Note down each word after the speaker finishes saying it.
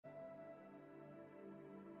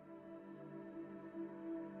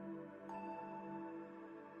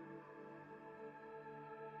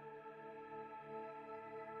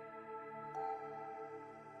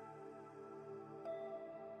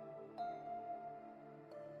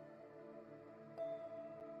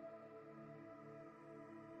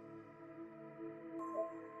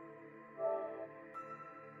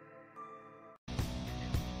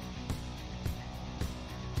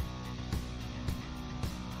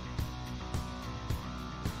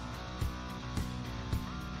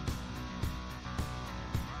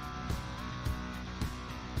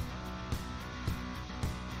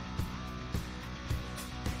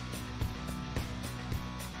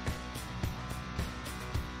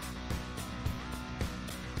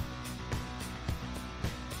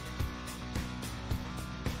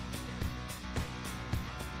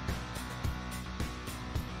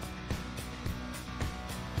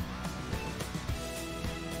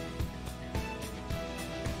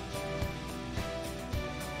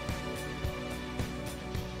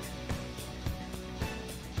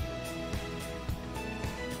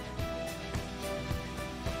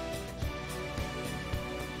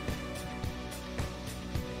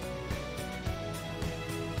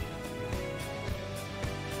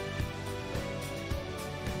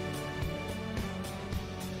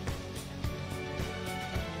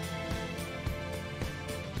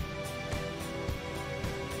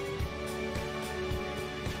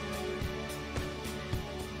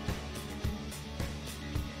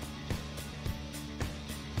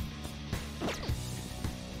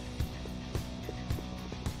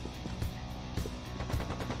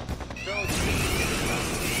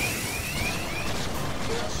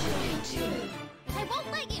I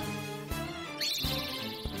won't let you!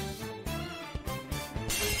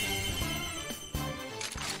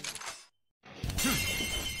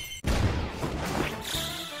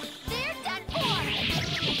 They're done for!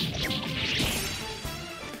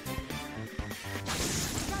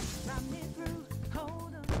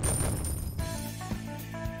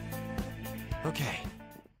 Okay.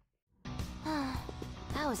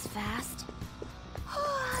 That was fast.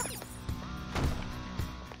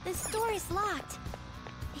 This door is locked.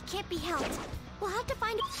 It can't be helped. We'll have to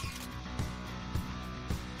find it.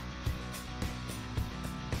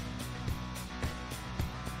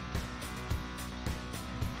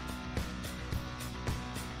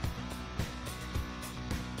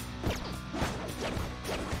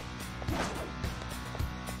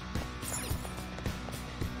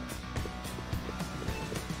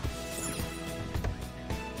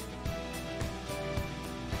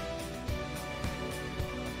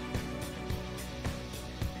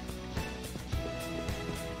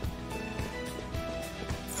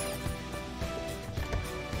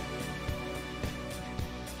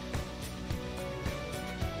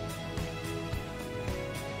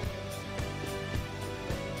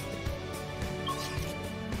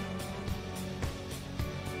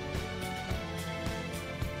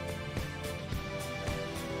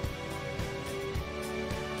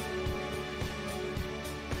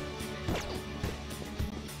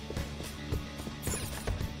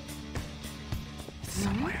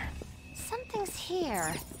 Somewhere. Something's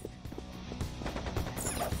here.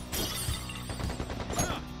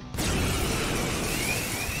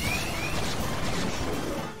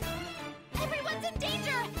 Everyone's in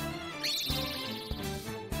danger!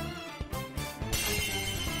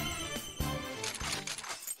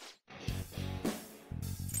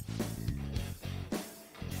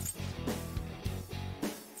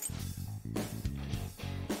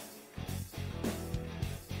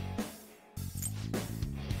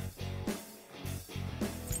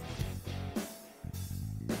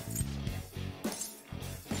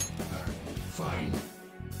 Fine.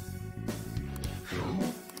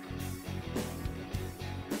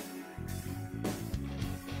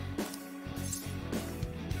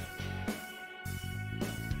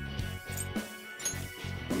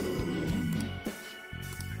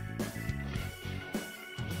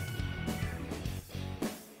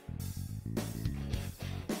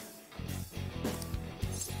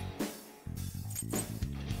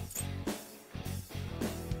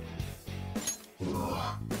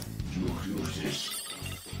 You use this.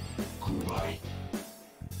 Goodbye.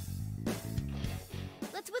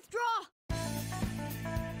 Let's withdraw!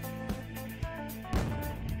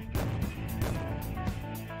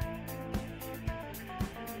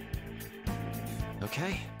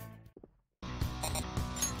 Okay.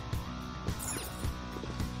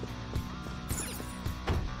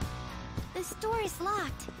 This door is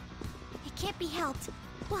locked. It can't be helped.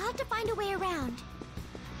 We'll have to find a way around.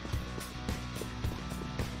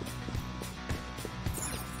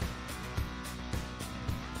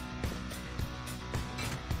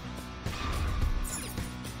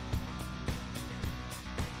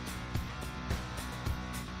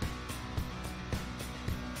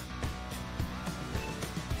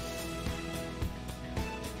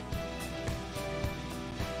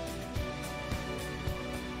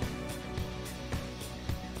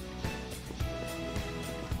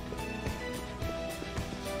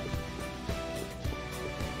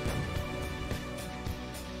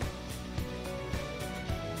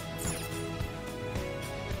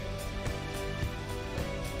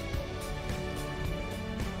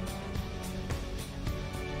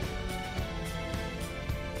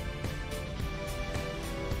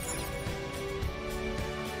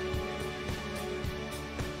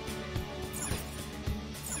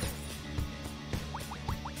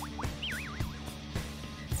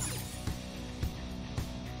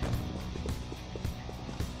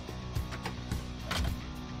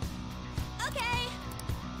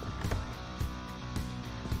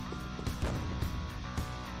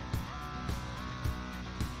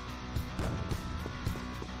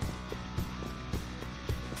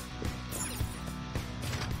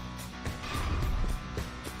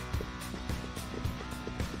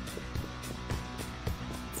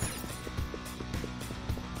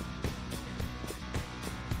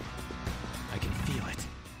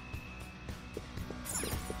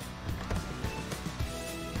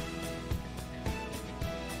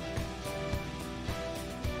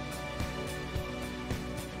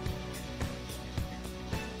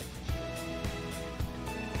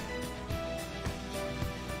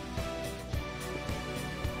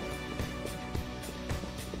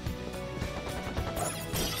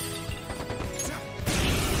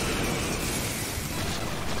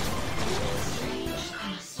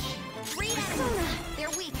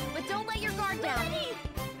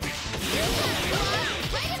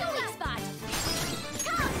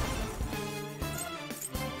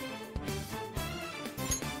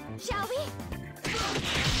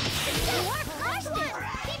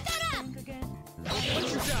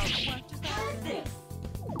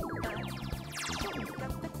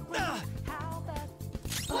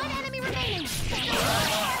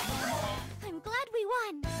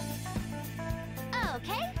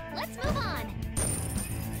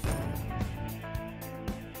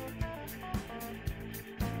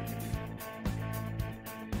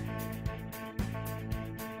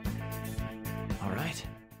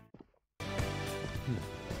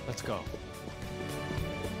 Let's go.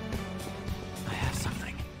 I have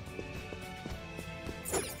something.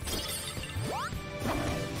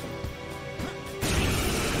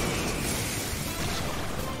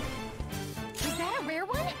 Is that a rare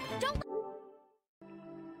one? Don't.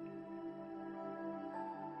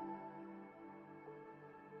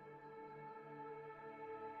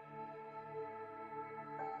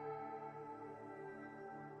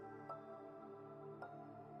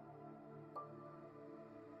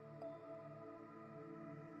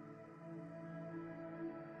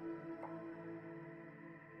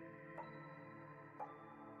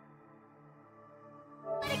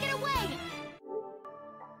 Let it get away!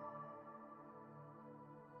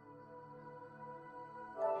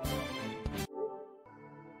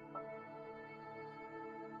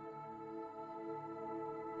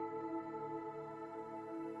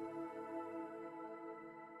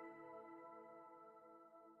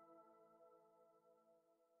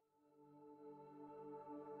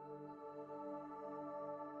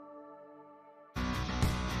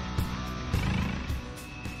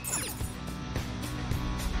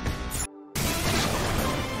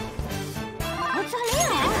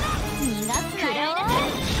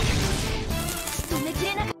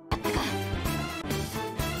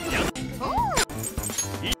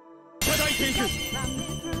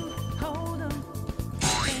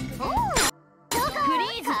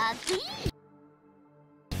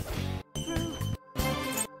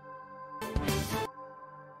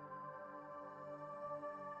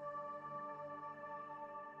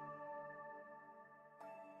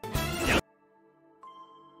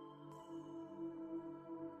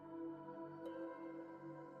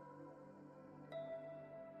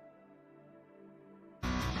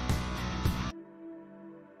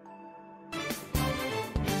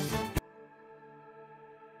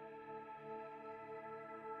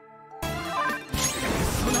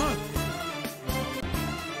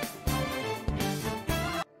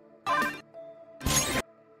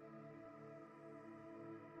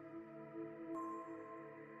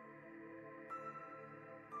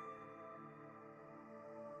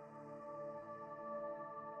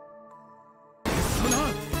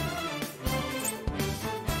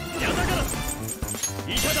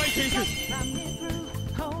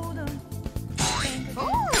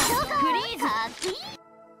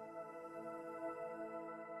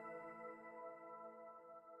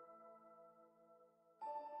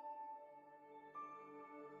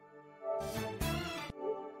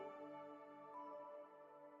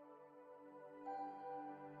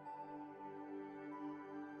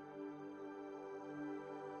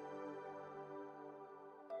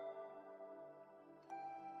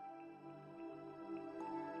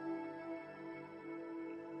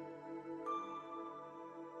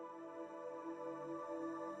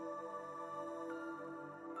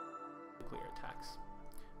 Nuclear attacks.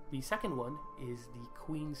 The second one is the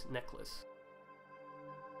Queen's Necklace.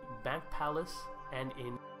 Bank Palace and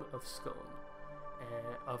in of Scone,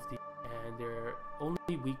 and they're only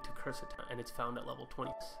weak to curse attack, and it's found at level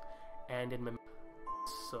 20 and in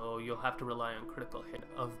so you'll have to rely on critical hit.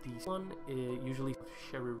 Of the one, usually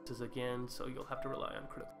Sherry's again, so you'll have to rely on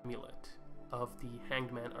critical amulet. Of the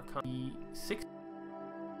Hanged Man Arcana, the sixth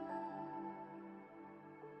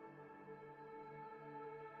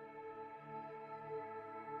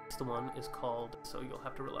one is called, so you'll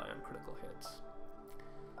have to rely on critical hits.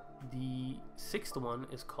 The sixth one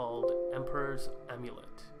is called Emperor's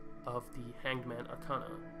Amulet of the Hanged Man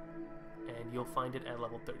Arcana, and you'll find it at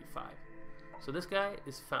level 35. So this guy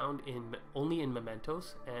is found only in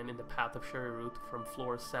Mementos and in the Path of Sherryruth from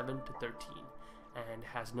floors 7 to 13, and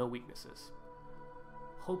has no weaknesses.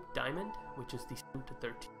 Hope Diamond, which is the 7 to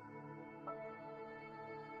 13.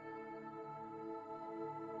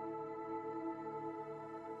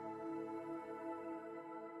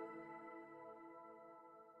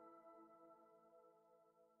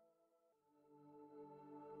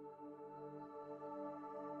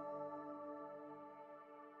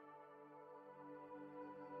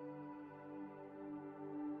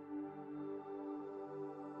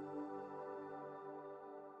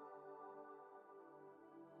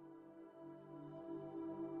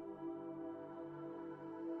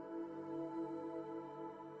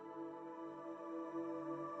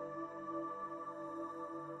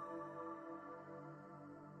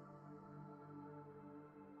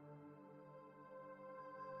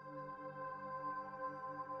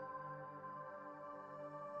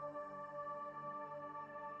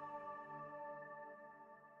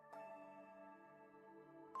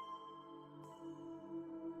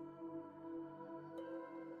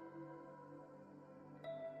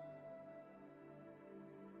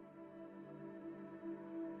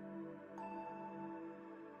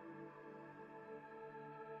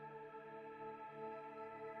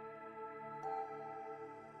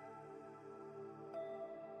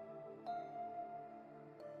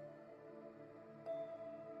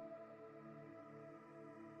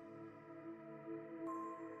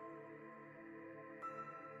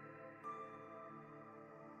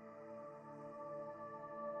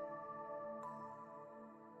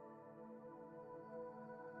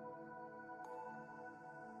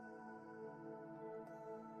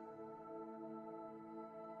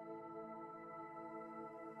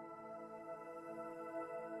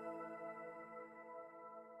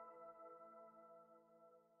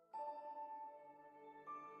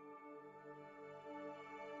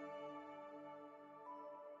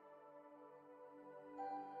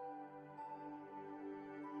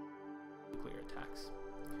 nuclear attacks.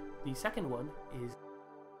 The second one is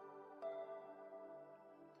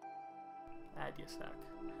Adyasak.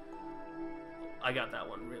 I got that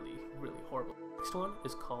one really horrible. The next one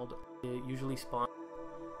is called, it usually spawns.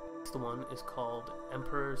 The next one is called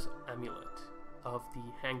Emperor's Amulet of the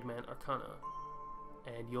Hanged Man Arcana,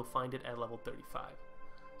 and you'll find it at level 35.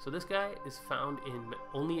 So this guy is found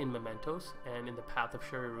only in Mementos and in the Path of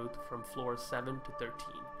Shererut from floors 7 to 13,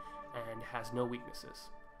 and has no weaknesses.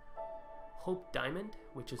 Hope Diamond,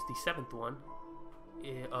 which is the 7th one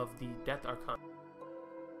of the Death Arcana.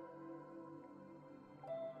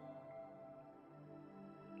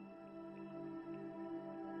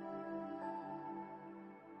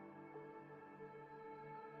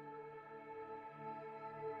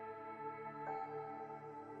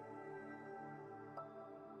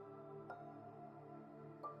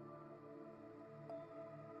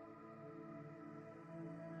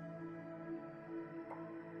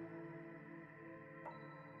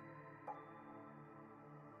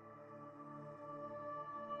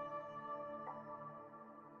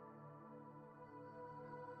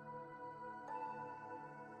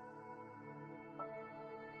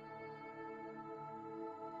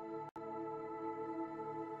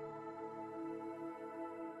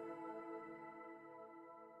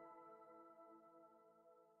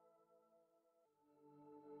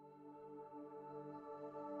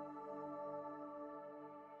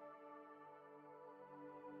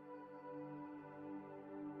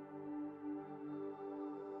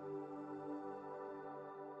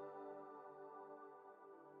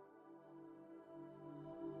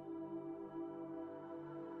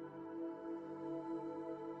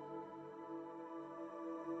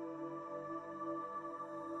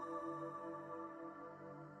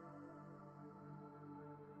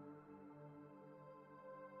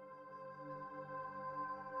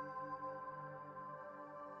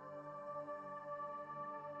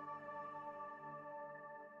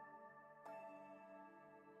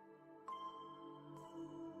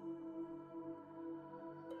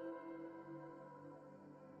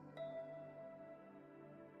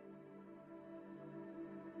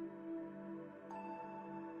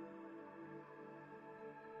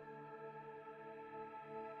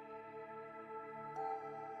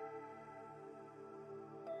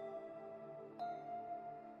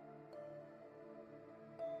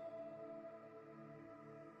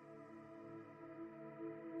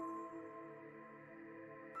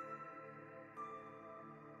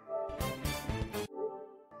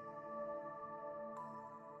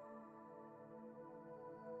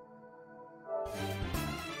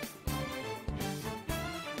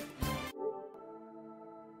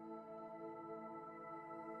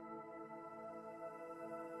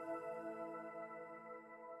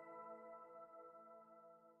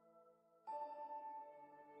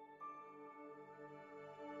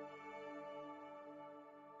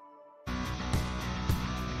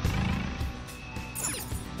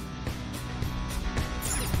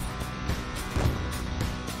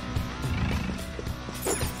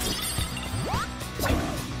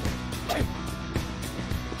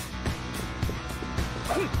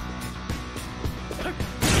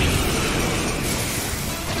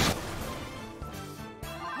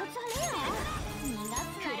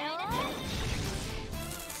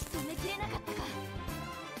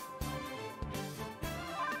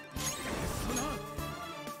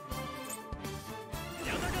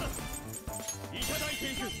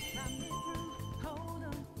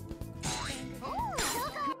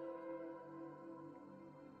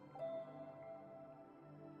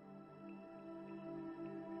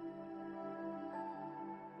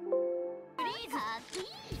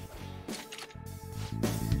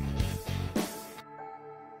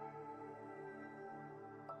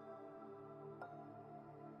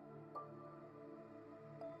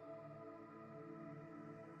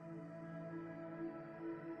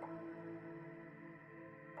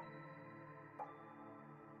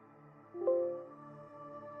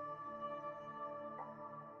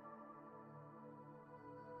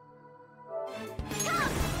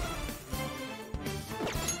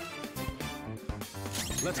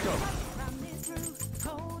 Let's go.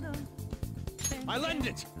 I lend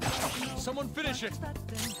it! Someone finish it!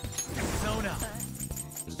 Sona!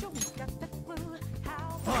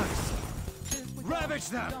 Bugs! Ravage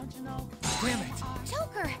them! Damn it!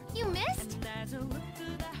 Joker, you missed? Persona!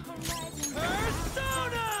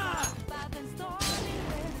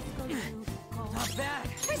 Not bad!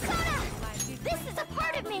 Persona! This is a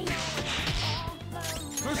part of me!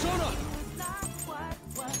 Persona!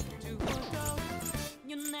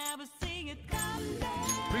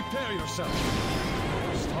 Prepare yourself!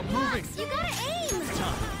 Stop moving! You gotta aim!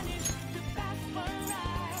 Time!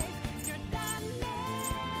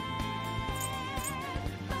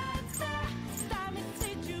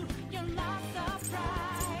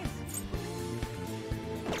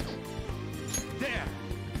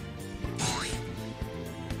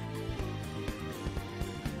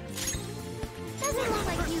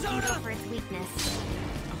 can go for its weakness.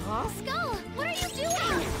 Skull, what are you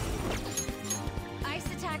doing? Ice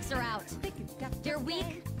attacks are out. You're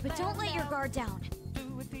weak, but don't let your guard down.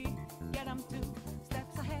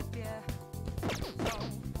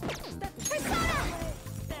 Persona!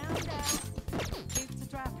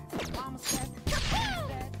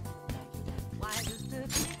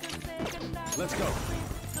 Let's go.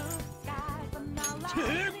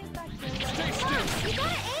 Stay still. You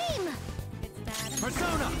gotta aim!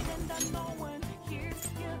 Persona!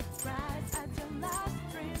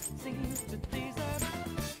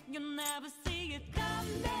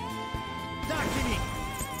 Dakini!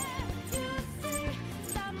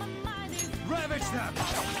 Ravage them!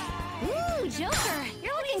 Ooh, Joker,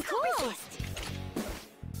 you're looking cool!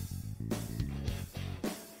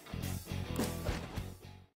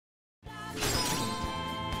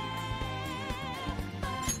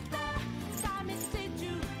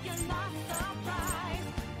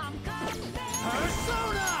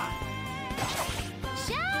 Persona!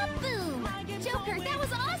 Shaboom! Joker, that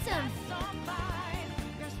was awesome!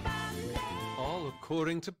 All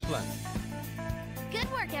according to plan.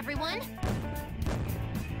 Good work, everyone!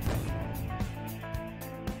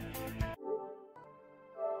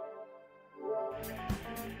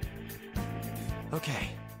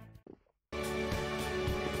 Okay.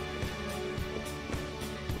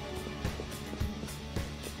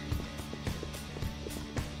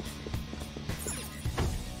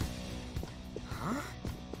 Huh?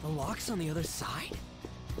 The lock's on the other side?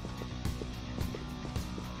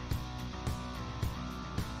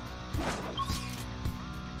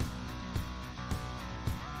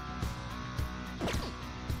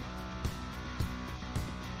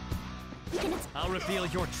 I'll reveal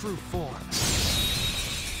your true form.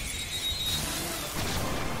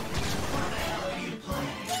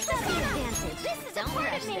 That's the advantage. This is a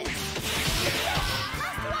part of me.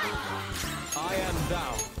 I am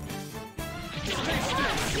thou. Stay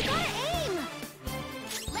still! You gotta aim!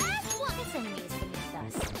 Last one. This enemy is beneath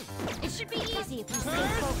us. It should be easy if we stay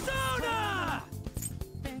focused. Persona!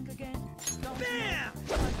 Bam!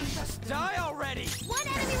 Just die already! One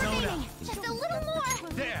enemy remaining. Just a little more.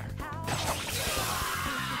 There!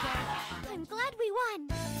 I'm glad we won.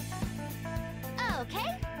 Okay,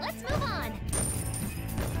 let's move on.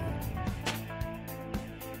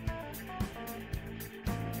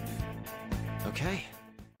 Okay.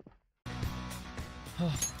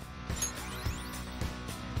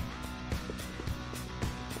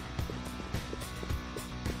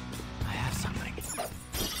 I have something.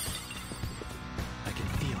 I can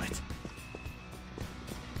feel it.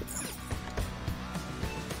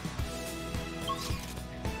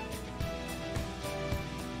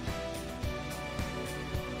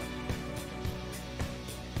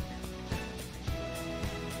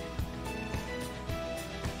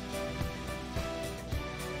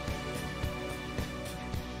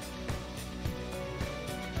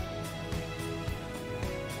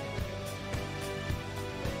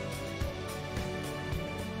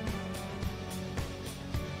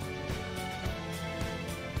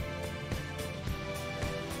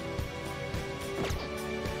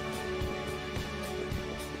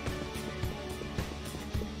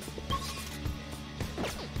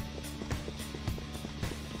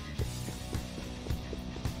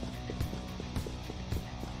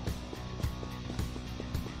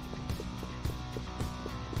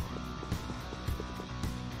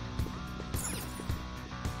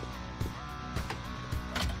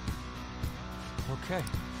 Okay.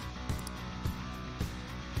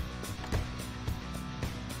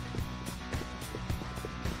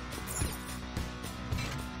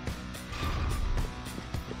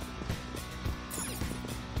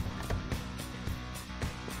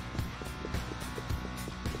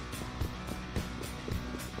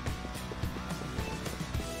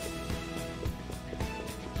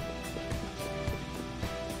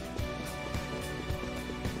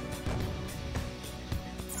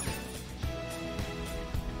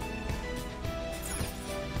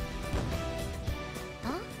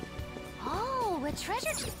 Huh? Oh, a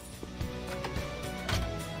treasure.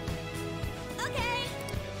 Okay.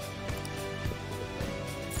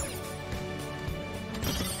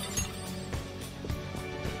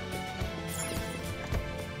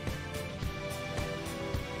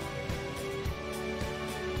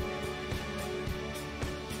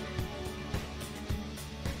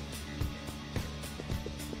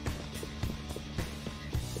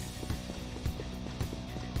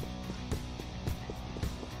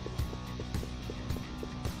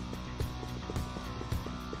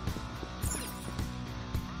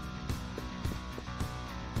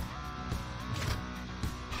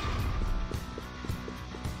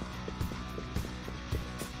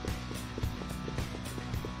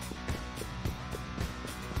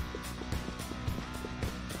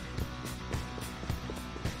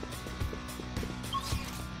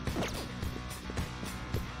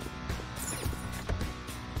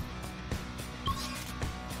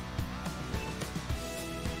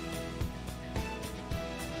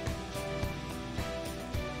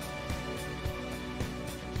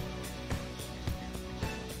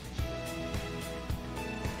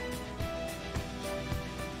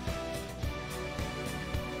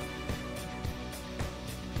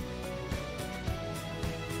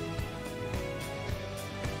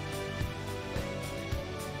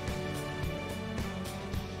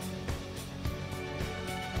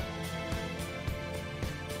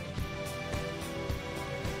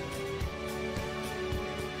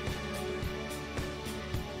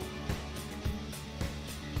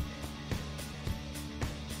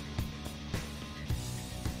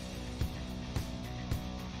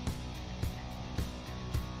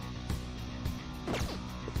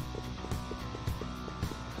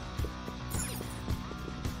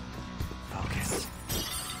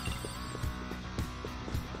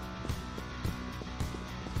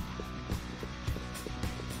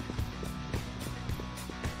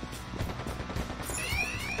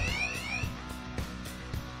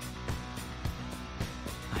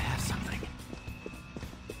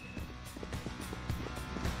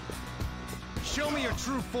 Show me your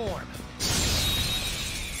true form.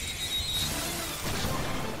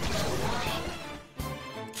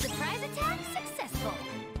 Surprise attack successful.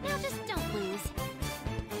 Now just don't lose.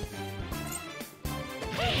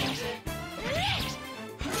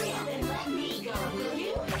 Hurry up and let me go, will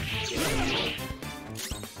you?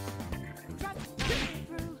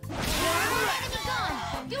 Enemy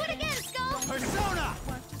gone! Do it again, Skull! Persona!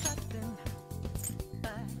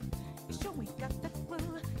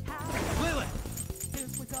 Lilith!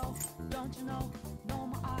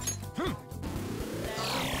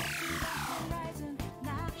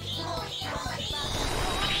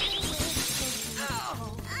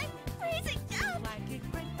 I'm freezing up!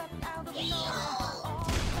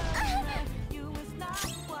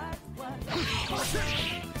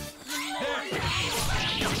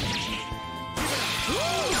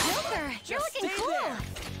 Joker, you're looking stay cool! there.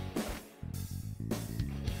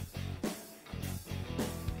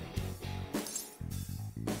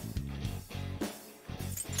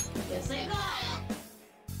 Yes, I got it.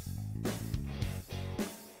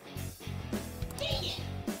 Dang it.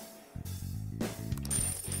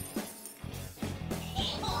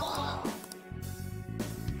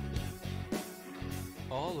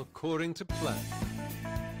 All according to plan.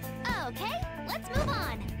 Okay, let's move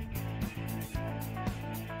on.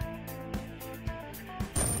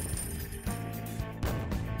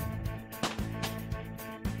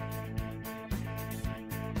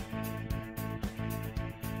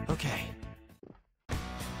 Okay.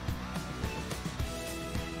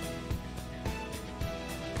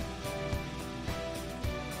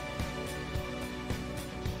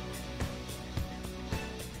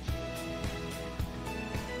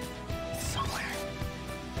 Somewhere.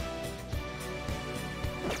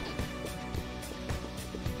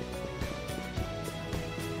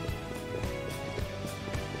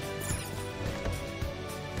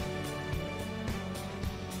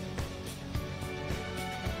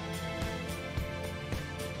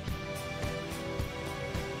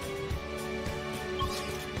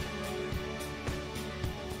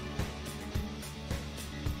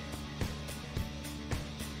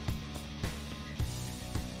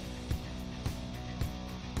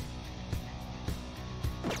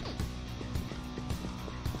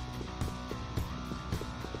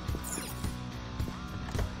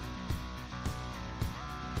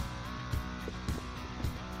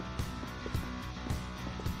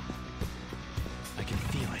 I can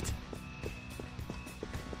feel it.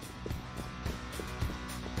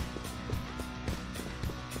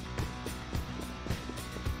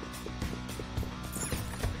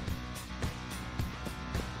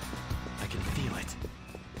 I can feel it.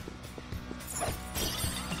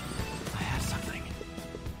 I have something.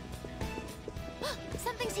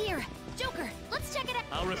 Something's here. Joker, let's check it out.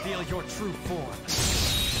 I'll reveal your true form.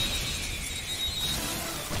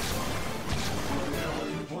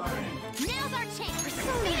 Now's our chance.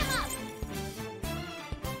 Beat him up.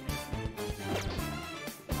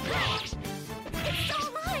 It's still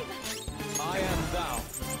alive. I am thou.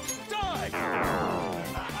 Die!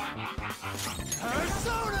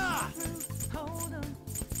 Persona!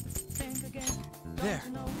 There.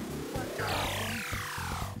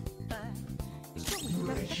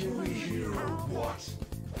 Can we hear what?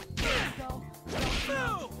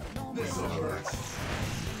 This hurts.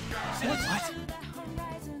 What?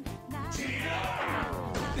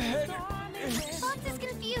 Fox is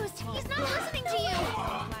confused. He's not listening to you.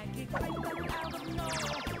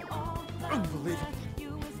 Unbelievable.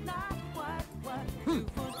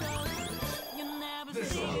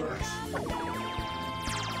 This hurts.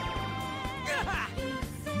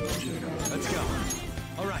 Let's go.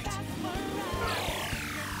 All right.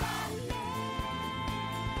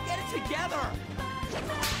 Get it together!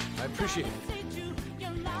 I appreciate it.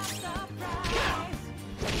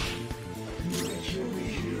 Can we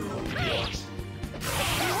hear what?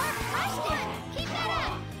 You're crushed it. Keep that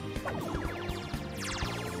up.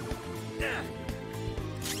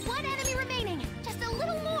 One enemy remaining. Just a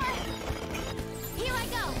little more. Here I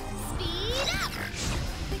go. Speed up.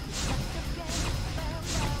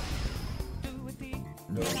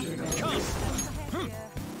 Come!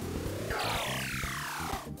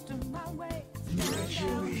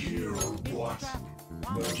 Can we hear what?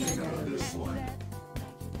 Working on this one.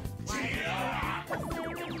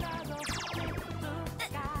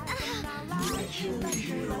 Can we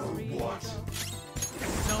hear what?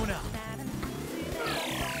 Persona!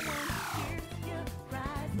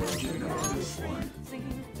 Working on this one.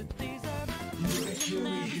 Can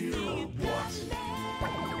we hear what?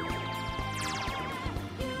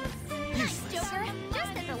 Useless. Joker,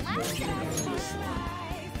 just at the last Working second. on this one.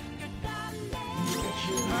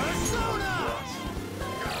 Persona!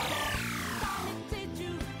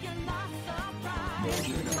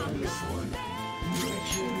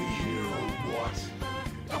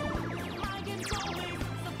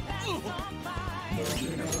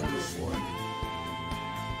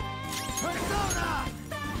 Persona!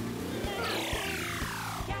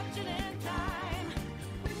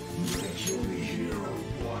 Kill me here or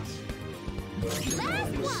what?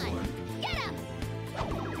 Last one! Get him!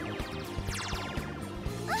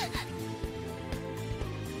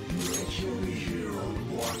 Kill me here or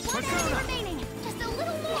what? One enemy remaining! Just a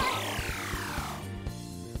little more!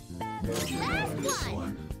 Last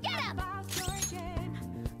one! Get him!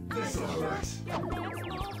 This'll hurt.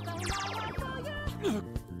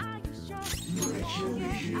 Kill me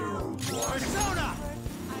here or what? Persona!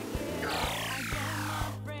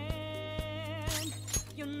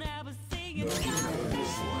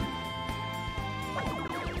 This one.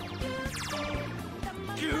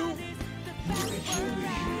 You! Kill me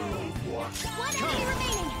here or what? One enemy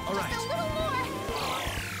remaining! All right. Just a little more!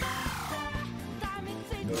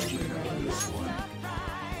 This one.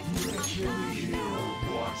 Kill me here or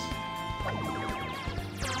what?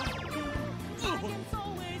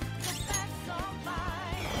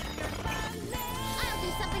 I'll do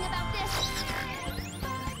something about this!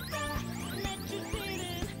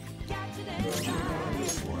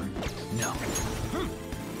 This one. No.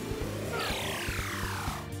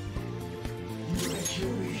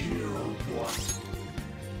 Kill me here or what?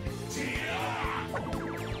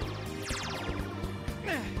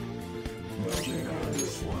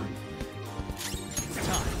 This one. It's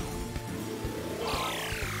time.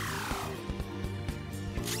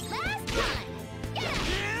 Last one! Get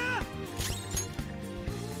him!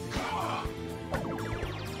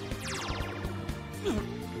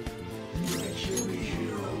 Kill me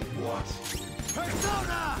here or what?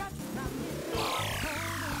 Persona!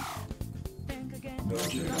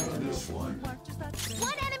 This one.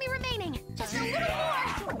 One enemy remaining! Just a little more!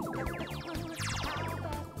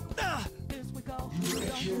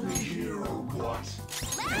 Kill me here or what?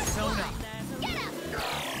 Last Persona! one! Get him!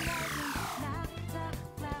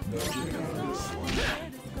 This one.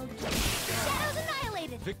 Shadows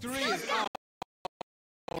annihilated! Victory Still is go!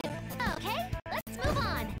 Okay, let's move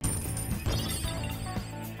on!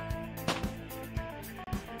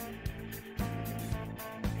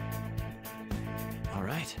 All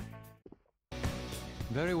right.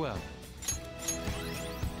 Very well.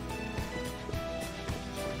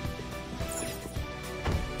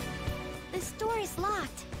 This door is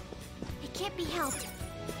locked. It can't be helped.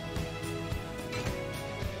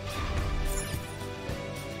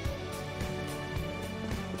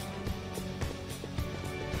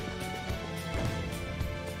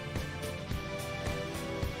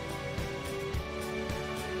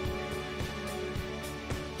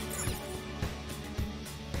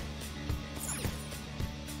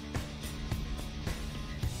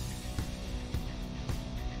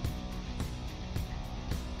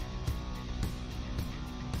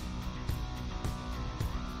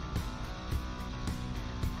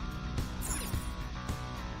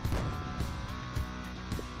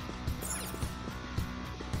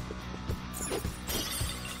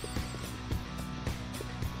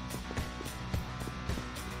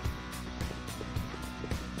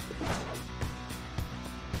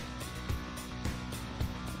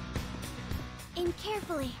 Aim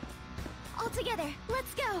carefully. All together,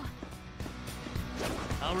 let's go!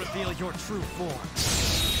 I'll reveal your true form.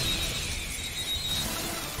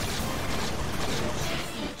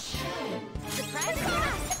 Surprise!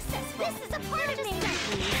 Successful! This is a part of me!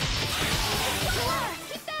 Goro,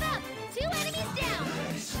 keep that up! 2 enemies down!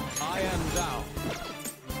 I am thou.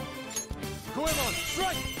 Goemon,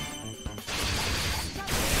 strike!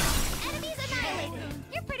 Enemies annihilated!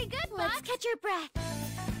 You're pretty good, Fox! Let's catch your breath!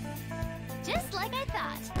 Just like I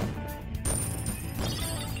thought!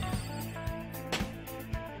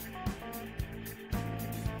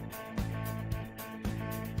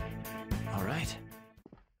 All right.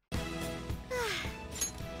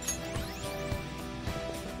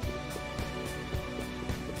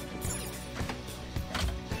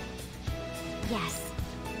 Yes.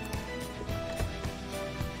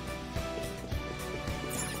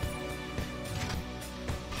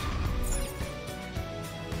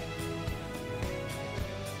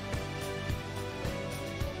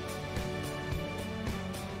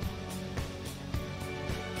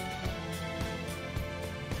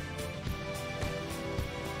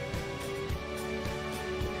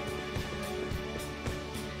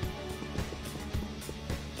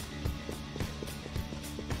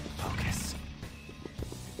 Focus.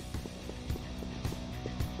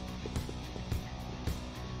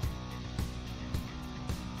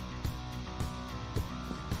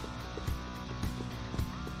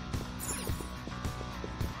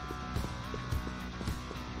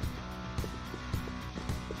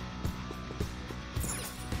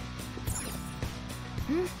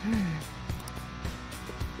 Mm-hmm.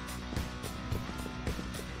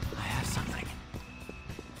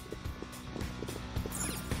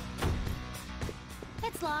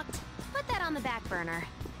 It's locked. Put that on the back burner.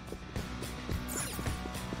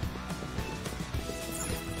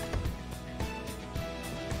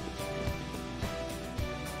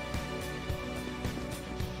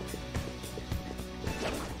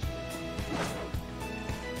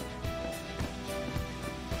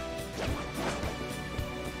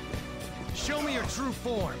 Show me your true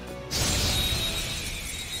form.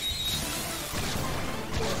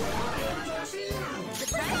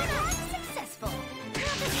 Surprise attack successful.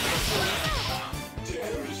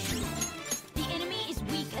 The enemy is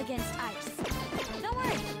weak against ice. Don't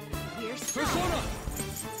worry, we're strong. Persona!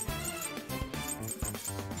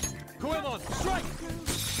 Goemon, strike!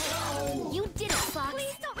 You did it, Fox.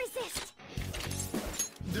 Please don't resist.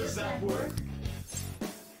 Does that work?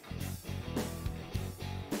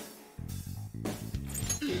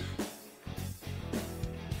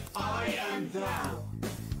 I am thou.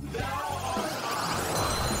 Thou art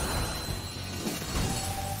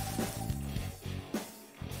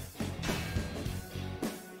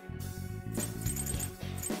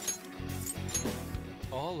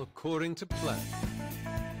All according to plan.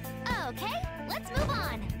 Okay, let's move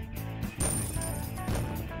on.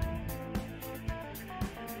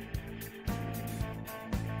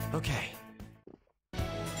 Okay.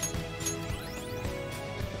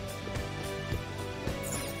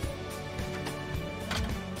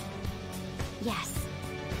 Yes.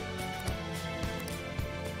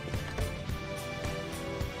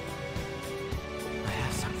 I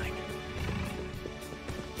have something.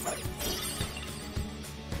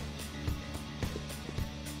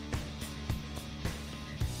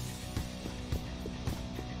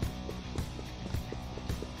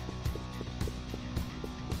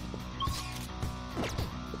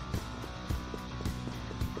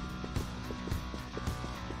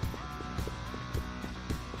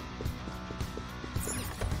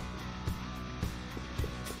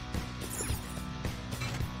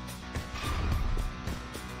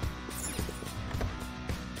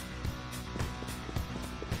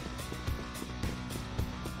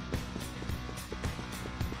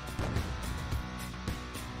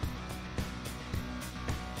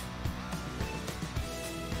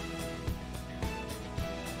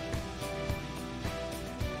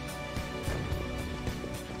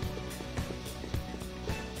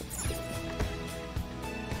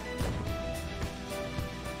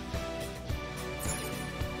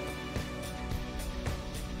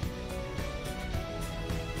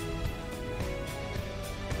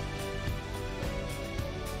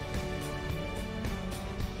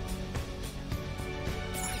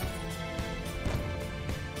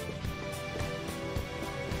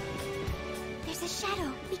 There's a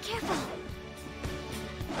shadow. Be careful.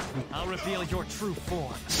 I'll reveal your true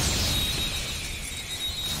form.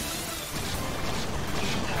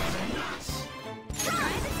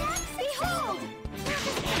 Surprise attack! Behold!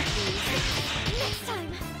 Next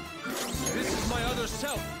time. This is my other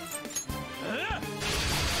self.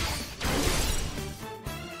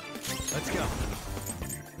 Let's go.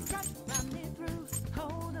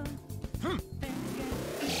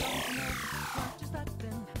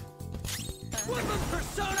 Woodland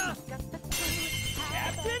Persona!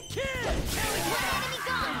 Captain Kid! One enemy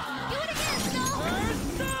gone. Do it again, Snow.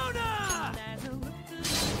 Persona!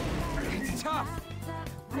 It's tough.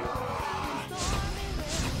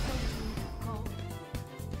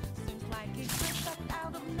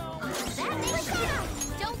 That makes sense.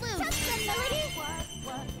 Don't lose. Touch them, Melody.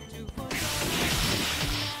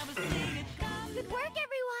 Good work,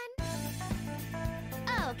 everyone.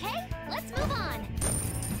 Okay, let's move on.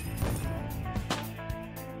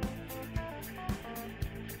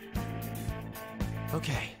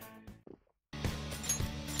 Okay.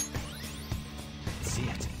 See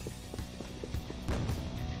it.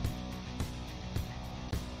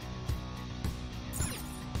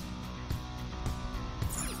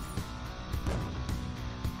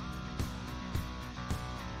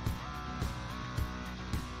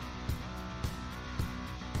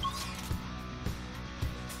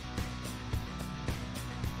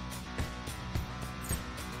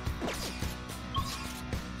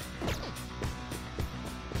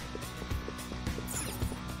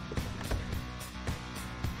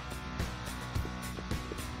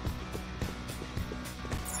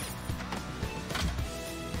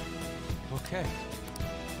 Okay.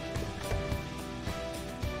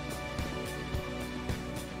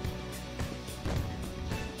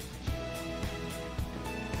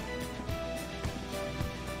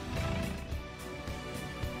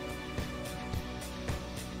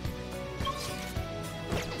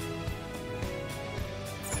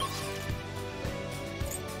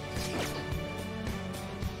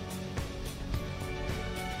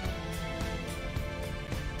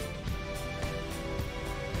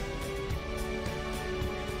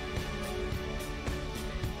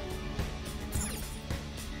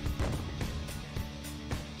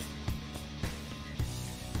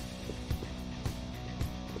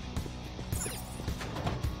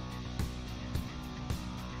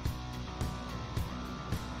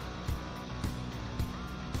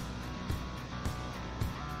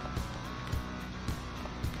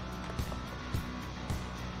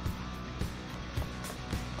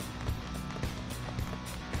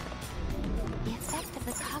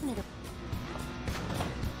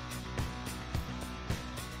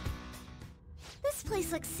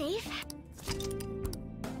 this look safe?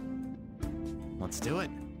 Let's do it.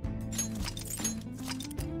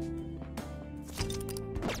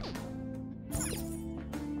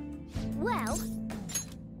 Well...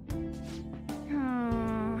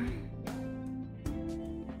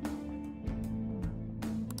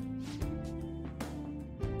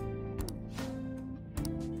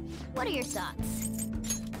 What are your thoughts?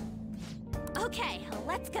 Okay,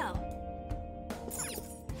 let's go.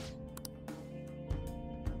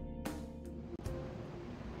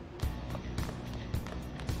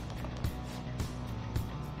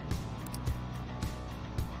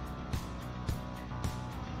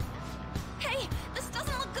 Hey, this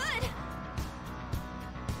doesn't look good.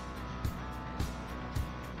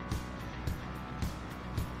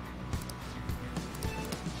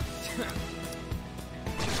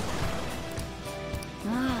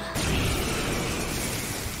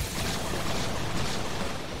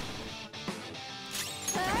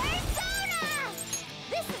 Persona!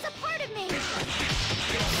 This is a part of me!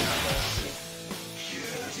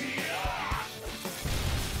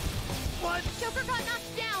 What? Joker got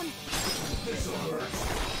knocked down! This'll hurt.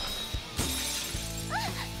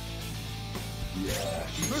 Yeah,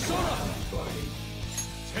 keep Persona! smiling, buddy.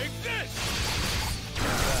 Take this!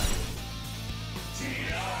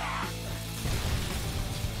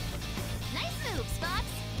 Nice move,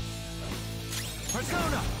 Spots!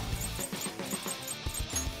 Persona!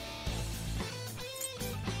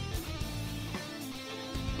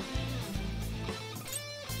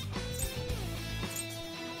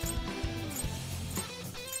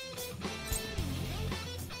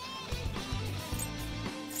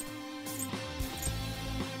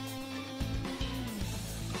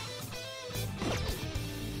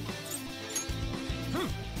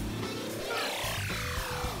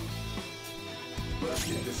 Let's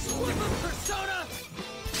get this over. Persona!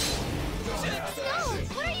 No!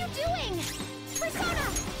 What are you doing? Persona!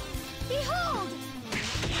 Behold!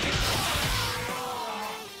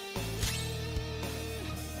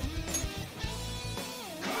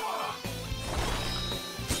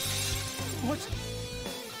 What?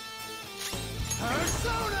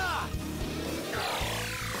 Persona!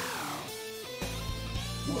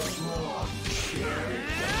 What's wrong?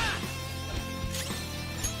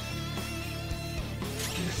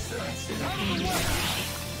 Guess that's it. Out of the way!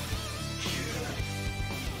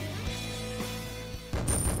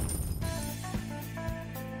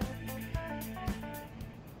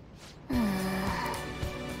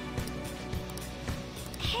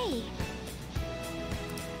 Hey!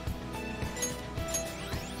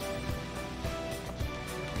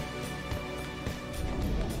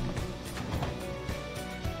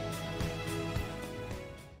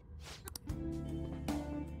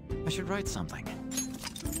 I should write something.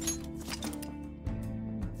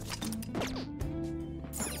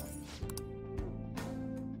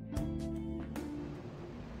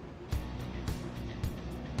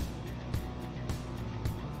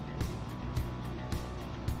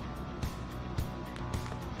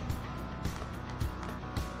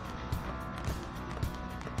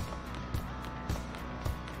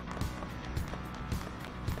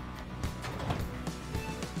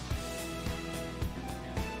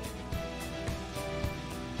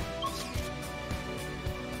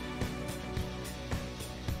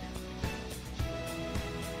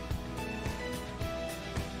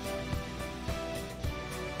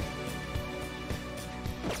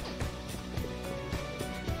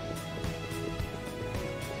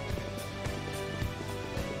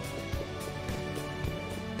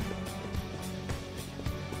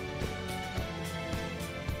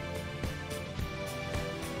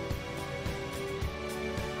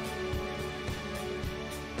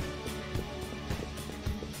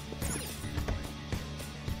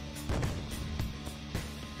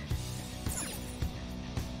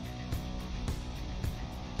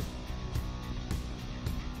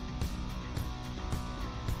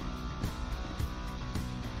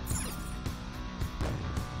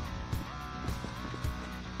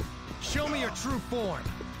 Show me your true form.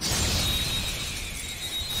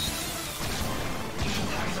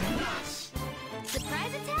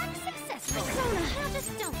 Surprise attack successful! Persona! Now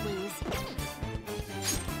just don't lose.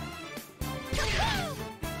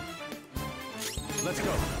 Let's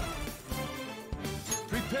go.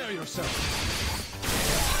 Prepare yourself.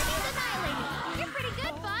 Annihilated! You're pretty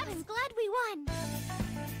good, Bobs. Glad we won.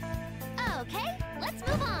 Okay, let's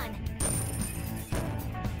move on.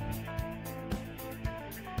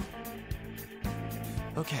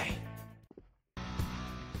 Okay.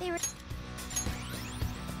 They were...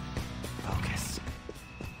 Focus.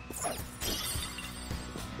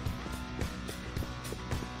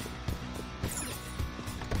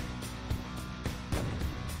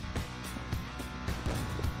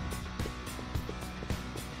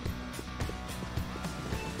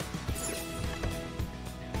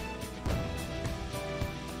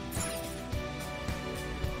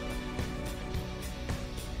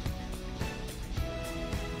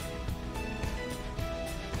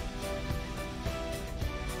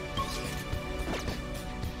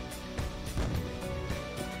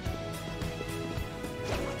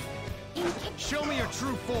 Show me your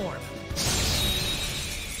true form.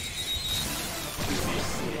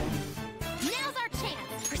 Now's our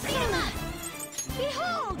chance! Proceed him up!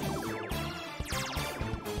 Behold!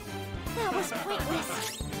 That was pointless.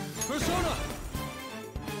 Persona!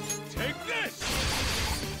 Take this!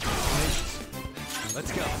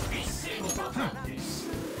 Let's go.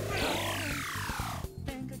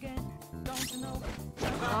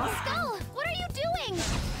 Skull, what are you doing?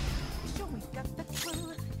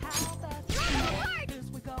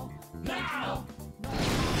 Now!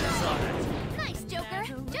 Nice, Joker.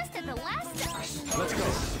 Just at the last second. Let's go.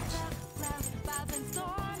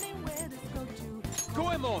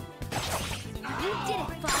 Goemon! You did it,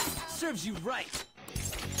 Fox. Serves you right.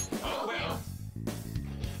 Oh well.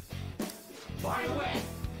 By the way.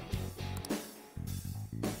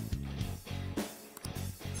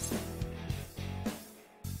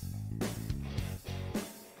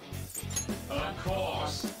 Of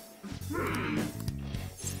course.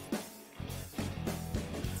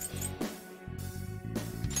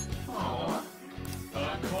 Oh,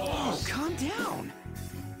 of course. Oh, calm down.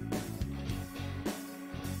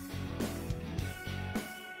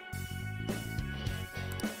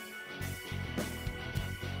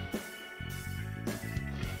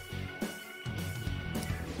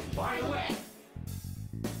 By the way.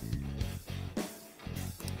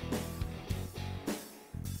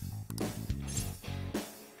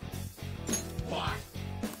 What?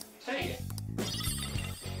 Take it.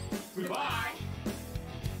 Goodbye.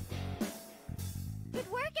 Good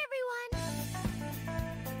work, everyone.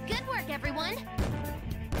 Good work, everyone.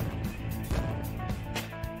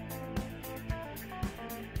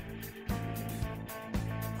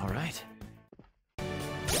 All right.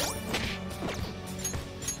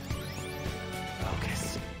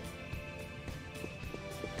 Focus.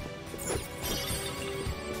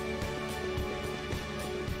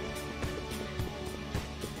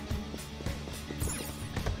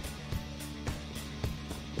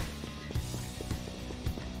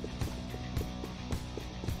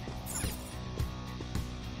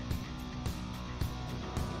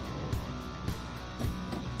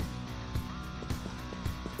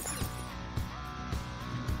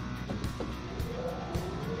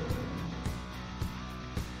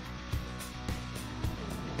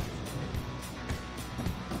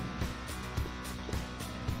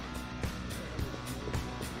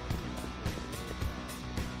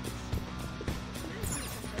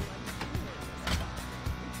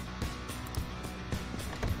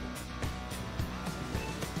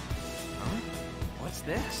 What's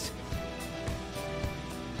this?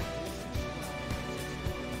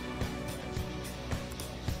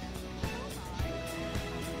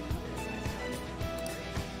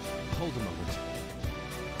 Hold a moment.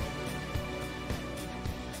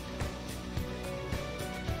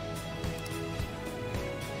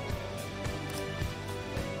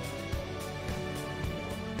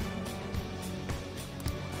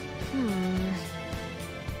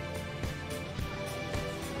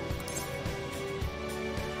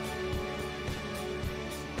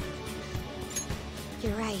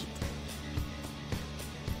 You're right.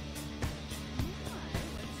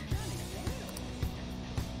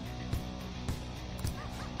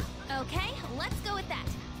 Okay, let's go with that.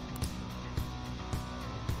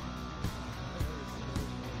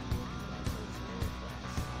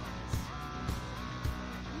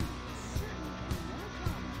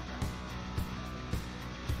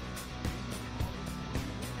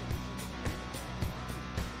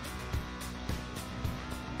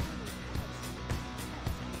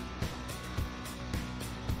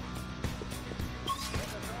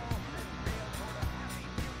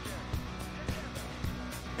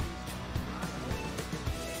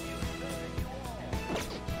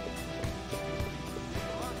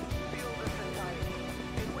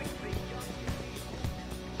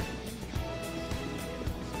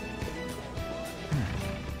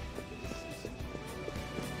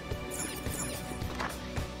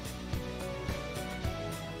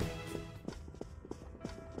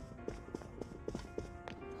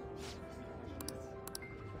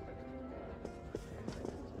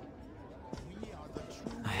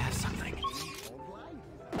 I have something.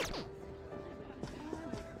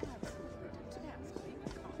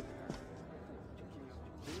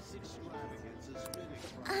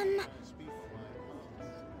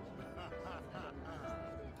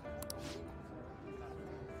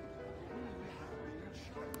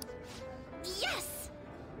 Yes!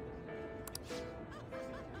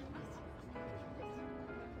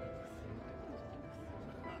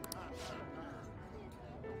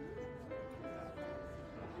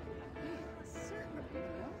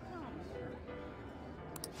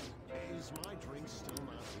 Is my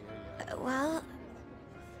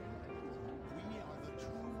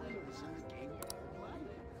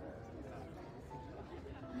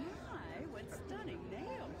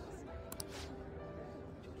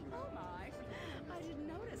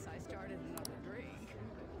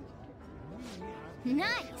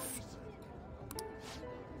Nice!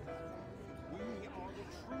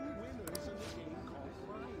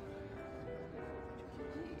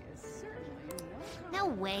 No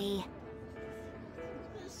way.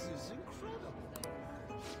 This is incredible.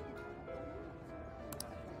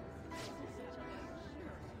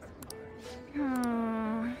 We are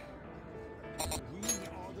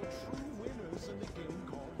the true winners in the game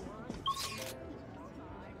called life.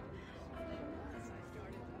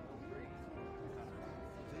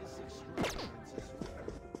 This extravagance is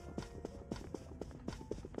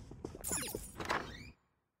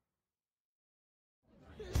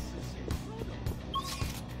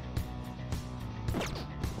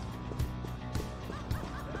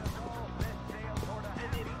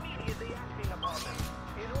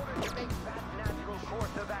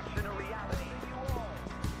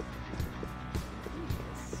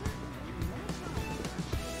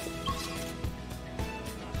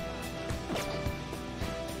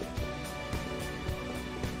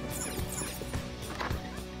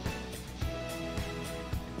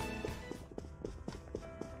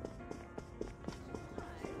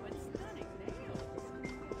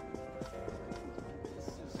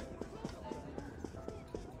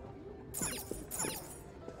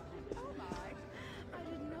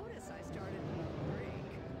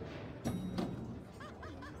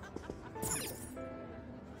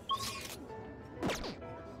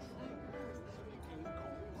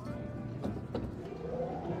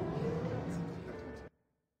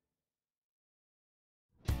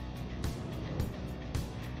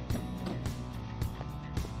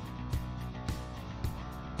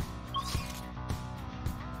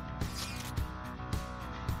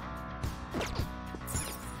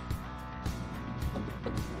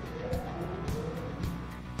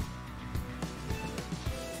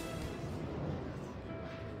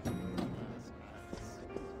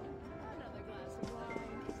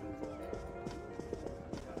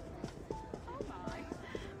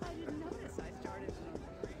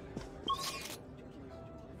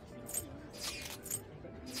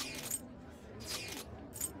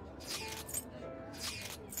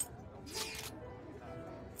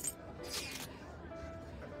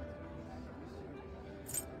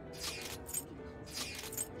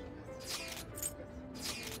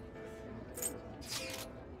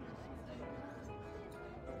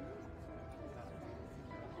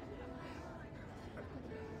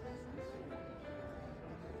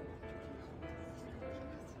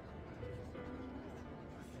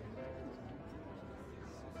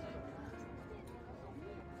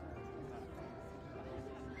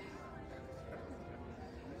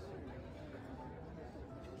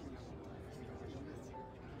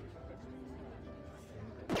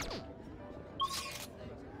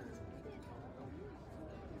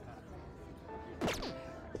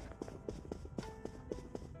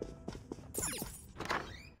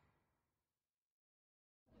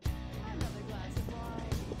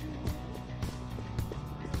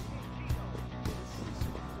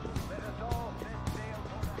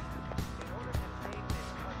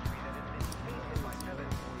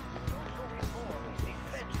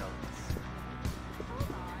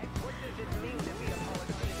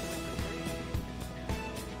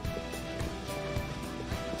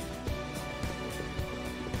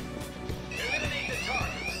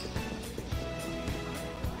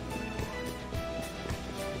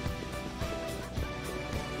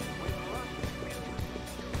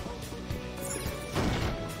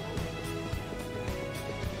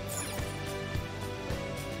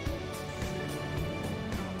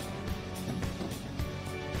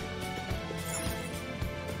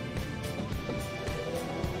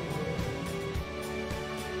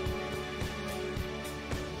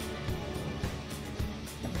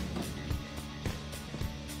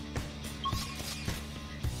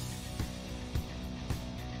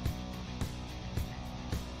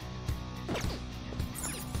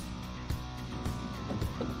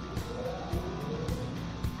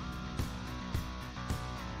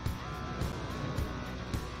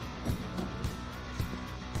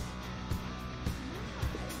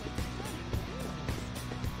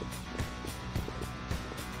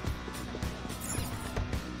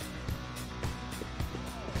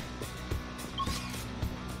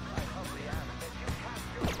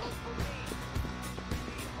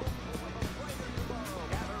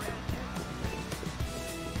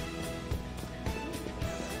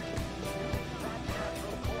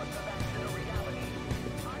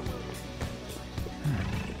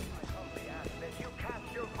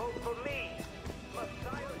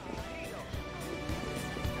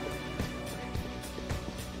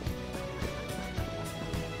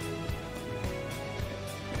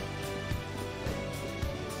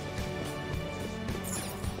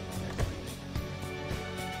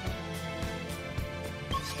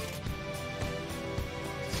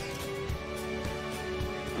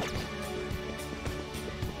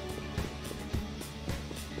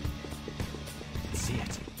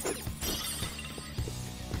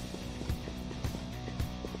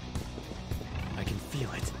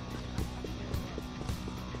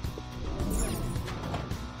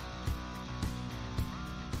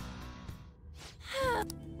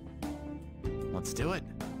Let's do it.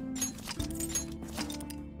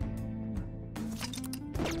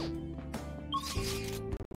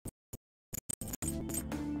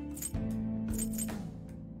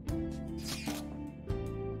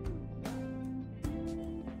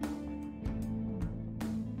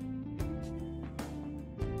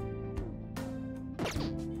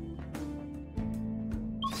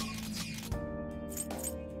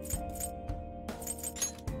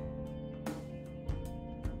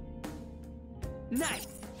 Nice!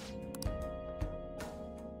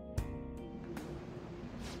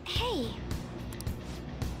 Hey!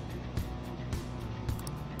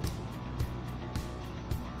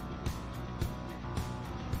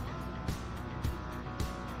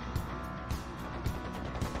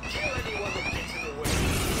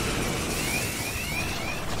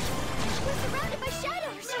 We're surrounded by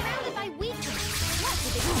shadows! Surrounded by weakness! What,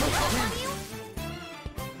 did they sneak up on you?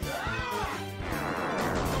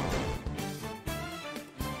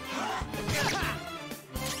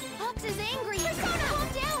 Fox is angry! Persona! Calm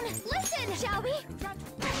down! Listen! Shall we?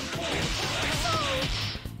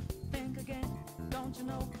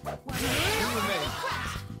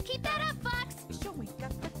 Keep that up, Fox!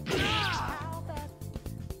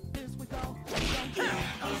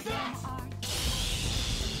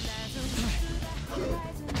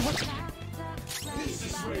 This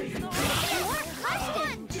is where you More crush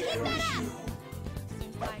one! Keep that up!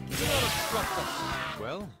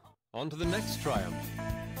 Well, on to the next triumph.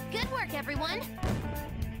 Good work, everyone!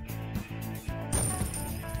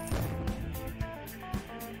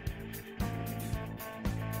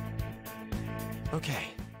 Okay.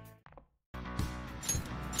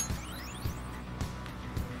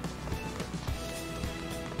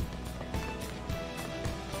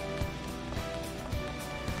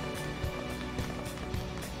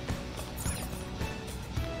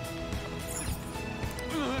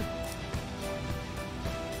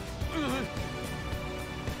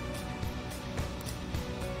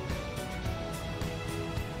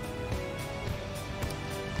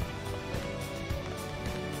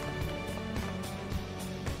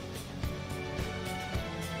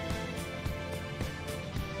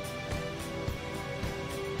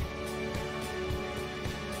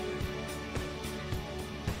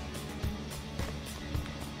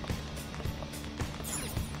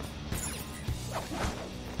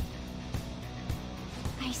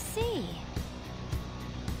 I see.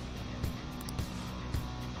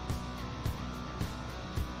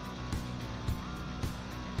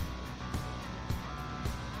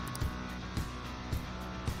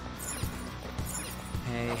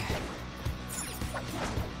 Hey.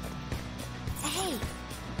 Hey!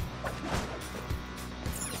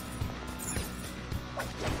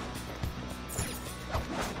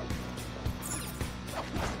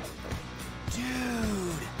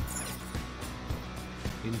 Dude!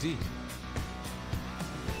 Indeed.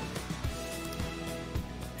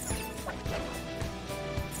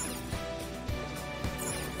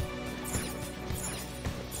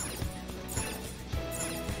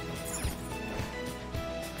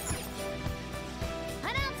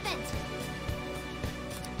 Announcement!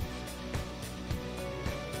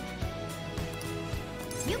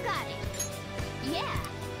 You got it! Yeah!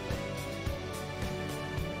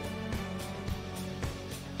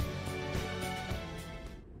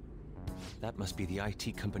 That must be the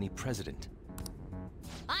IT company president.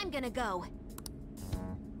 I'm gonna go.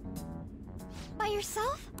 By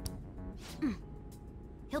yourself?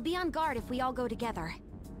 He'll be on guard if we all go together.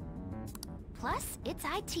 Plus, it's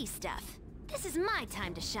IT stuff. This is my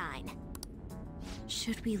time to shine.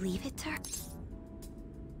 Should we leave it to her?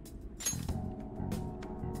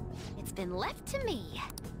 It's been left to me.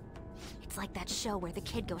 It's like that show where the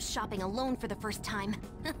kid goes shopping alone for the first time.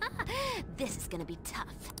 This is gonna be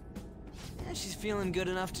tough. Yeah, she's feeling good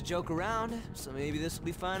enough to joke around, so maybe this will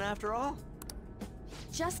be fun after all.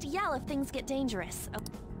 Just yell if things get dangerous.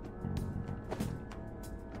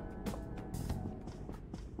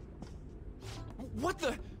 What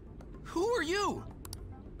the? Who are you?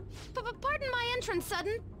 Pardon my entrance,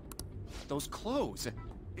 Sudden. Those clothes.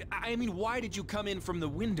 I mean, why did you come in from the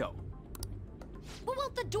window?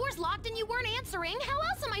 Well, the door's locked and you weren't answering. How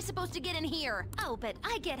else am I supposed to get in here? Oh, but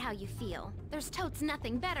I get how you feel. There's totes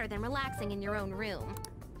nothing better than relaxing in your own room.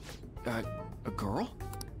 A girl?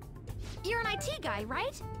 You're an IT guy,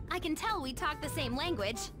 right? I can tell we talk the same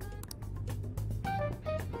language.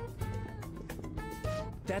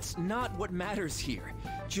 That's not what matters here.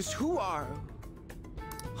 Just who are...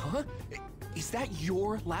 Huh? Is that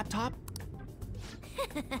your laptop?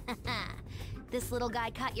 This little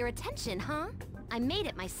guy caught your attention, huh? I made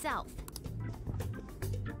it myself.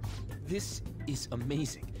 This is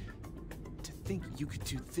amazing. To think you could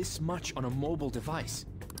do this much on a mobile device.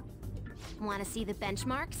 Want to see the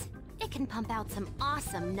benchmarks? It can pump out some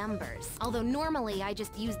awesome numbers. Although normally I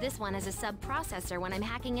just use this one as a sub-processor when I'm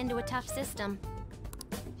hacking into a tough system.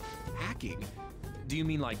 Hacking? Do you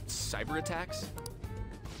mean like cyber attacks?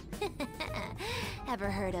 Ever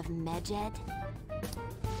heard of Medjed?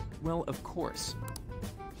 Well, of course.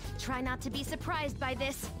 Try not to be surprised by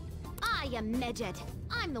this. I am Medjed.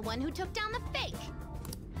 I'm the one who took down the fake.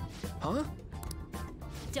 Huh?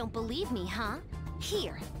 Don't believe me, huh?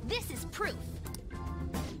 Here, this is proof.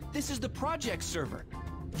 This is the project server.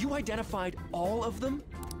 You identified all of them?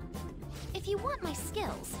 If you want my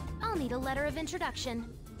skills, I'll need a letter of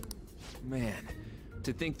introduction. Man,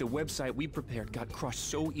 to think the website we prepared got crushed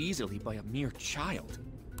so easily by a mere child.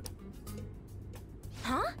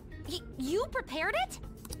 Huh? You prepared it?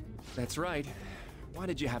 That's right. Why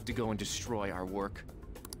did you have to go and destroy our work?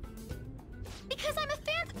 Because I'm a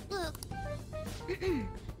fan.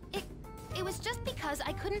 It was just because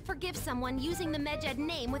I couldn't forgive someone using the Medjed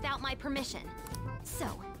name without my permission. So,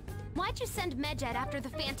 why'd you send Medjed after the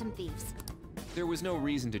Phantom Thieves? There was no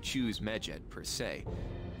reason to choose Medjed, per se.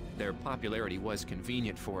 Their popularity was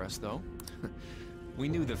convenient for us, though. We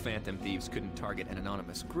knew the Phantom Thieves couldn't target an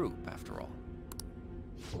anonymous group, after all.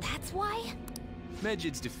 That's why?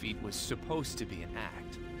 Medjed's defeat was supposed to be an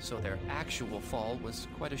act, so their actual fall was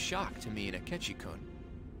quite a shock to me and Akechi-kun.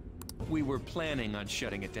 We were planning on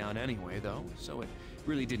shutting it down anyway, though, so it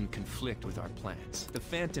really didn't conflict with our plans. The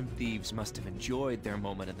Phantom Thieves must have enjoyed their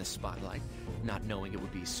moment in the spotlight, not knowing it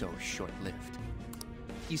would be so short-lived.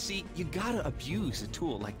 You see, you gotta abuse a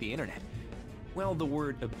tool like the internet. Well, the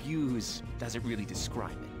word abuse doesn't really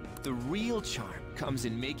describe it. The real charm comes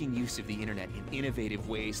in making use of the internet in innovative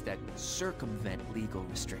ways that circumvent legal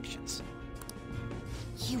restrictions.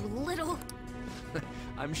 You little...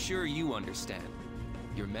 I'm sure you understand.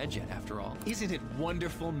 You're Medjed, after all. Isn't it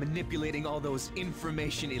wonderful manipulating all those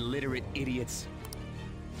information-illiterate idiots?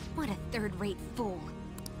 What a third-rate fool.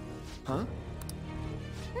 Huh?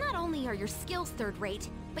 Not only are your skills third-rate,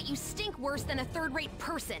 but you stink worse than a third-rate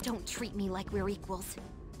person. Don't treat me like we're equals.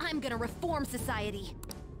 I'm gonna reform society.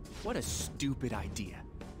 What a stupid idea.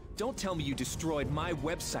 Don't tell me you destroyed my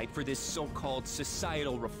website for this so-called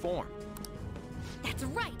societal reform. That's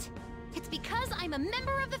right. It's because I'm a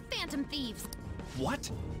member of the Phantom Thieves.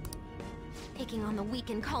 What? Picking on the weak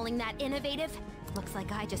and calling that innovative? Looks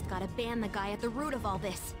like I just gotta ban the guy at the root of all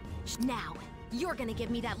this. Now, you're gonna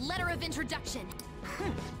give me that letter of introduction.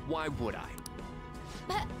 Why would I?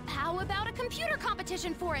 But how about a computer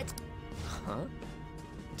competition for it? Huh?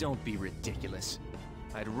 Don't be ridiculous.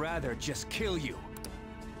 I'd rather just kill you.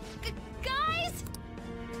 Guys?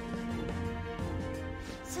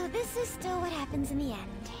 So this is still what happens in the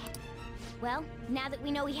end. Well, now that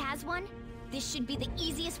we know he has one, this should be the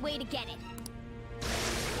easiest way to get it.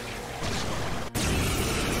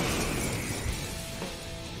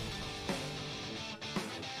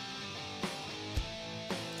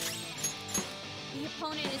 The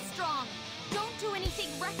opponent is strong. Don't do anything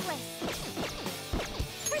reckless.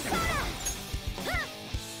 Persona! Huh!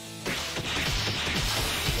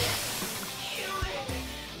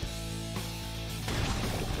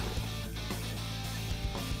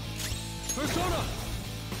 Persona!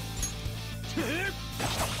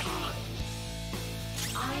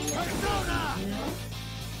 Persona!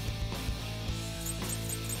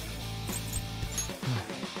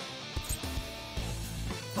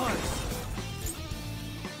 Buzz!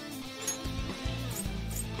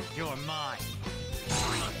 You're mine.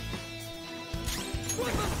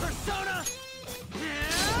 What's up, Persona?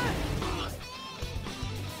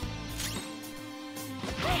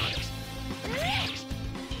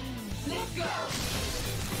 Let's go!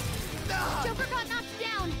 Joker got knocked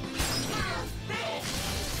down.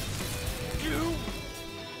 You?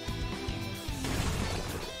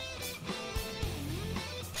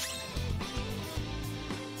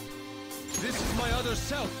 This is my other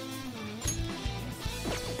self.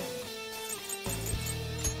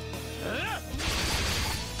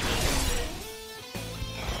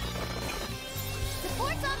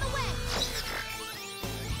 Support's on the way.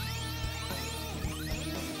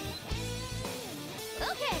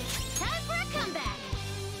 Okay, time for a comeback.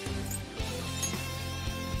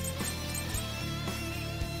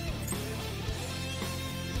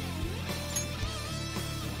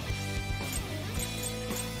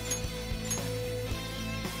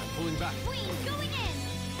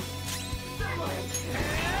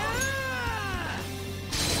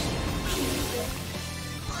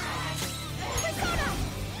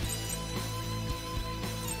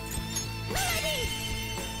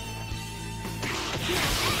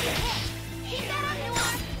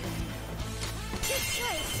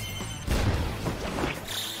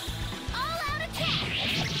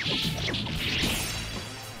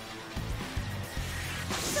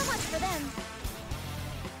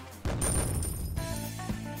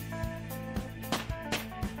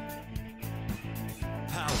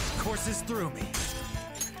 courses through me.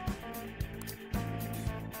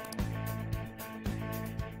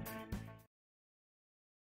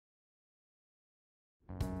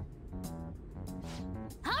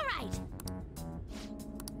 All right.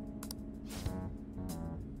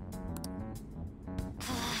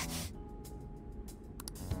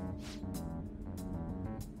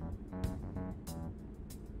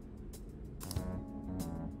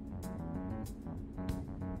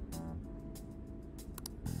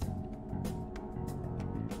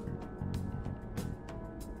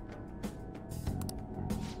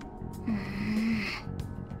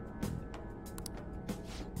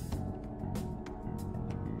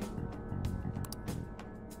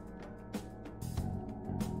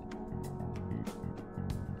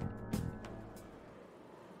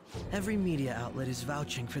 Every media outlet is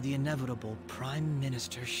vouching for the inevitable Prime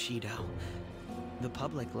Minister Shido. The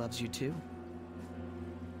public loves you too.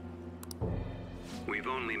 We've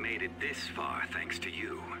only made it this far thanks to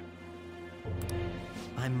you.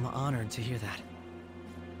 I'm honored to hear that.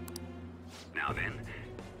 Now then,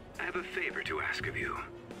 I have a favor to ask of you.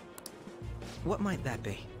 What might that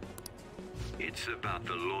be? It's about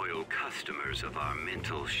the loyal customers of our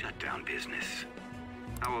mental shutdown business.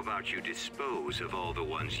 How about you dispose of all the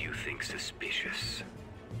ones you think suspicious?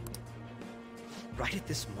 Right at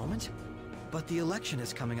this moment? But the election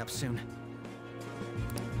is coming up soon.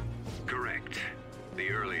 Correct.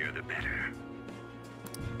 The earlier the better.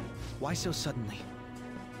 Why so suddenly?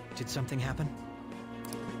 Did something happen?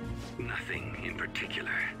 Nothing in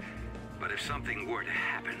particular. But if something were to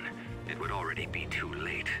happen, it would already be too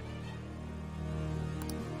late.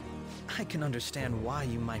 I can understand why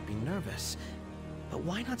you might be nervous, but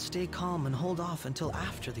why not stay calm and hold off until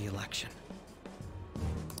after the election?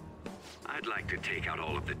 I'd like to take out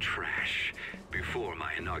all of the trash before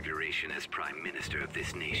my inauguration as Prime Minister of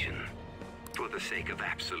this nation. For the sake of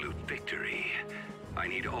absolute victory, I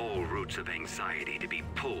need all roots of anxiety to be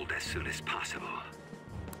pulled as soon as possible.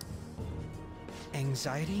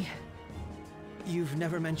 Anxiety? You've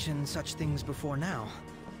never mentioned such things before now.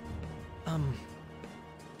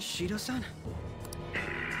 Shido-san?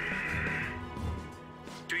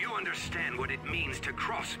 Do you understand what it means to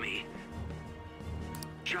cross me?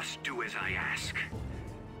 Just do as I ask.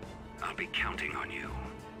 I'll be counting on you.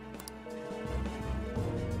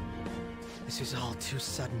 This is all too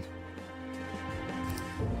sudden.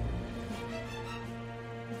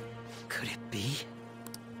 Could it be?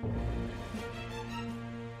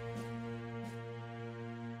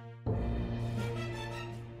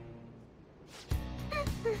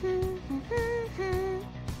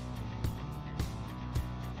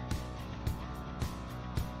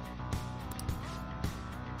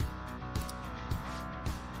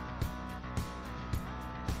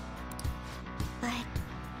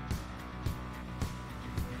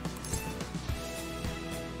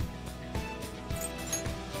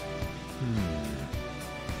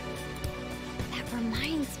 But that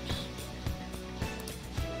reminds me.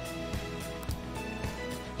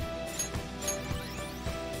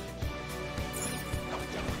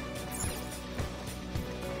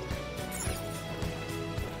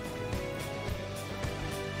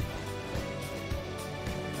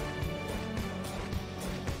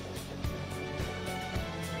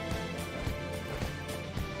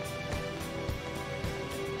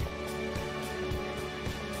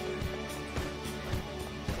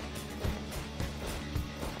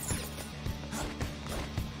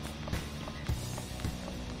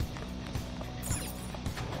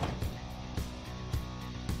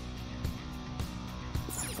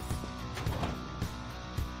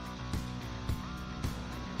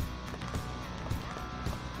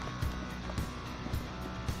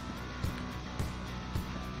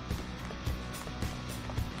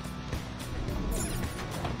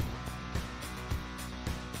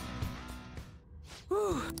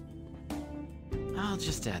 Whew. I'll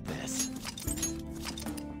just add this.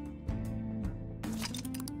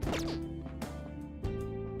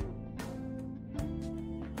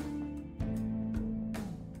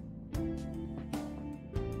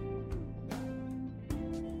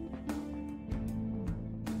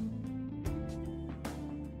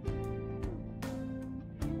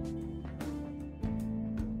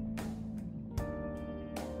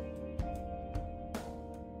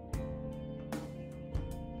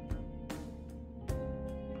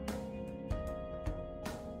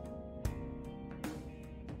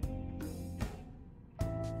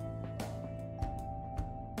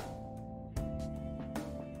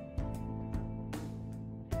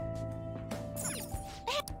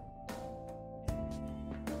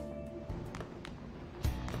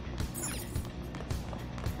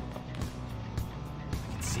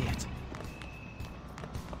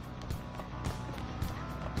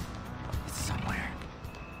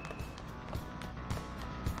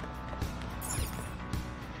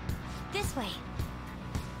 this way.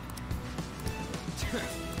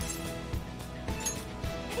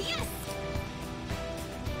 Yes!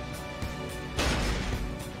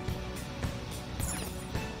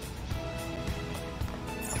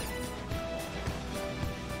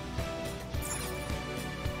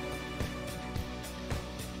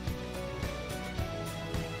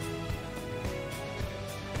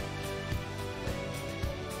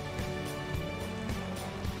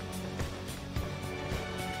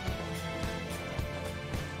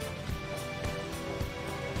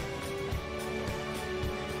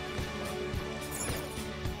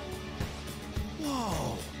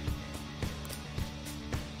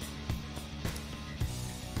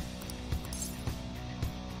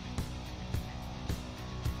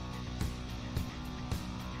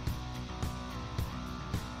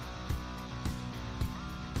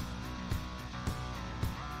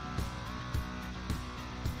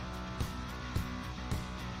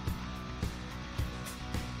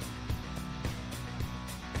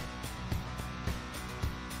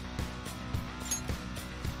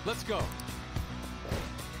 Let's go.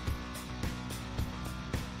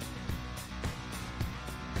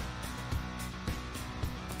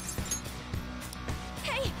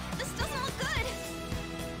 Hey, this doesn't look good!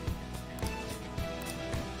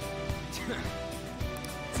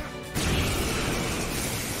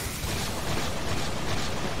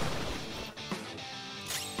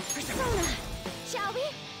 Persona! Shall we?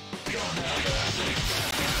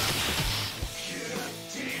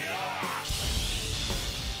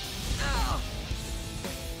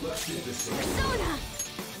 Let's get this over. Persona!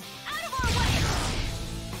 Out of our way!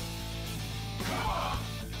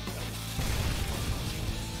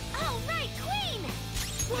 All right, Queen!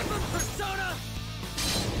 Persona!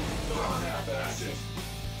 Don't half-ass it.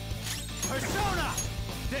 Persona!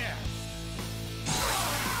 There!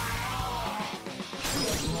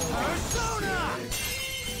 Persona!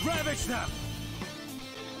 Ravage them!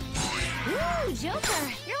 Ooh, Joker!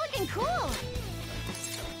 You're looking cool!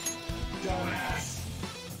 Dumbass.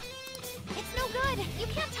 It's no good! You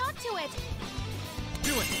can't talk to it!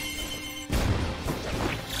 Do it!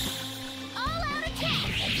 All out attack!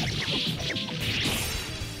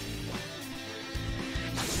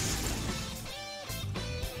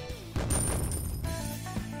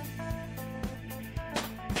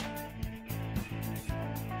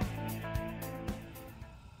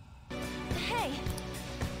 Hey!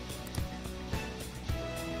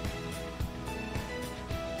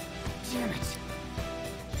 Damn it!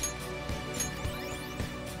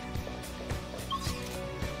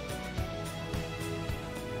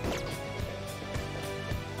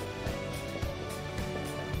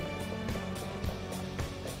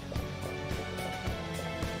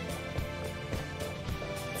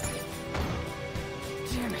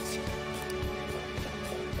 Damn it!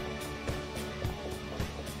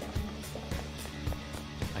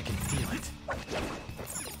 I can feel it.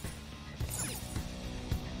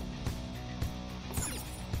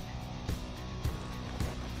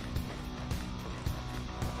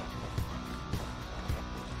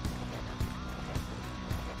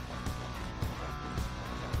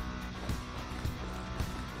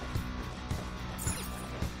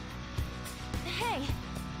 Hey!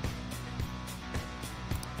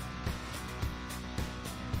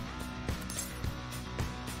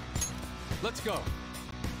 Let's go.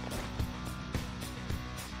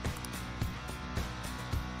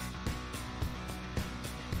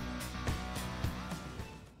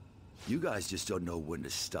 You guys just don't know when to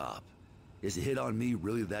stop. Is a hit on me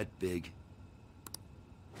really that big?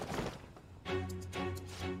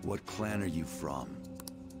 What clan are you from?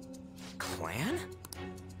 Clan?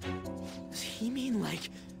 Does he mean like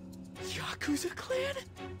Yakuza clan?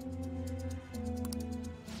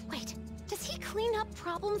 Wait, does he clean up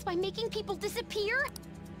problems by making people disappear?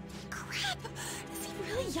 Crap! Is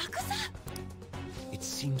he really Yakuza? It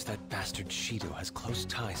seems that bastard Shido has close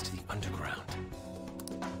ties to the underground.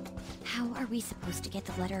 How are we supposed to get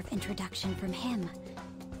the letter of introduction from him?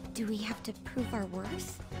 Do we have to prove our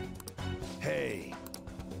worth? Hey!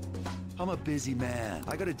 I'm a busy man.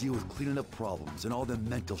 I gotta deal with cleaning up problems and all them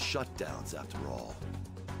mental shutdowns after all.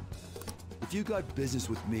 If you got business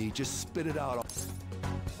with me, just spit it out.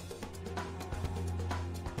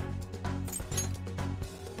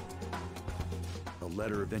 A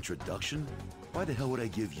letter of introduction? Why the hell would I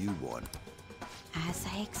give you one? As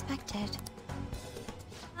I expected.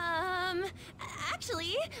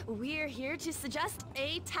 Actually, we're here to suggest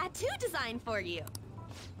a tattoo design for you.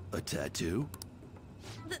 A tattoo?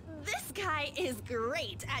 This guy is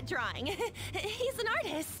great at drawing. He's an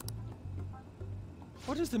artist.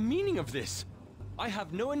 What is the meaning of this? I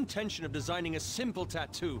have no intention of designing a simple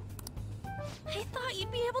tattoo. I thought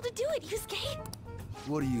you'd be able to do it, Yusuke.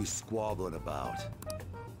 What are you squabbling about?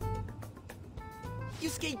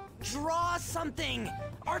 Yusuke, draw something!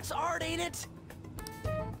 Art's art, ain't it?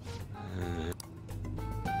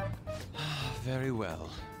 Very well.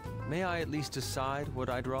 May I at least decide what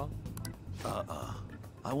I draw?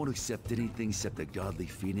 I won't accept anything except a godly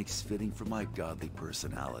phoenix fitting for my godly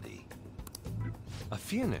personality. A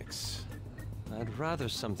phoenix? I'd rather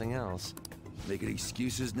something else. Making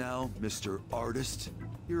excuses now, Mr. Artist?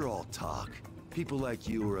 You're all talk. People like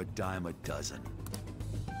you are a dime a dozen.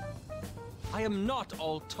 I am not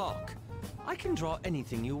all talk. I can draw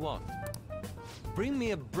anything you want. Bring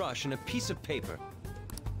me a brush and a piece of paper.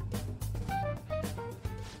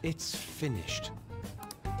 It's finished.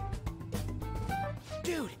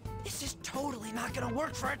 Dude, this is totally not gonna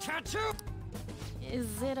work for a tattoo!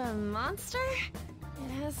 Is it a monster?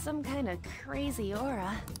 It has some kind of crazy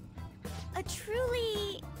aura. A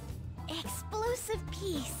truly explosive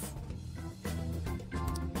piece.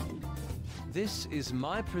 This is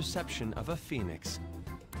my perception of a phoenix.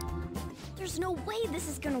 There's no way this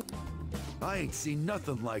is gonna... I ain't seen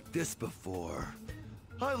nothing like this before.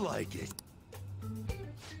 I like it.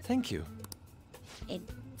 Thank you. It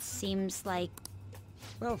seems like...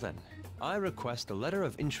 Well then, I request a letter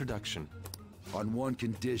of introduction. On one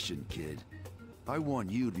condition, kid. I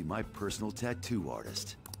want you to be my personal tattoo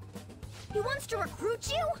artist. He wants to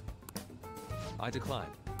recruit you? I decline.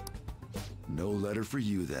 No letter for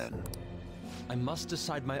you, then. I must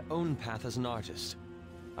decide my own path as an artist.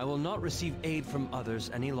 I will not receive aid from others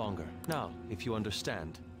any longer. Now, if you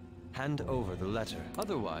understand, hand over the letter.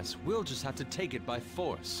 Otherwise, we'll just have to take it by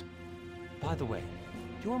force. By the way,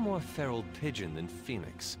 you're more feral pigeon than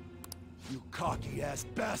phoenix. You cocky-ass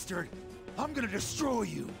bastard! I'm gonna destroy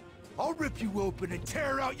you! I'll rip you open and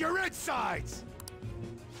tear out your insides!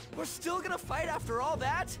 We're still gonna fight after all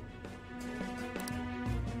that?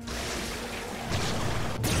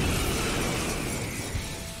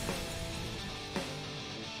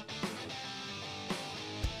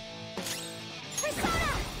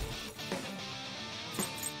 Persona!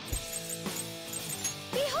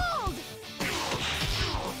 Behold!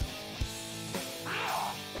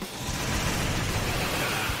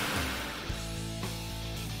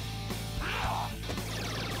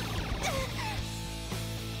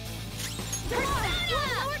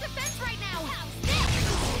 Lower defense right now!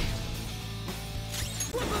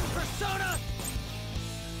 Persona!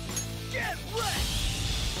 Get wrecked!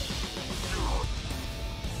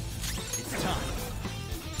 It's time.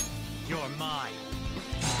 You're mine.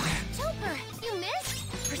 Joker, you missed?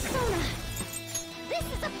 Persona! This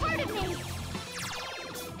is a part of me!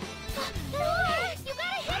 No! You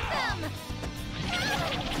gotta hit them!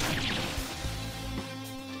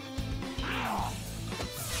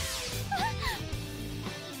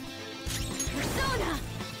 Persona!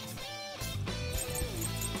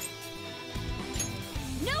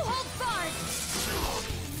 No holds barred!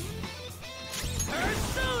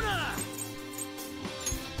 Persona!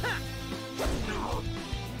 Ha!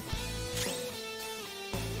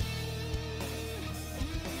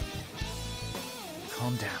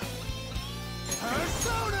 Calm down.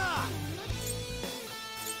 Persona!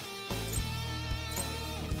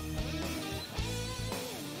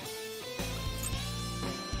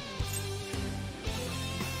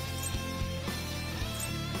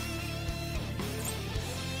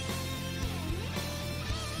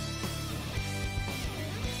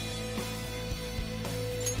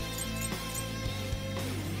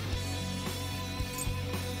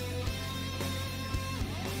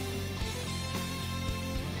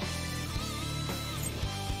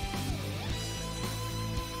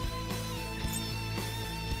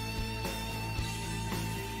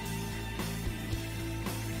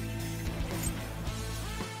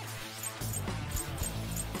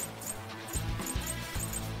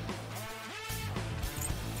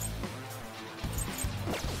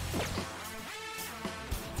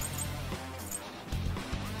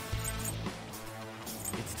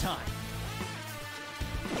 It's time.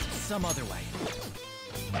 Some other way.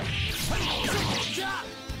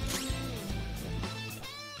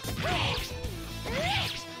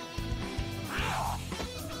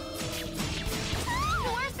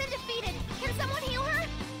 Nora's been defeated! Can someone heal her?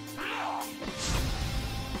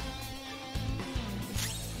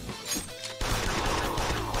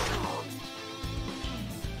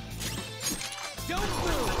 Don't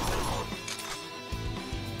move!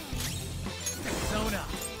 Persona!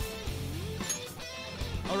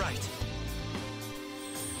 All right.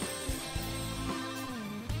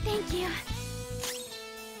 Thank you.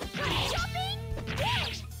 Jumping!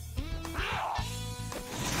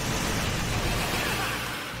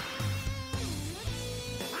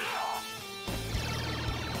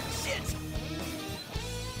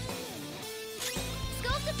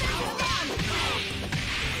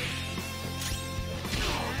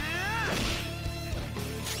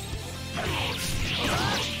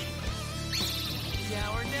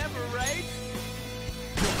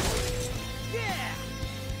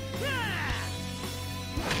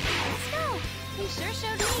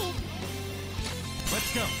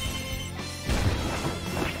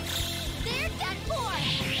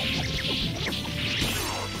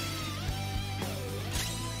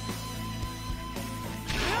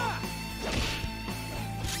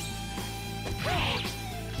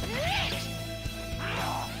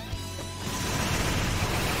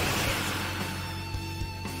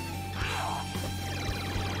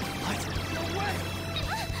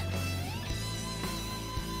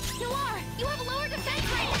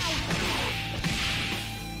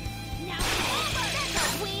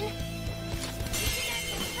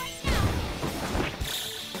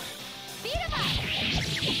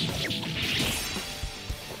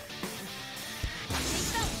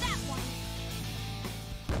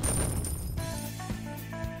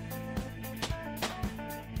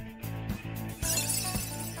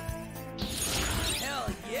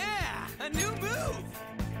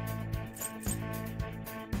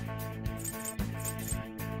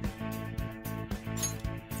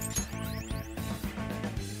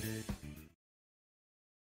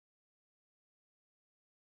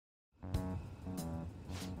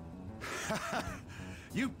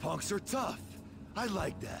 You punks are tough. I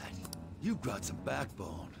like that. You've got some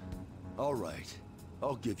backbone. All right,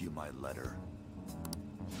 I'll give you my letter.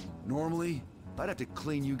 Normally, I'd have to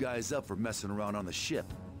clean you guys up for messing around on the ship,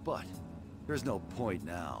 but there's no point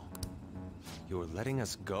now. You're letting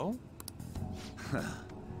us go?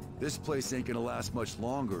 This place ain't gonna last much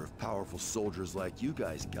longer if powerful soldiers like you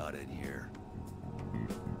guys got in here.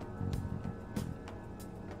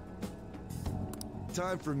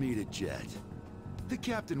 Time for me to jet. The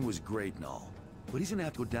captain was great and all, but he's gonna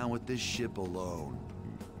have to go down with this ship alone.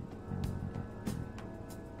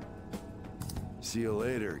 See you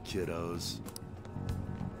later, kiddos.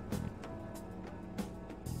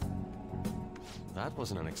 That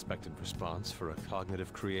was an unexpected response for a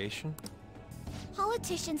cognitive creation.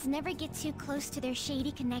 Politicians never get too close to their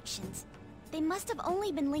shady connections. They must have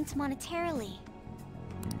only been linked monetarily.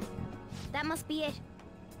 That must be it.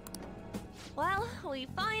 Well, we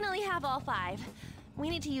finally have all 5. We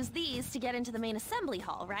need to use these to get into the main assembly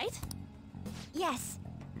hall, right? Yes,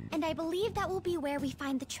 and I believe that will be where we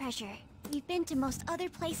find the treasure. We've been to most other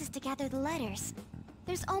places to gather the letters.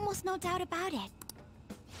 There's almost no doubt about it.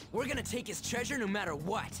 We're gonna take his treasure no matter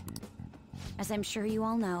what. As I'm sure you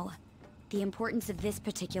all know, the importance of this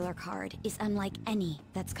particular card is unlike any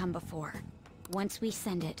that's come before. Once we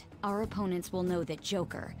send it, our opponents will know that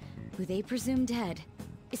Joker, who they presume dead,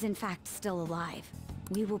 is in fact still alive.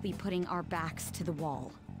 We will be putting our backs to the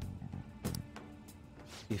wall.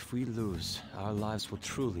 If we lose, our lives will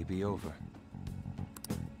truly be over.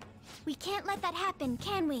 We can't let that happen,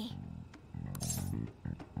 can we?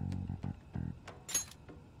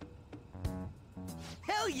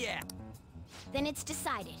 Hell yeah! Then it's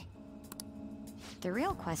decided. The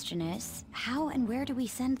real question is, how and where do we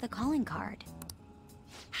send the calling card?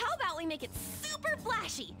 How about we make it super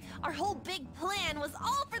flashy? Our whole big plan was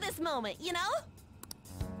all for this moment, you know?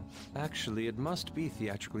 Actually, it must be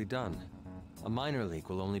theatrically done. A minor league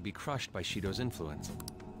will only be crushed by Shido's influence.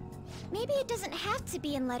 Maybe it doesn't have to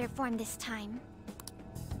be in letter form this time.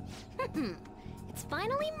 It's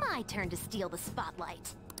finally my turn to steal the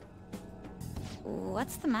spotlight.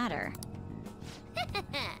 What's the matter?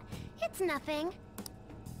 It's nothing.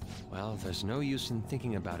 Well, there's no use in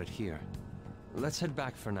thinking about it here. Let's head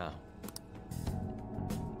back for now.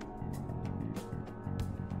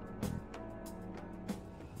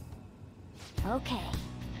 Okay.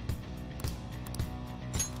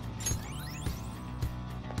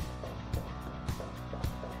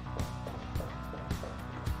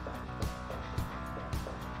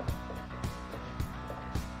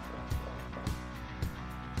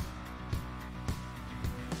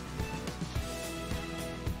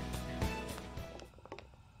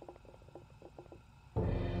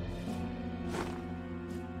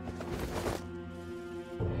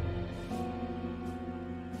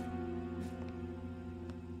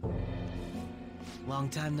 Long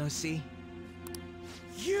time no see.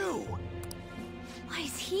 You! Why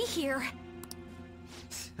is he here?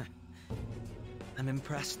 I'm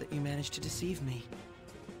impressed that you managed to deceive me.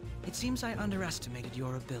 It seems I underestimated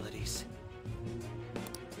your abilities.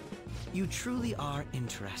 You truly are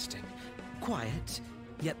interesting. Quiet,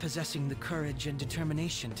 yet possessing the courage and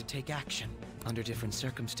determination to take action. Under different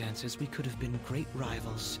circumstances, we could have been great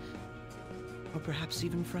rivals. Or perhaps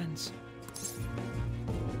even friends.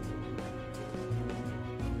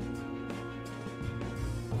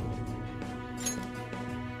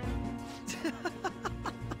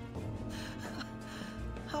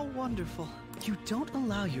 How wonderful. You don't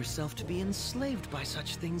allow yourself to be enslaved by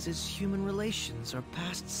such things as human relations or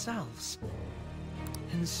past selves.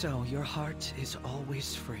 And so your heart is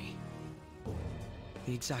always free.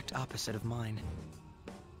 The exact opposite of mine.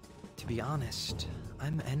 To be honest,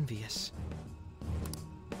 I'm envious.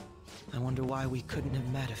 I wonder why we couldn't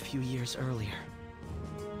have met a few years earlier.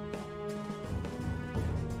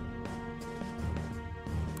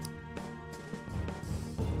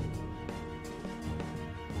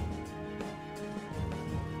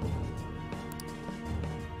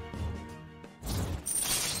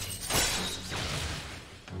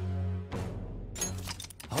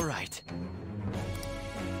 All right.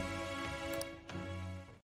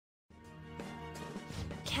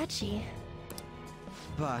 Catchy.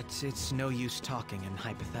 But it's no use talking in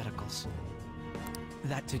hypotheticals.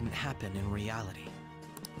 That didn't happen in reality.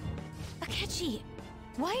 Akechi,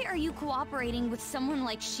 why are you cooperating with someone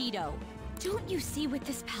like Shido? Don't you see what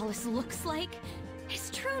this palace looks like? His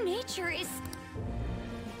true nature is...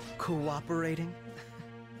 Cooperating?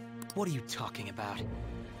 What are you talking about?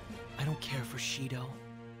 I don't care for Shido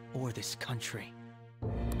or this country.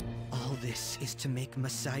 All this is to make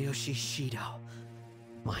Masayoshi Shido,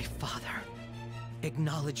 my father,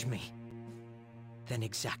 acknowledge me then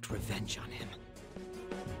exact revenge on him.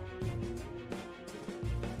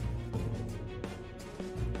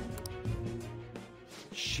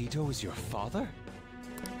 Shido is your father?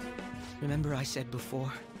 Remember I said before,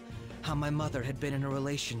 how my mother had been in a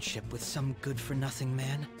relationship with some good-for-nothing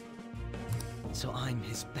man? So I'm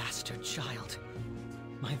his bastard child.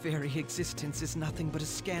 My very existence is nothing but a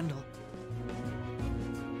scandal.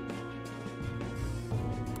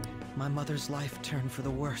 My mother's life turned for the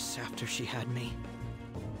worse after she had me.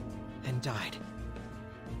 And died.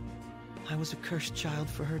 I was a cursed child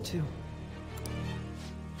for her too.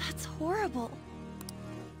 That's horrible.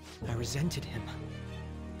 I resented him,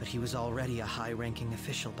 but he was already a high-ranking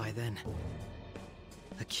official by then.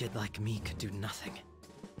 A kid like me could do nothing.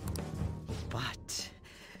 But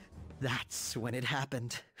that's when it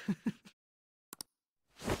happened.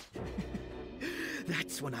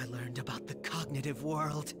 That's when I learned about the cognitive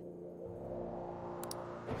world.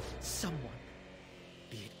 Someone,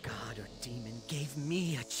 be it God or demon, gave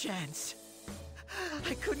me a chance.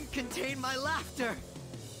 I couldn't contain my laughter.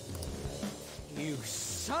 You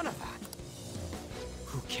son of a...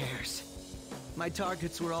 Who cares? My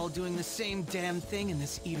targets were all doing the same damn thing in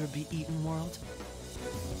this eat-or-be-eaten world.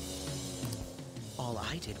 All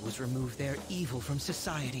I did was remove their evil from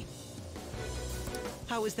society.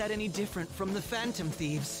 How is that any different from the Phantom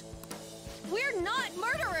Thieves? We're not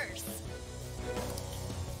murderers!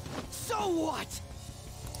 So what?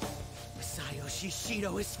 Masayoshi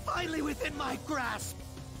Shido is finally within my grasp!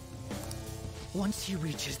 Once he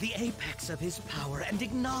reaches the apex of his power and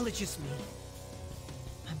acknowledges me,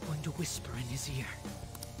 I'm going to whisper in his ear.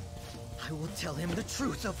 I will tell him the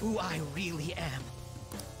truth of who I really am.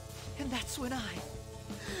 And that's when I,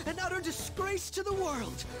 an utter disgrace to the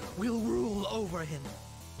world, will rule over him.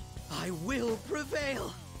 I will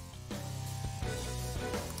prevail.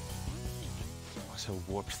 What a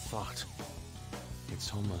warped thought.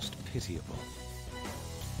 It's almost pitiable.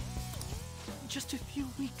 In just a few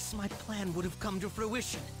weeks, my plan would have come to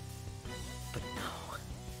fruition. But no.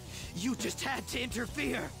 You just had to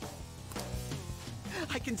interfere.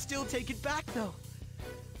 I can still take it back, though.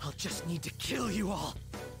 I'll just need to kill you all.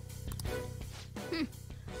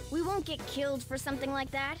 We won't get killed for something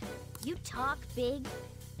like that. You talk big,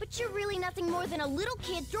 but you're really nothing more than a little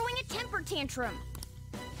kid throwing a temper tantrum.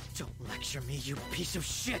 Don't lecture me, you piece of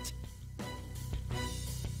shit!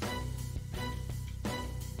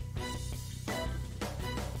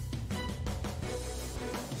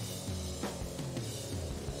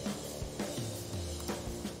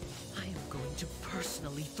 I am going to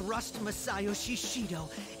personally thrust Masayoshi Shido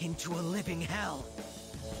into a living hell.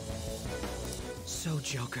 So,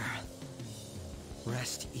 Joker,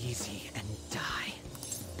 rest easy and die.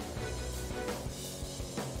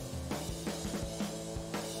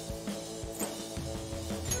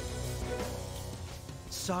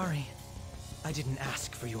 Sorry, I didn't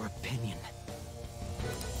ask for your opinion.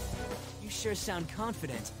 You sure sound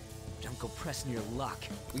confident. Don't go pressing your luck.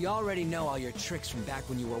 We already know all your tricks from back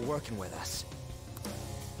when you were working with us.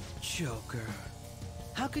 Joker,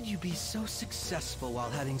 how could you be so successful while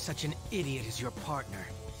having such an idiot as your partner?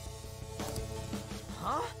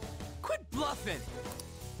 Huh? Quit bluffing!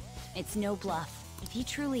 It's no bluff. If he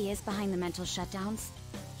truly is behind the mental shutdowns,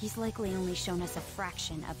 he's likely only shown us a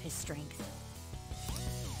fraction of his strength.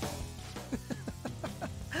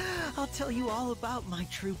 I'll tell you all about my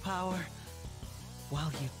true power.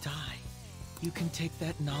 While you die, you can take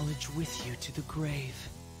that knowledge with you to the grave.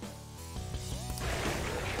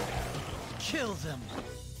 Kill them!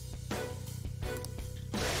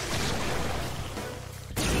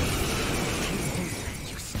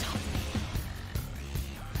 You stop.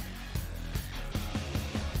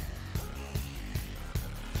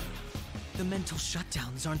 The mental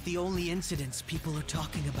shutdowns aren't the only incidents people are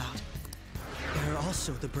talking about. There are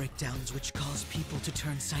also the breakdowns which cause people to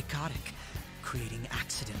turn psychotic, creating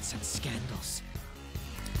accidents and scandals.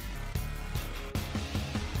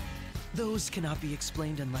 Those cannot be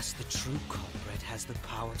explained unless the true culprit has the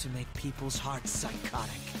power to make people's hearts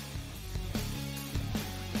psychotic.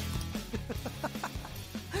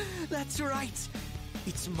 That's right!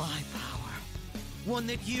 It's my power. One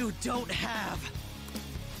that you don't have!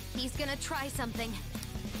 He's gonna try something.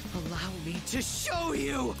 Allow me to show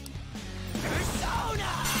you!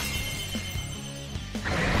 Persona!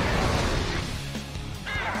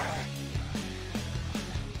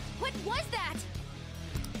 What was that?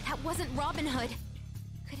 That wasn't Robin Hood.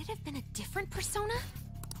 Could it have been a different persona?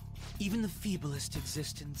 Even the feeblest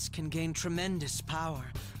existence can gain tremendous power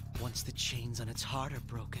once the chains on its heart are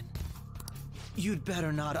broken. You'd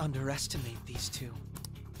better not underestimate these two.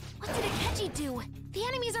 What did Akechi do? The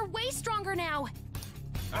enemies are way stronger now.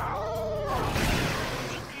 That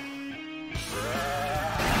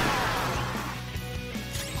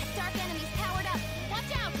dark enemy's powered up.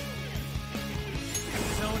 Watch out!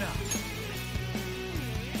 Persona!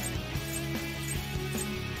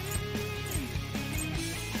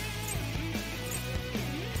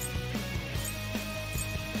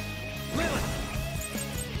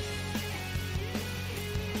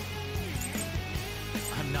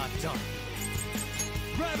 I'm not done.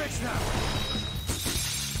 Ravage now!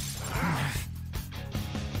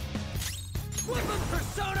 Weapon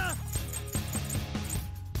Persona!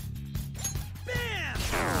 Bam!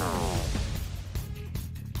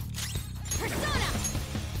 Persona!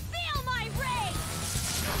 Feel my rage!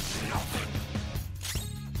 Persona!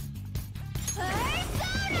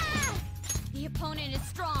 The opponent is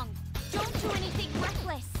strong. Don't do anything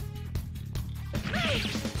reckless.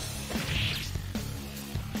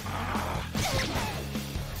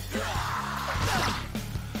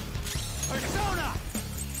 Persona!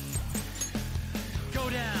 Go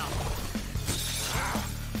down!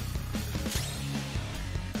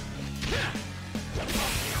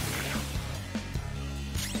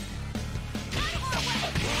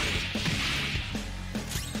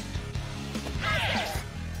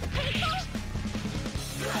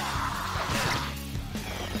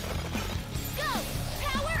 Go!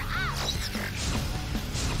 Power up!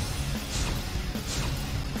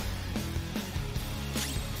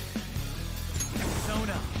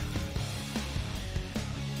 Persona!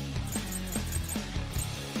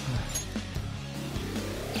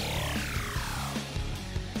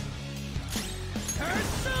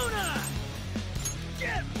 Persona!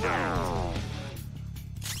 Get wrecked!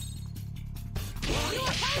 You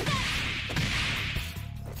oppose that!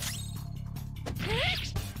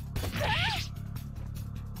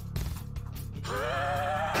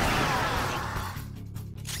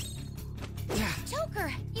 Joker,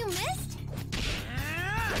 you missed?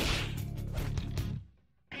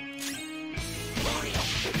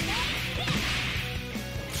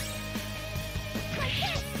 Like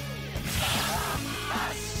this!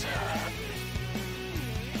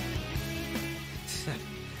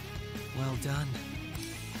 Well done.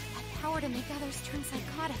 That power to make others turn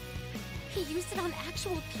psychotic. He used it on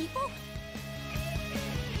actual people?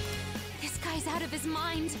 This guy's out of his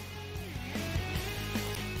mind.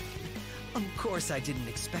 Of course I didn't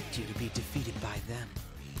expect you to be defeated by them.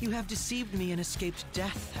 You have deceived me and escaped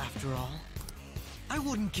death, after all. I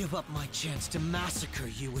wouldn't give up my chance to massacre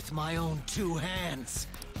you with my own 2 hands.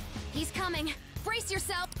 He's coming. Brace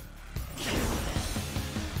yourself.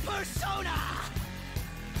 Persona!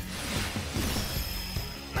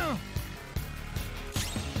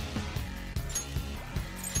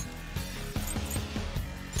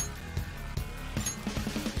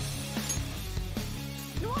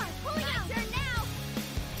 Noir, pulling out! Turn now!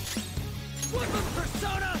 Weapon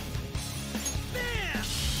Persona! Bam!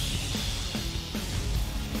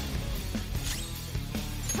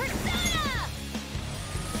 Persona!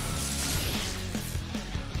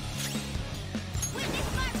 Witness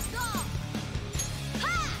my resolve!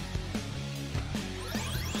 Ha!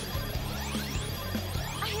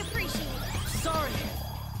 I appreciate it. Sorry!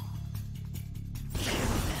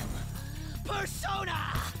 Kill them! Persona!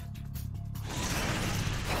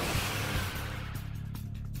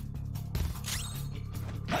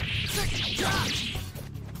 Persona!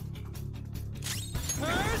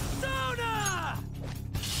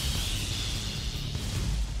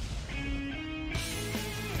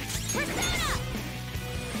 Persona!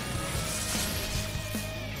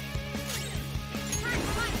 Time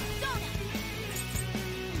for my persona!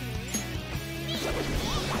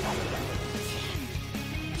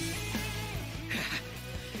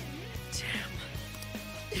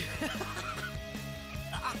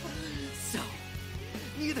 So,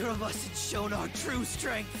 neither of us had shown our true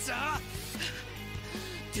strengths, huh?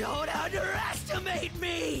 Don't underestimate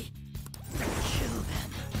me! Kill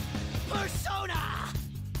them! Persona!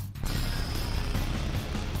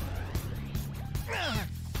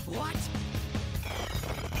 What?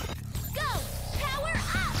 Go! Power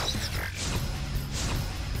up!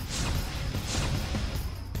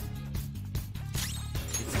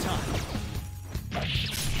 It's time.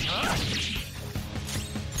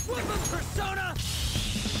 Weapon Persona!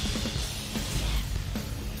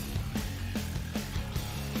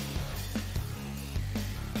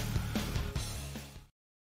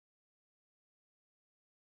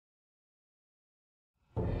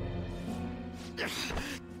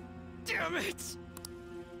 Damn it!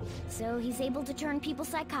 So he's able to turn people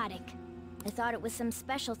psychotic. I thought it was some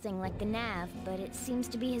special thing like the nav, but it seems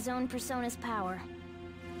to be his own persona's power.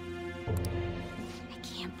 I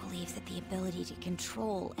can't believe believes that the ability to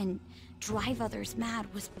control and drive others mad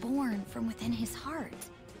was born from within his heart.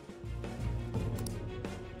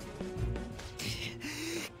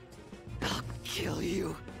 I'll kill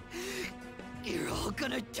you. You're all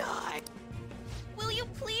gonna die. Will you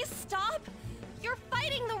please stop? You're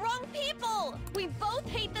fighting the wrong people! We both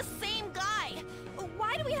hate the same guy!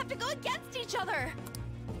 Why do we have to go against each other?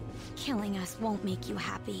 Killing us won't make you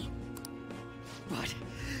happy. But...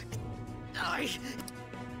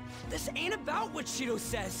 This ain't about what Shido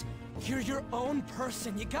says. You're your own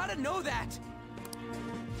person. You gotta know that.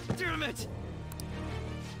 Damn it!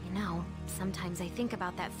 You know, sometimes I think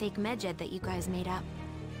about that fake medjed that you guys made up.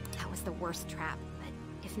 That was the worst trap, but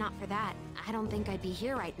if not for that, I don't think I'd be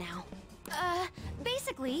here right now.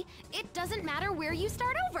 Basically, it doesn't matter where you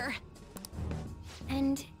start over.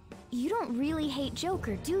 And you don't really hate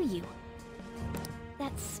Joker, do you?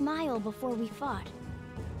 That smile before we fought.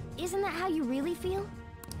 Isn't that how you really feel?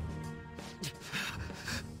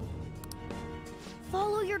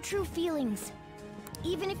 Follow your true feelings.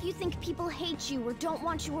 Even if you think people hate you or don't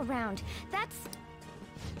want you around, that's...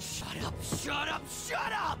 Shut up, shut up,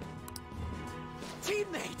 shut up!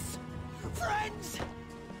 Teammates! Friends!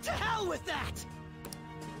 To hell with that!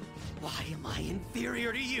 Why am I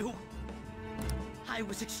inferior to you? I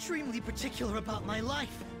was extremely particular about my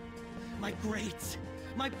life, my grades,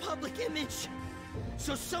 my public image,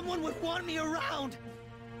 so someone would want me around.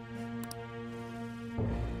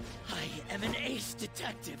 I am an ace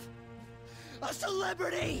detective, a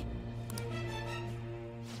celebrity!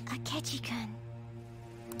 Akechi-kun.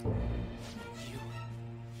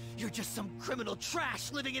 You're just some criminal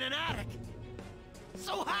trash living in an attic!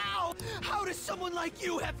 So how? How does someone like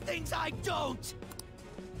you have things I don't?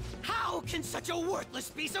 How can such a worthless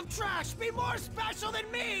piece of trash be more special than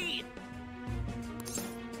me?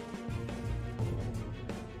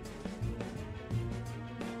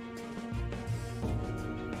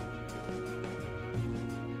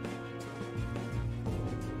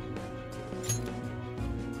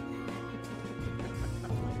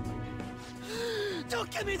 Don't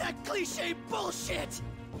give me that cliche bullshit!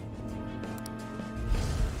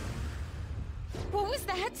 What was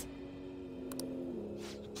that?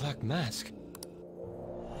 Black mask.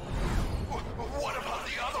 What about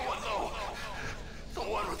the other one, though? The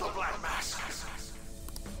one with the black mask.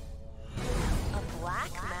 A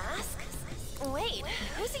black mask? Wait,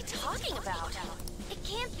 who's he talking about? It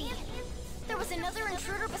can't be. There was another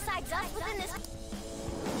intruder besides us within this...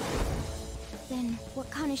 Then what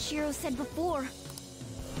Kaneshiro said before?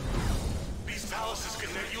 These palaces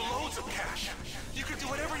can net you loads of cash. You can do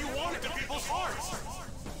whatever you wanted to people's hearts.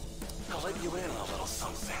 I'll let you in on a little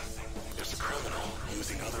something. There's a criminal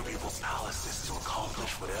using other people's palaces to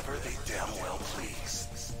accomplish whatever they damn well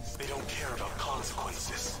please. They don't care about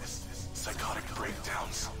consequences. Psychotic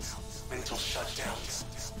breakdowns, mental shutdowns.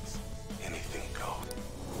 Anything goes.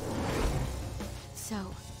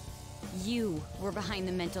 So, you were behind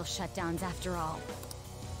the mental shutdowns after all.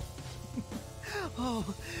 Oh,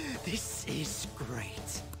 this is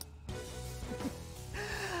great.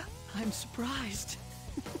 I'm surprised.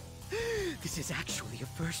 This is actually a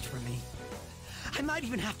first for me. I might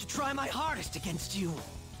even have to try my hardest against you.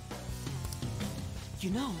 You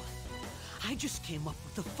know, I just came up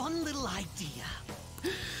with a fun little idea.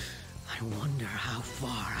 I wonder how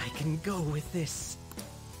far I can go with this.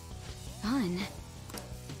 Fun?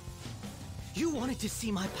 You wanted to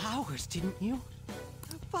see my powers, didn't you?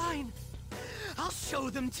 Fine. I'll show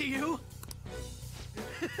them to you.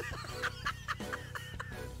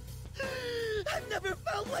 I've never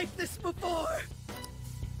felt like this before.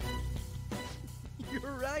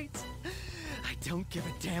 You're right. I don't give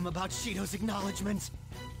a damn about Shido's acknowledgement.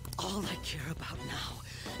 All I care about now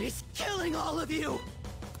is killing all of you.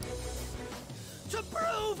 To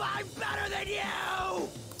prove I'm better than you!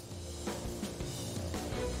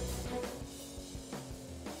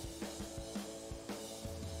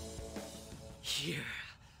 Here,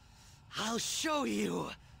 I'll show you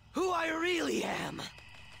who I really am.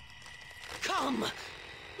 Come,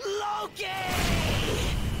 Loki!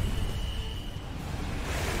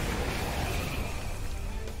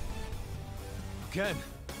 Again,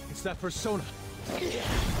 it's that persona.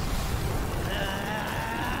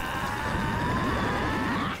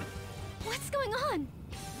 What's going on?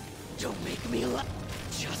 Don't make me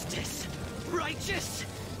Justice, righteous,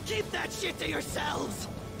 keep that shit to yourselves.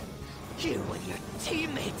 You and your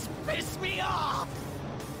teammates piss me off!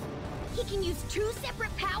 He can use two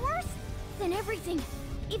separate powers? Then everything,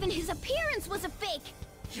 even his appearance was a fake!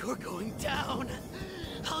 You're going down!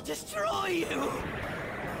 I'll destroy you!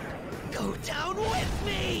 Go down with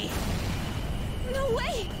me! No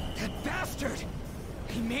way! That bastard!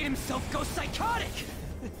 He made made himself go psychotic!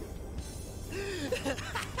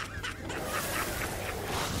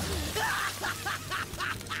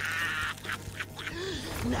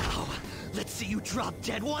 Now, let's see you drop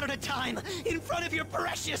dead one at a time in front of your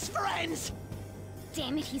precious friends!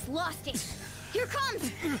 Damn it, he's lost it. Here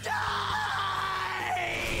comes! Die!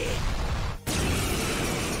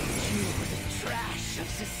 You are the trash of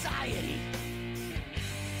society.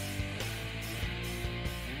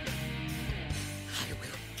 I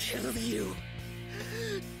will kill you.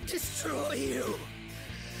 Destroy you.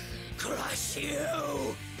 Crush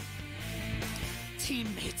you.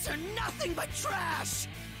 Teammates are nothing but trash!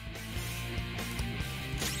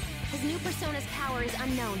 His new persona's power is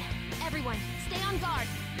unknown. Everyone, stay on guard.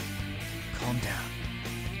 Calm down.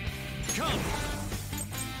 Come!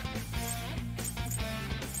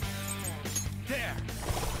 There!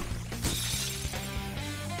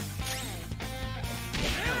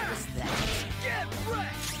 What was that? Get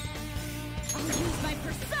wrecked! I'll use my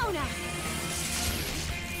persona!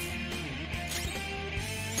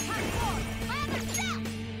 Hardcore! My other self!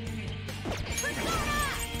 Persona!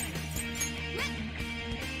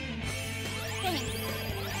 Thanks.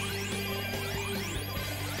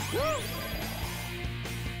 Woo!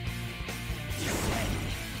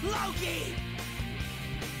 Loki!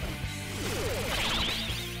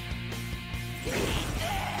 Eat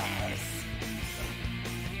this!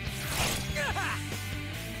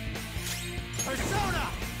 Persona!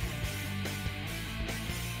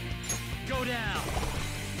 Go down!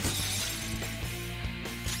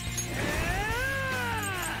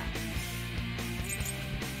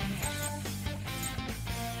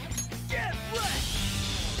 Get wrecked!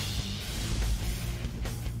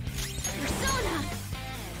 Persona!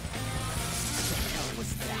 What the hell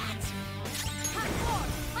was that? Hardcore!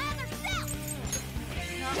 My other self!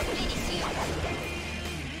 I'll finish you!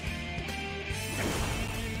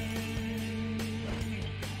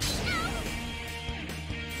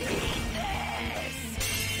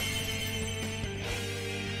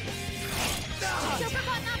 Joker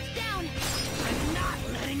got knocked down! I'm not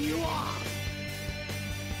letting you off!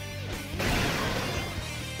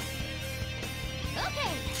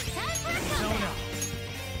 Okay, time for a comeback! Persona!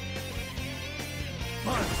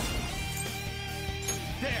 Buzz!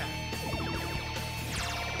 There!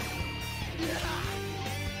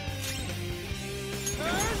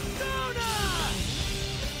 Persona!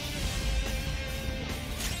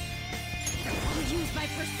 I'll use my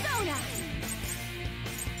persona!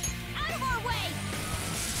 Out of our way!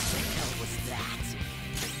 What the hell was that?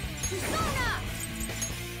 Persona!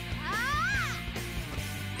 Ah!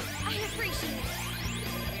 I appreciate it.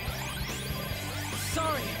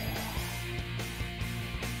 Sorry!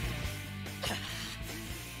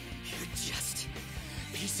 You're just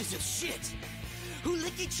pieces of shit who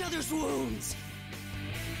lick each other's wounds!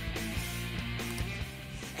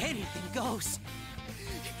 Anything goes!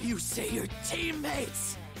 You say you're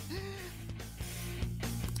teammates!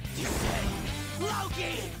 You say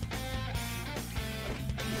Loki!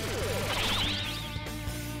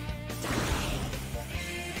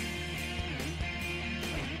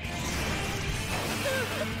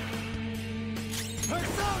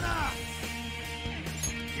 Persona!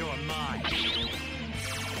 You're mine.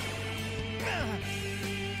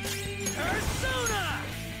 Persona!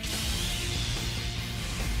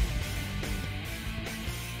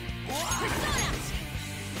 Persona!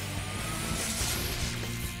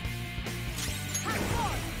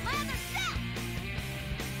 Hardcore! My other self!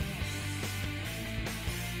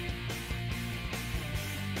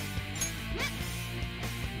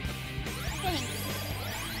 Thanks.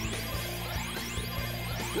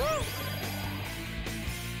 Woo!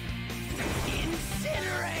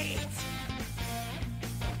 Incinerate!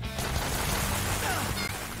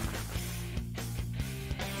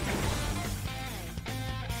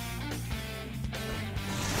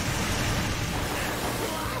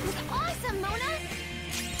 That was awesome, Mona!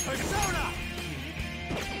 Persona!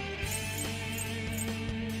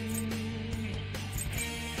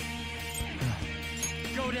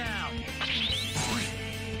 Go down!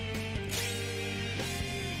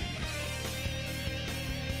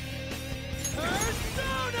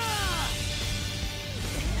 Persona!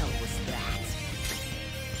 What the hell was that?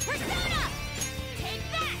 Persona! Take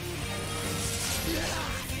that!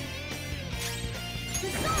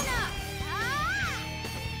 Persona! Ah!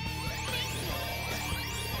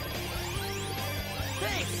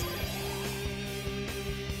 Thanks!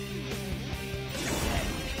 You said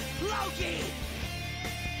Loki!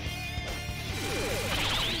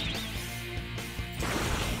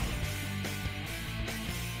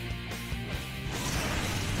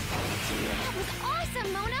 That was awesome,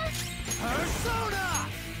 Mona! Persona!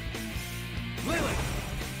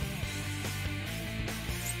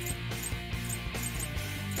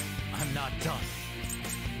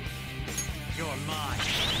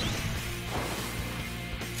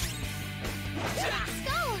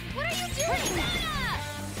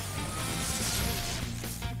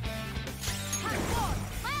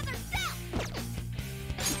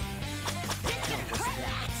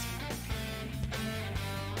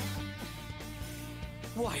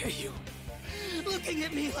 Why are you looking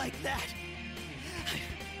at me like that?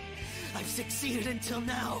 I've succeeded until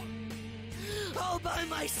now. All by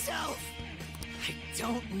myself. I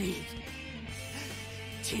don't need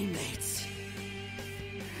teammates.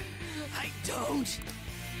 I don't.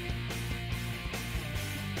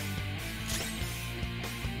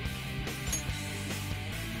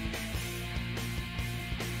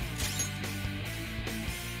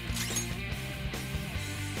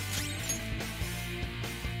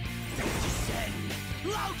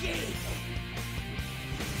 Loki!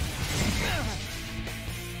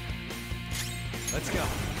 Let's go.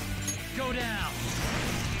 Go down!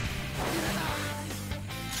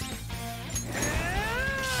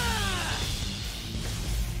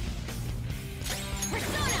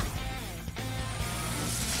 Persona!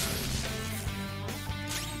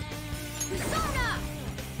 Persona!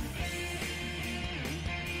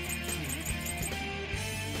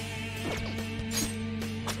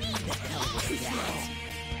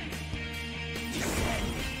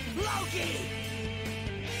 Loki!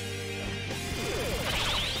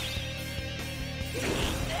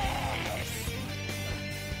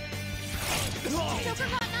 Joker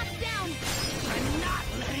got knocked down! I'm not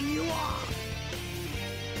letting you off!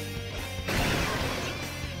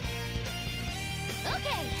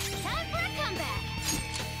 Okay, time for a comeback!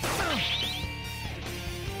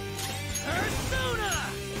 Persona!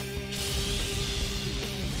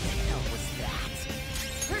 The hell was that?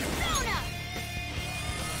 Persona!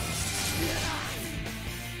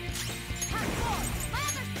 Hardcore! My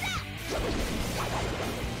other step!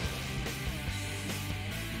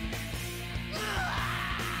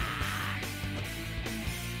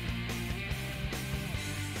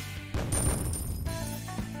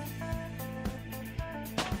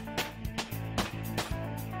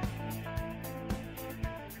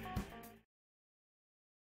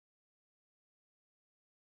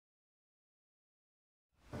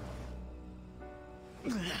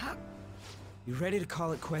 You ready to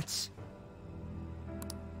call it quits?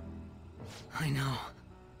 I know.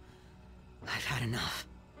 I've had enough.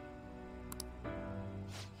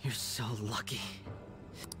 You're so lucky.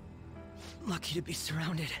 Lucky to be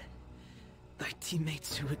surrounded by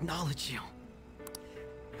teammates who acknowledge you.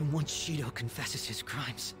 And once Shido confesses his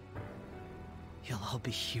crimes, you'll all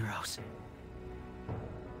be heroes.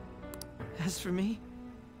 As for me,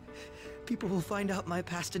 people will find out my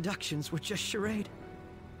past deductions were just charade.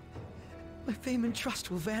 My fame and trust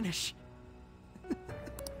will vanish.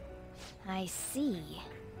 I see.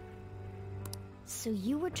 So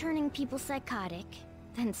you were turning people psychotic,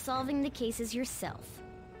 then solving the cases yourself.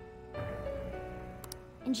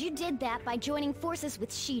 And you did that by joining forces with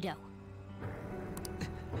Shido.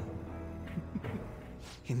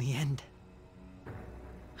 In the end,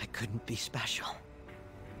 I couldn't be special.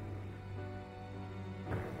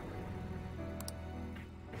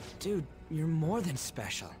 Dude, you're more than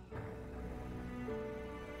special.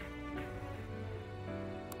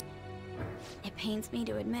 It pains me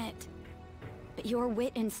to admit, but your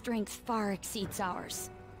wit and strength far exceeds ours.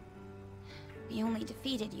 We only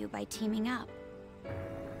defeated you by teaming up.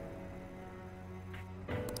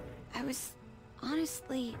 I was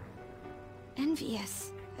honestly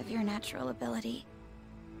envious of your natural ability.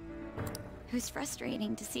 It was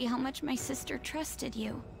frustrating to see how much my sister trusted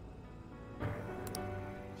you.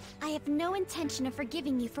 I have no intention of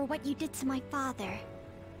forgiving you for what you did to my father.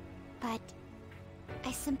 But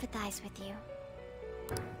I sympathize with you.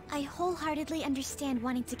 I wholeheartedly understand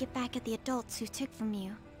wanting to get back at the adults who took from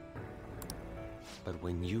you. But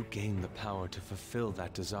when you gained the power to fulfill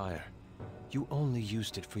that desire, you only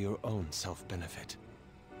used it for your own self-benefit.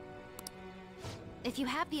 If you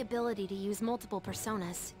have the ability to use multiple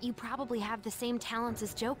personas, you probably have the same talents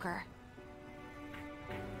as Joker.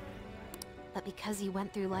 But because you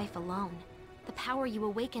went through life alone, the power you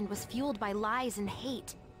awakened was fueled by lies and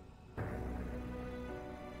hate.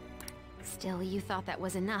 Still, you thought that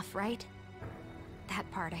was enough, right? That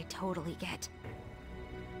part I totally get.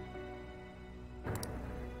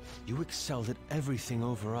 You excelled at everything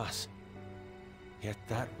over us. Yet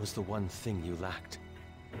that was the one thing you lacked.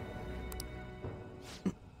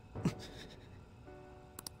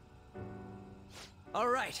 All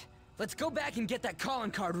right, let's go back and get that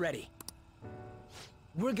calling card ready.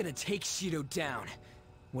 We're gonna take Shido down.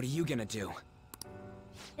 What are you gonna do?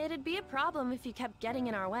 It'd be a problem if you kept getting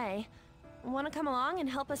in our way. Want to come along and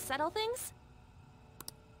help us settle things?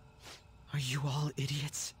 Are you all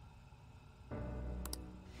idiots?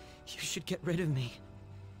 You should get rid of me.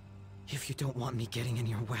 If you don't want me getting in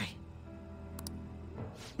your way.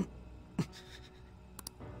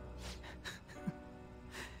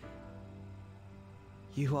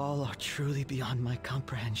 You all are truly beyond my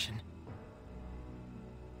comprehension.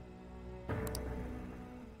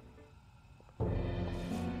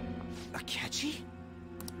 Akechi?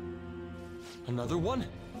 Another one?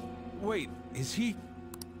 Wait, is he...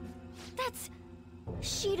 That's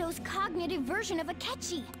Shido's cognitive version of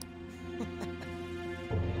Akechi.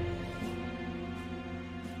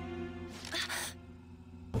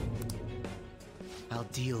 I'll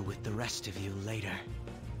deal with the rest of you later.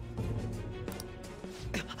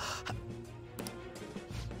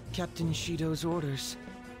 Captain Shido's orders.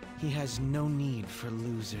 He has no need for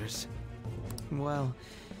losers. Well,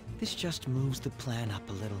 this just moves the plan up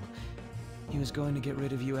a little. He was going to get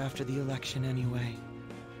rid of you after the election anyway.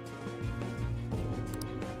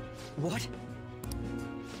 What?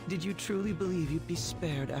 Did you truly believe you'd be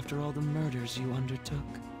spared after all the murders you undertook?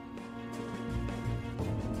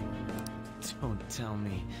 Don't tell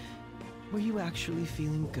me. Were you actually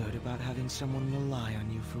feeling good about having someone rely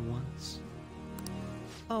on you for once?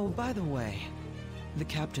 Oh, by the way, the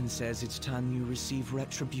captain says it's time you receive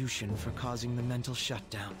retribution for causing the mental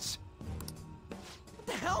shutdowns. What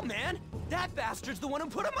the hell, man? That bastard's the one who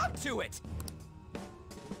put him up to it!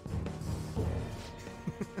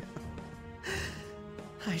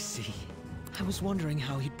 I see. I was wondering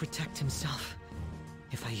how he'd protect himself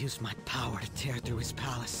if I used my power to tear through his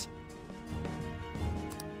palace.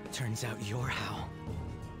 Turns out you're how.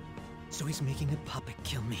 So he's making a puppet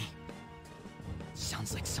kill me.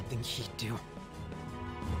 Sounds like something he'd do.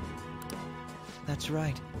 That's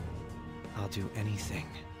right. I'll do anything.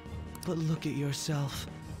 But look at yourself.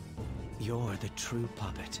 You're the true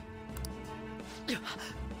puppet.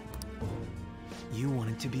 You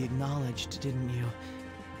wanted to be acknowledged, didn't you?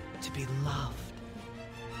 To be loved.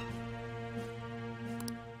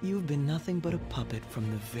 You've been nothing but a puppet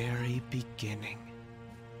from the very beginning.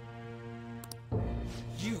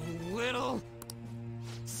 You little...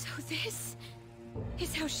 So this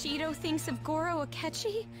is how Shido thinks of Goro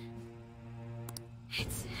Akechi?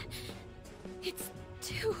 It's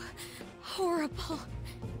too horrible.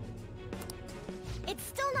 It's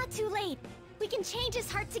still not too late. We can change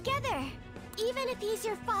his heart together. Even if he's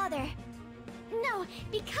your father. No,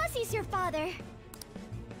 because he's your father.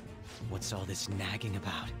 What's all this nagging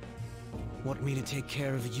about? Want me to take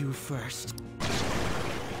care of you first?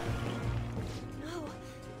 No,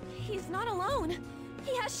 he's not alone.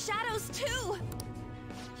 He has shadows too.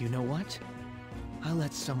 You know what? I'll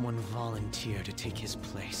let someone volunteer to take his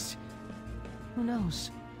place. Who knows?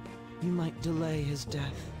 You might delay his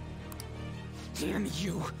death. Damn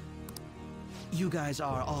you! You guys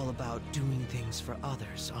are all about doing things for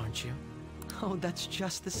others, aren't you? Oh, that's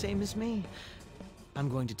just the same as me. I'm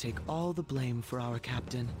going to take all the blame for our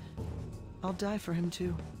captain. I'll die for him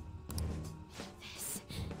too. This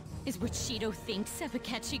is what Shido thinks of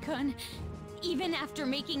Akechi-kun, even after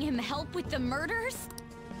making him help with the murders?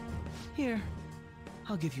 Here,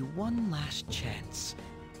 I'll give you one last chance.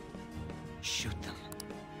 Shoot them.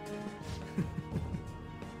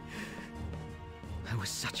 I was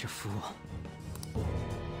such a fool.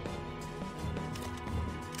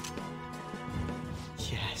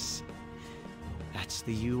 Yes. That's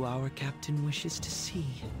the you our captain wishes to see.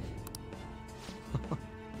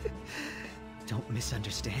 Don't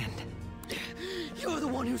misunderstand. You're the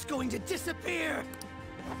one who's going to disappear!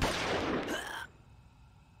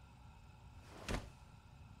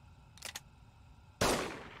 The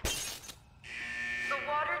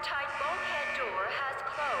watertight bulkhead door has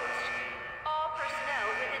closed. All personnel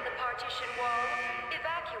within the partition wall,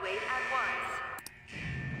 evacuate at once.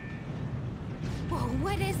 Whoa,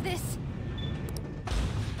 what is this?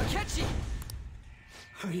 Akechi!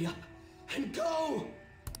 Hurry up and go!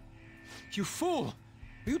 You fool!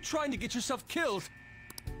 Are you trying to get yourself killed?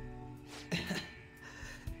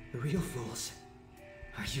 The real fools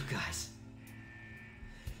are you guys.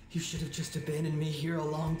 You should have just abandoned me here a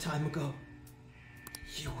long time ago.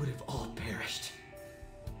 You would have all perished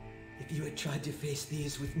if you had tried to face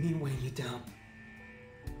these with me weighing you down.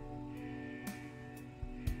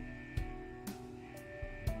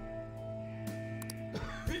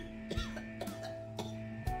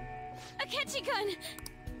 Akechi-kun!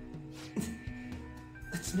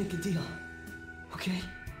 Let's make a deal, okay?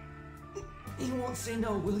 You won't say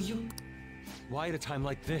no, will you? Why at a time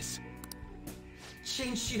like this?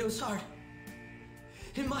 Change Shido's heart.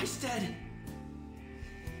 In my stead.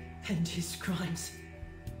 End his crimes.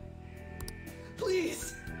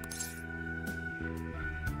 Please!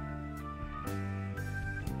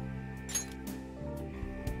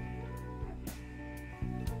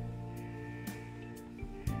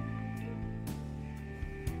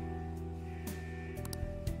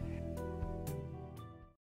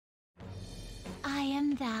 I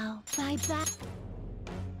am Bye-bye.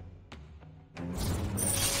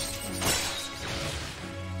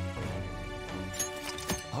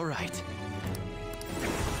 All right.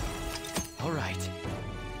 All right.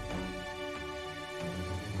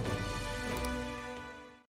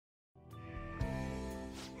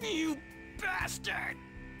 You bastard!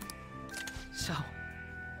 So,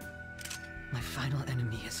 my final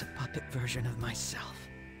enemy is a puppet version of myself.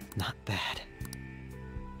 Not bad.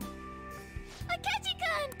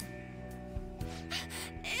 Akechi-kun!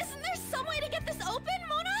 Isn't there some way to get this open,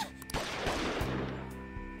 Mona?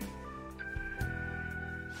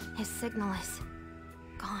 His signal is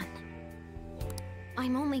gone.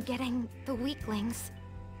 I'm only getting the weaklings.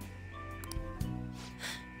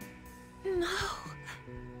 No.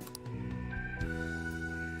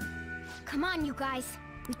 Come on, you guys.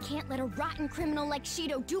 We can't let a rotten criminal like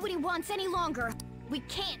Shido do what he wants any longer. We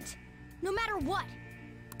can't. No matter what.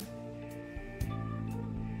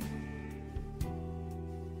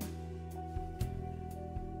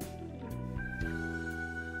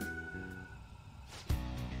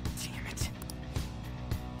 Damn it.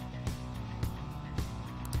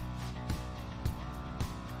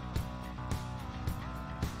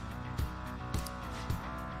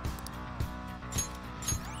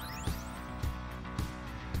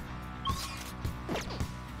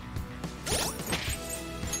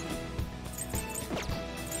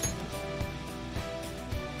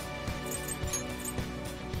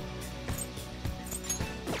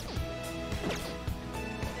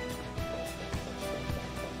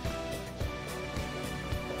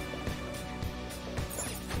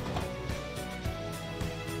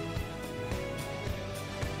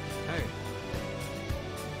 Hey.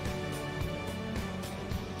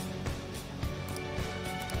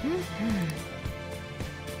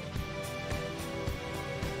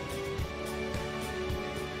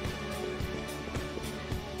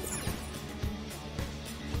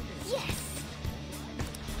 Yes!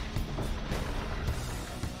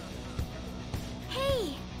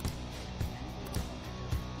 Hey!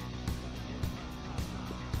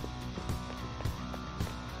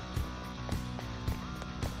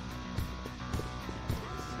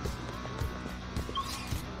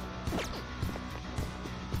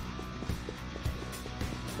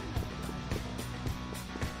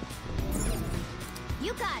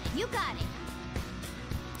 You got it, you got it!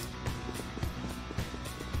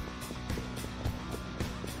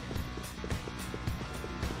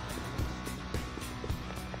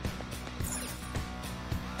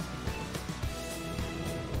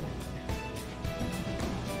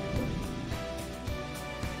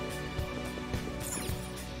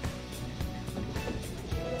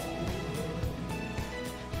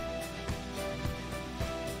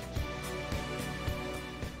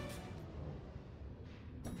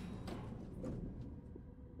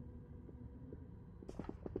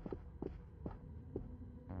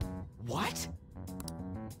 What?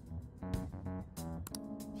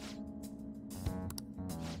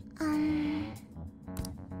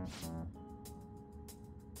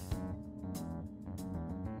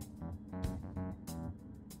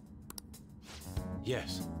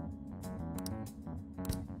 Yes.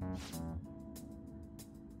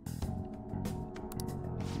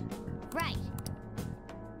 Right.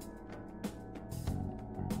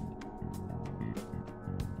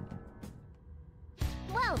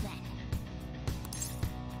 Well then.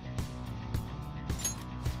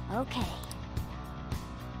 Okay.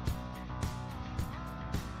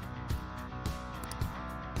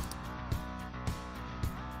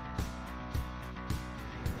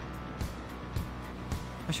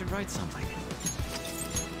 I should write something.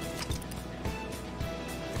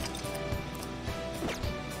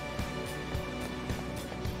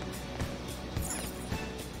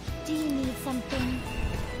 Do you need something?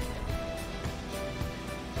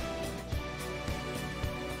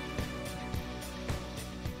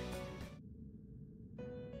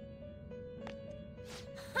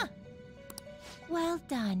 Well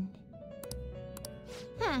done.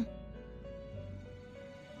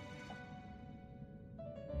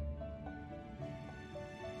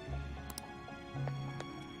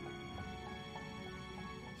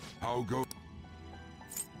 How go?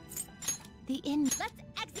 Let's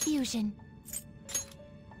execution.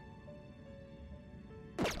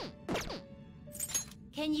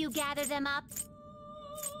 Can you gather them up?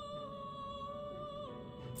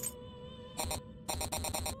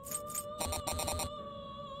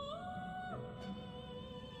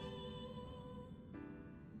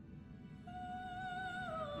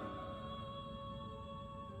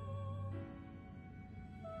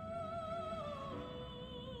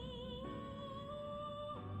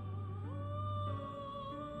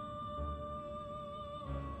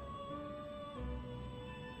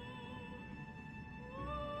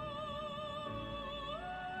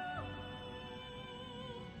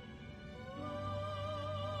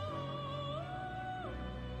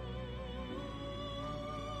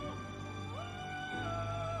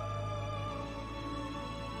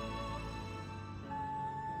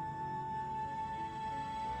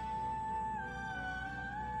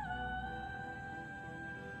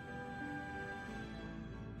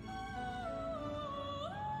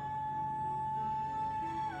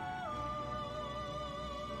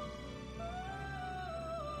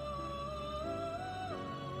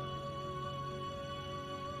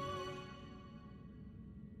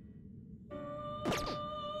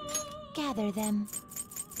 gather them.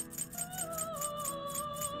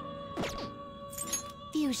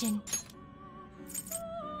 Fusion.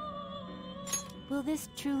 Will this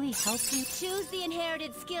truly help you? Choose the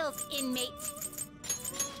inherited skills, inmate.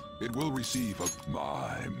 It will receive a...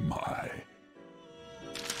 my.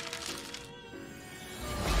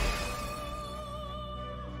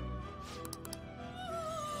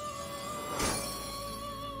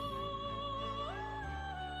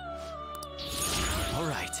 All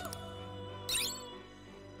right.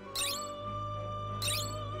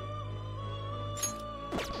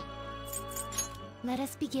 Let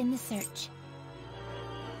us begin the search.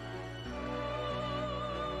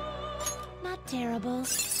 Not terrible,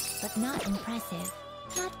 but not impressive.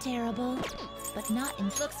 Not terrible, but not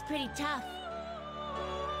Looks pretty tough.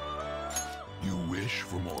 You wish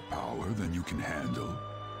for more power than you can handle?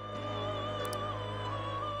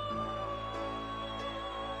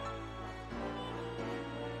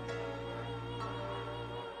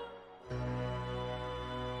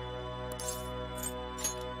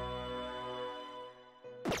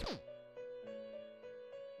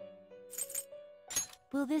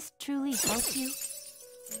 Will this truly help you?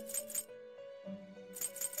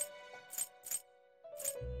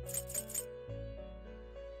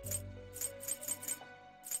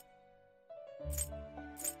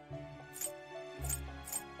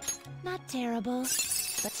 Not terrible,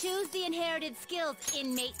 but choose the inherited skills,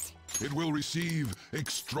 inmate. It will receive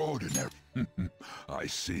extraordinary... I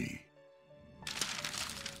see.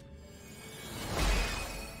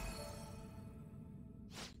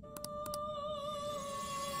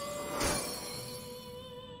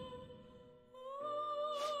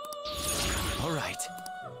 All right.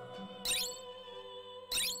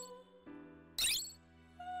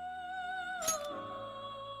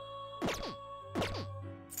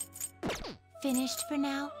 Finished for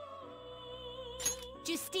now?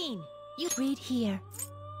 Justine, you read here.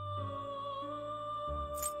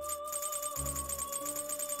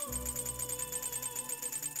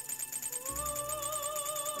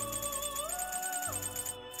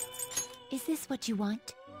 Is this what you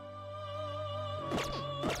want?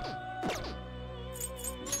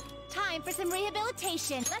 Time for some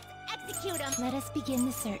rehabilitation. Let's execute him. Let us begin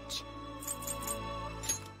the search.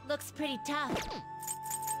 Looks pretty tough.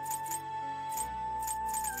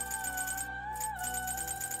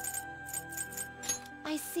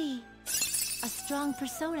 I see. A strong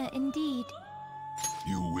persona indeed.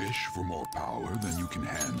 You wish for more power than you can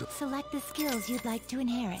handle? Select the skills you'd like to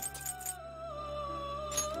inherit.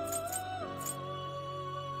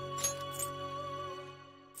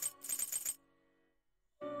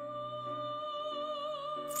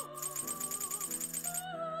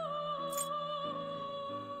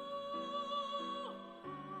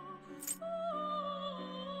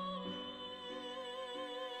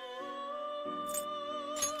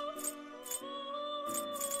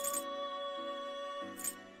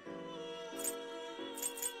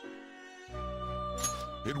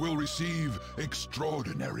 It will receive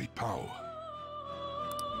extraordinary power.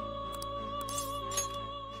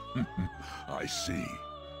 I see.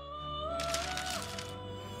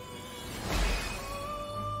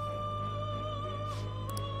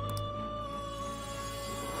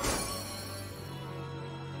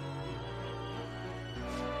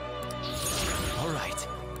 All right.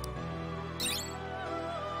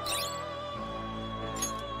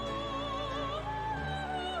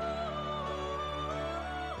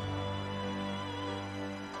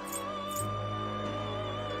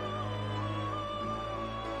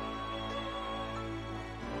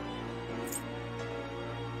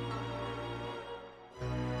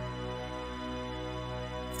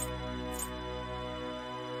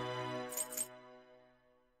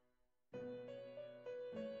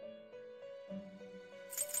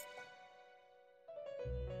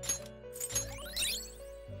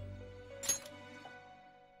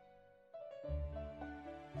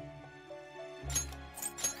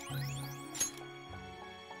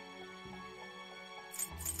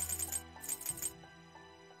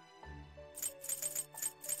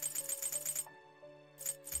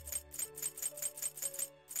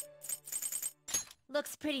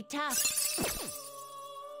 Looks pretty tough.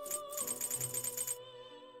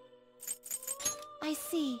 I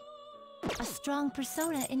see. A strong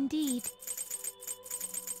persona indeed.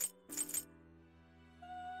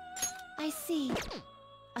 I see.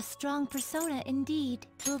 A strong persona indeed.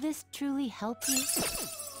 Will this truly help you?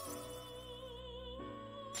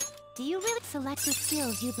 Do you really select the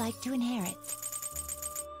skills you'd like to inherit?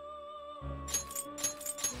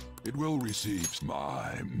 It will receive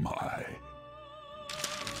my.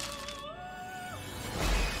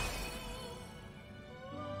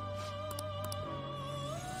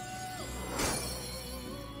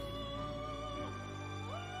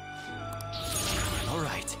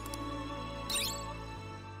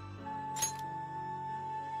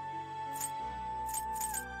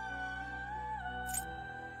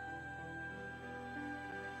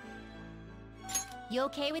 You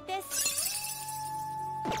okay with this?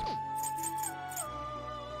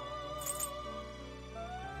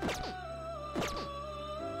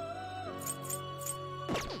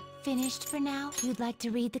 Finished for now? You'd like to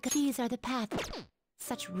read the... These are the paths.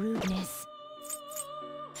 Such rudeness.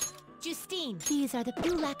 Justine! These are the...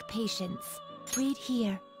 You lack patience. Read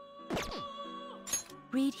here.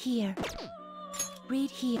 Read here. Read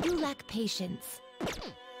here. You lack patience.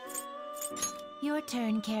 Your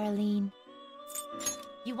turn, Caroline.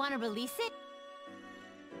 You want to release it?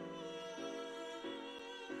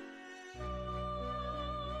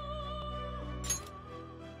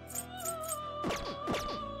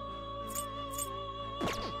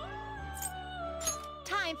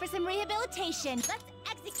 Time for some rehabilitation. Let's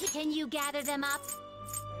execute. Can you gather them up?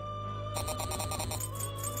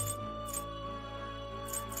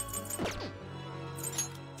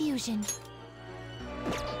 Fusion.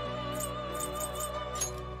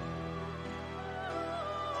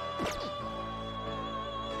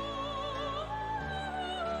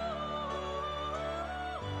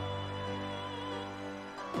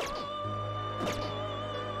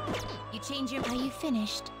 You change your... Are you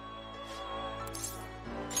finished?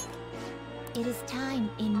 It is time,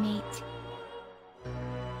 inmate.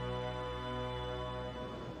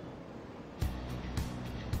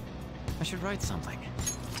 I should write something.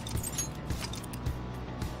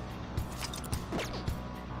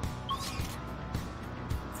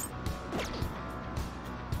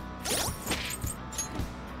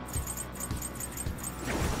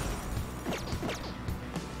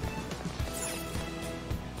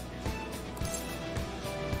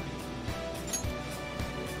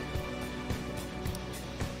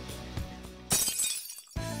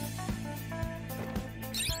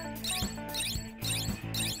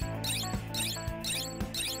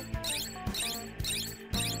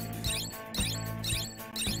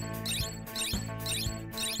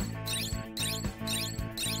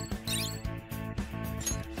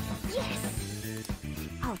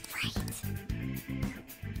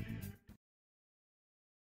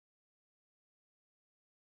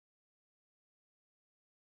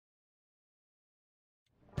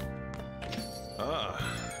 Ah,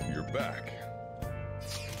 you're back.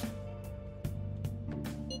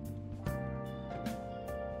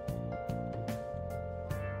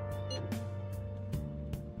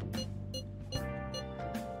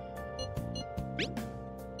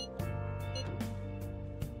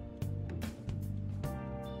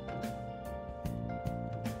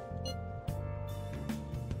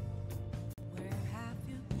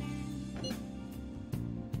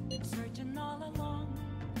 Searching all along,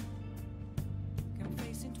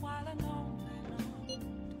 confessing while alone,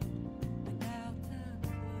 without a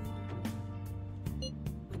clue,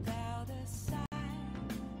 without a sign,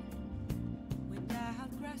 without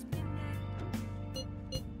grasping it.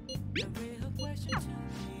 The real question to be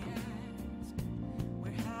asked: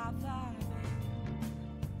 where have I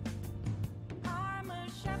been? I'm a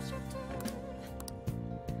sharpshooter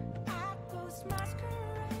at ghost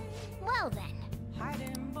masquerade. Well then.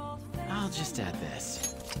 Hiding both faces. I'll just add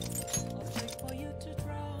this. For you to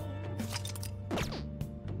draw.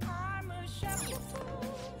 I'm a sharpshooter.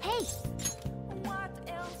 Hey! What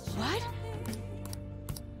else? What?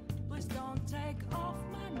 Please don't take off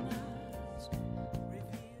my mask.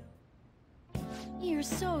 You're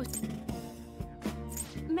so...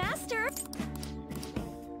 Master!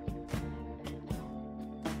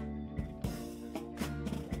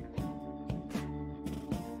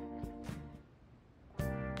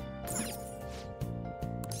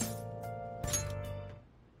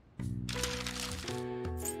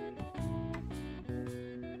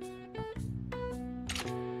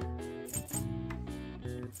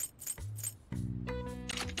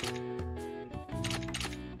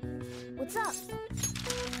 What's up?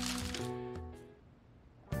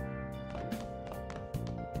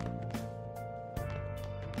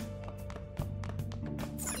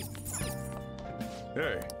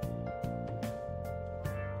 Hey.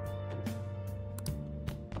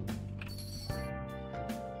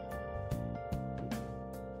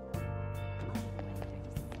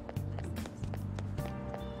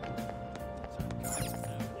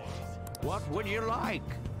 What would you like?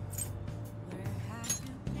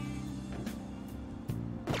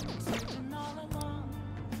 Searching all along.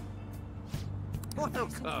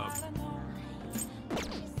 Welcome.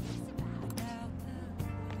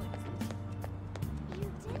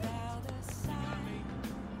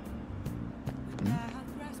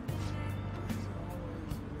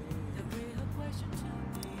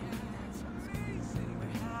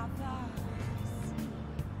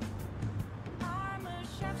 I'm a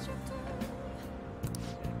sharpshooter.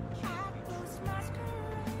 Cat goes masquerade.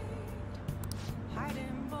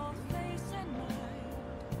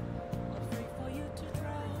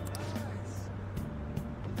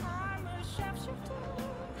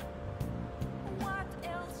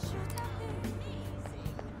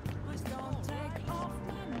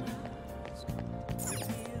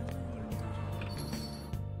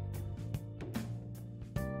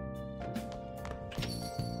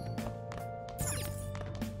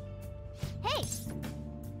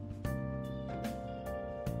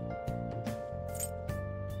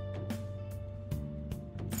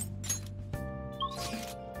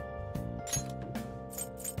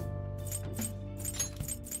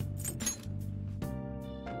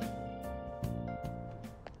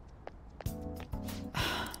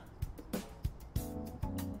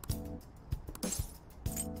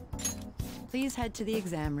 Please head to the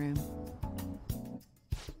exam room.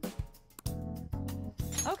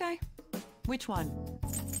 Okay. Which one?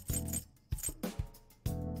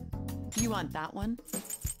 You want that one?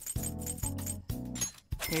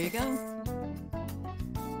 Here you go.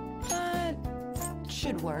 That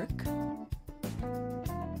should work.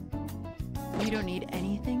 You don't need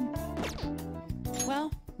anything?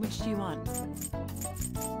 Well, which do you want?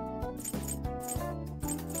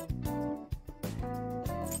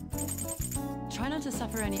 Try not to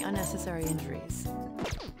suffer any unnecessary injuries.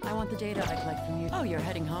 I want the data I collect from you. Oh, you're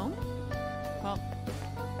heading home? Well,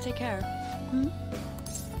 take care. Hmm?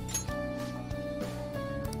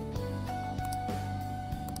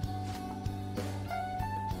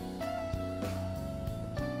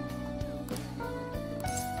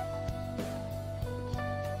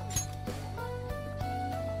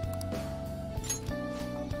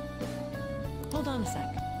 Hold on a sec.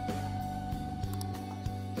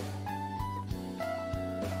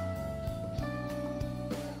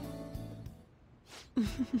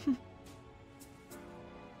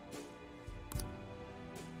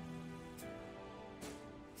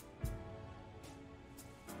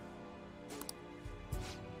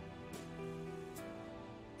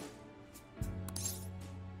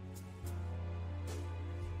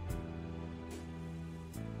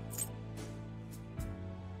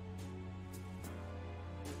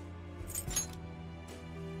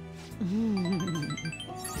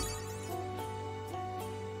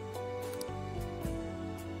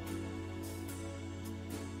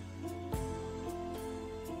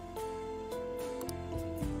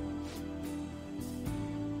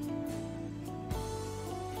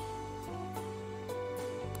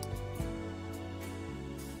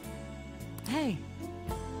 Hey.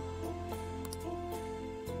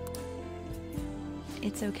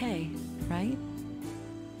 It's okay, right?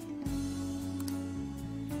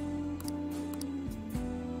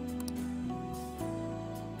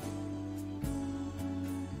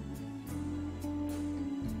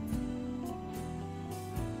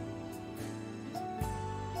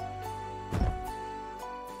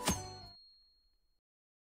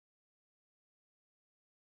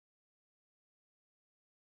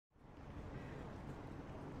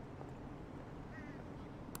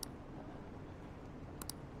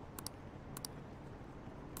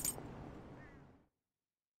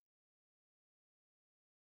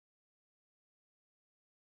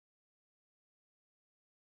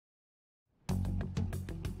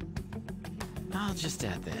 I'll just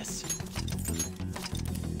add this.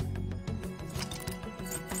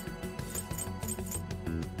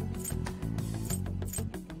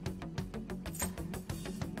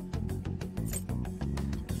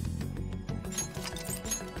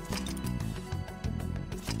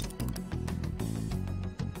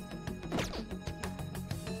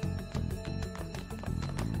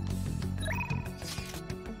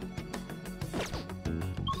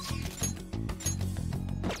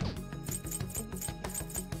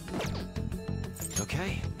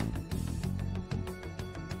 Okay.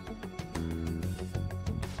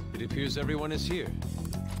 It appears everyone is here.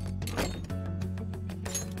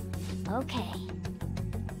 Okay.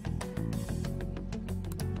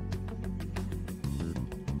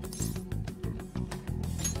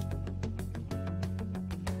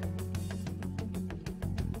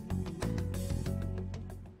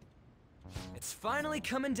 It's finally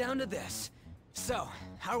coming down to this. So,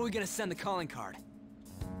 how are we gonna send the calling card?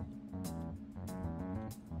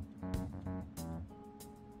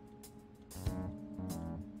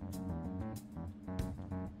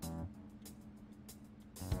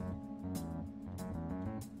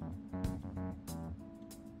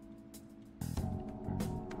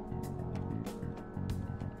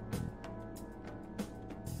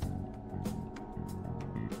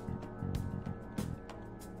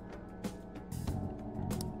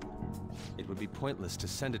 It would be pointless to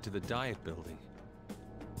send it to the Diet Building.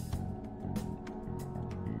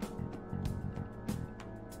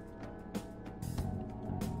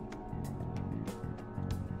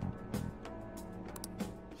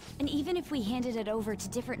 And even if we handed it over to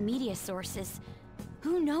different media sources,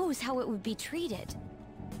 who knows how it would be treated?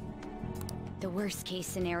 The worst case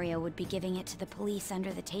scenario would be giving it to the police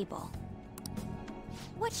under the table.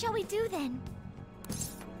 What shall we do then?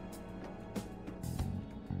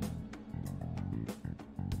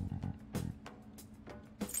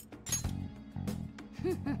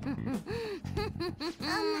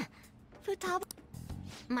 Futaba...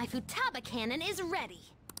 My Futaba cannon is ready.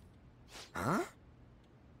 Huh?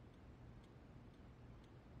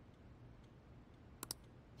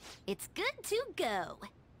 It's good to go.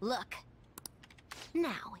 Look.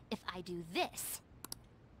 Now, if I do this...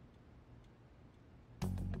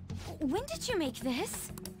 When did you make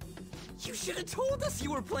this? You should have told us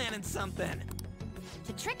you were planning something!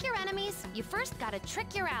 To trick your enemies, you first gotta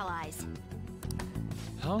trick your allies.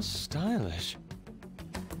 How stylish.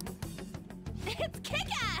 It's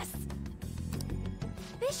kick-ass!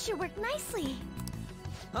 This should work nicely.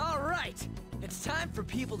 Alright! It's time for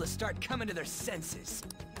people to start coming to their senses.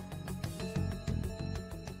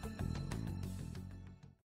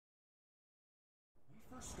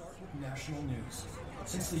 We first start with national news.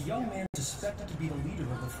 Since the young man suspected to be the leader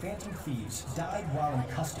of the Phantom Thieves died while in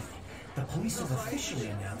custody, the police have officially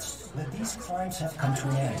announced that these crimes have come to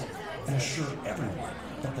an end and assure everyone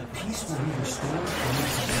that the peace will be restored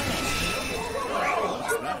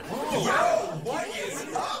Yo, what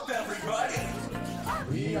is up, everybody?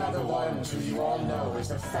 We are the ones who you all know as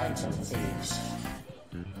the Phantom Thieves.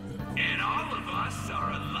 And all of us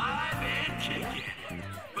are alive and kicking.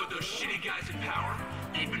 But those shitty guys in power,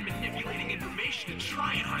 they've been manipulating information to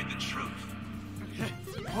try and hide the truth.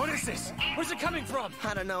 What is this? Where's it coming from?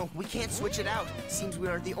 I don't know. We can't switch it out. Seems we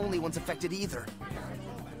aren't the only ones affected either.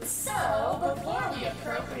 So, before we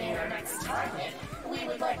appropriate our next target, we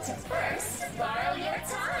would like to first borrow your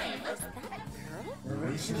time. The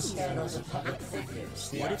recent scandals of public figures,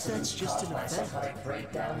 the What if that's just an event? psychotic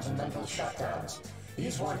breakdowns and mental shutdowns,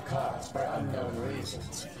 these weren't caused by unknown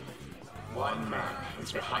reasons. One man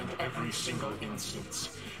is behind every single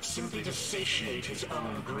instance, simply to satiate his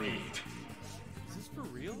own greed. For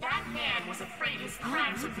real? That man was afraid his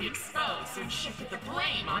crimes would be exposed and shifted the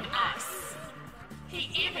blame on us. He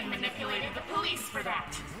even manipulated the police for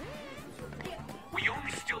that. We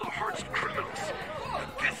only steal the hearts of criminals.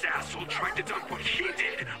 But this asshole tried to dump what he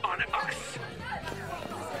did on us.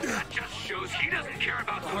 That just shows he doesn't care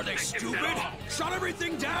about those Are they victims stupid? at all. Shut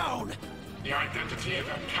everything down! The identity of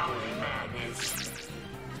that cowardly man is...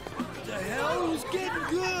 What the hell? Who's getting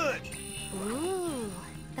good? Ooh,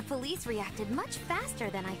 the police reacted much faster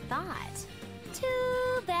than I thought.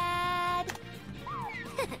 Too bad.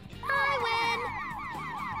 I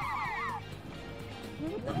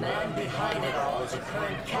The man behind it all is a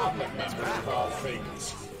current cabinet member of all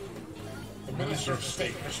things. The Minister of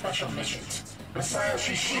State for Special Missions, Messiah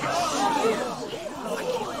Shishido.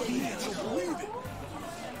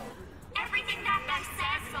 Everything that guy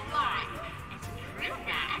says is a lie. And to prove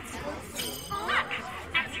that, look,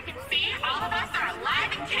 as you can see, all of us are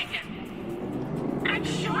alive and kicking. I'm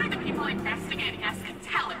sure the people investigating us can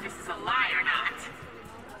tell if this is a lie or not.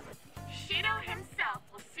 Shido himself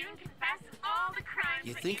will soon confess all the crimes.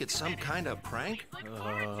 You think it's some kind of prank?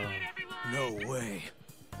 No way.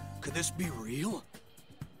 Could this be real?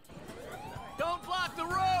 Don't block the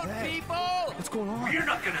road, people! What's going on? We're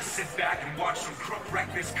not gonna sit back and watch some crook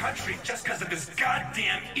wreck this country just because of his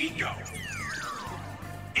goddamn ego.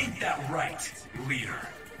 Ain't that right, leader?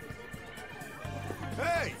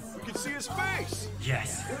 Hey, we can see his face!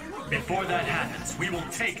 Yes. Before that happens, we will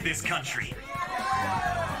take this country.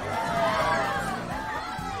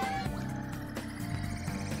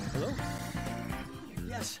 Hello?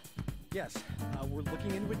 Yes. Yes. We're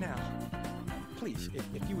looking into it now. Please,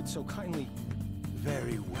 if you would so kindly...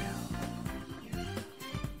 Very well.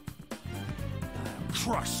 I'll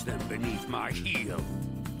crush them beneath my heel.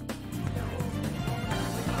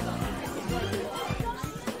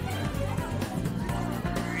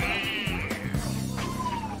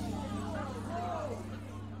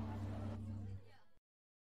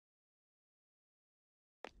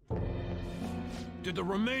 Did the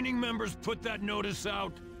remaining members put that notice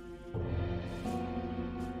out?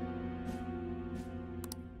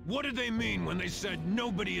 What did they mean when they said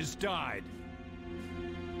nobody has died?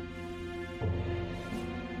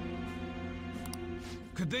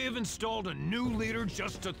 Could they have installed a new leader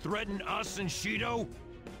just to threaten us and Shido?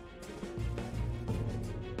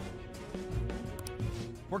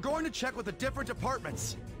 We're going to check with the different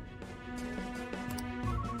departments.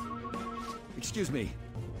 Excuse me.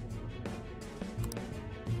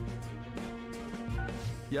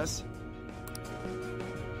 Yes?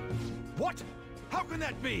 What? How can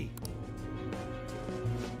that be?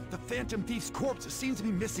 The Phantom Thief's corpse seems to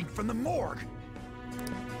be missing from the morgue.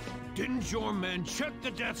 Didn't your men check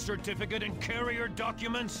the death certificate and carrier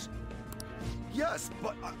documents? Yes,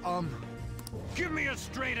 but, Give me a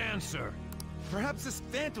straight answer. Perhaps this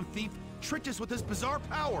Phantom Thief tricked us with his bizarre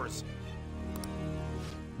powers.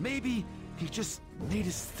 Maybe he just made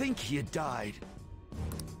us think he had died.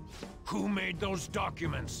 Who made those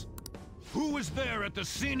documents? Who was there at the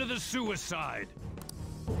scene of the suicide?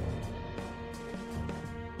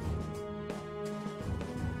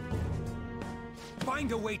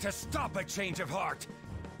 Find a way to stop a change of heart!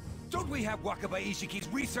 Don't we have Wakaba Ishiki's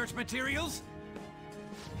research materials?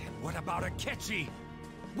 And what about Akechi?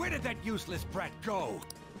 Where did that useless brat go?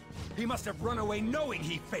 He must have run away knowing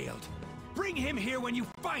he failed. Bring him here when you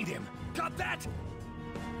find him. Got that?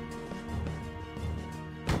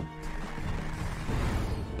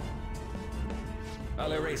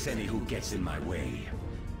 I'll erase any who gets in my way,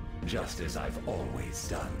 just as I've always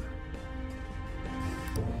done.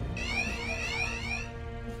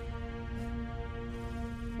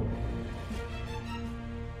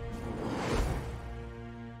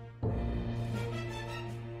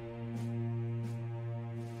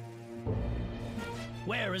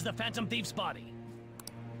 Where is the Phantom Thief's body?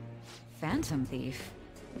 Phantom Thief?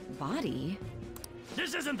 Body?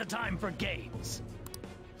 This isn't the time for games.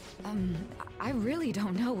 I really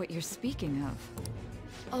don't know what you're speaking of.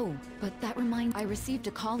 Oh, but that reminds... I received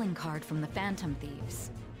a calling card from the Phantom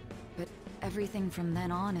Thieves. But everything from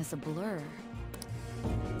then on is a blur.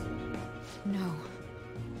 No.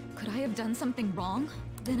 Could I have done something wrong?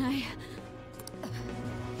 Then I...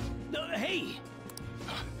 Hey!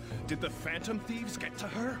 Did the Phantom Thieves get to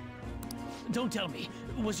her? Don't tell me.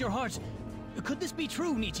 Was your heart... Could this be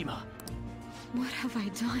true, Nichima? What have I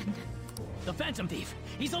done? The Phantom Thief!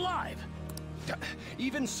 He's alive!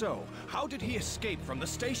 Even so, how did he escape from the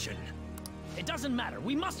station? It doesn't matter.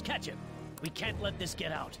 We must catch him. We can't let this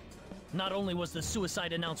get out. Not only was the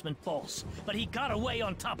suicide announcement false, but he got away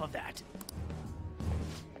on top of that.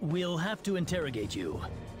 We'll have to interrogate you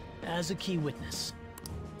as a key witness.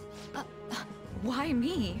 Why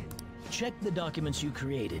me? Check the documents you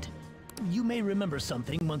created. You may remember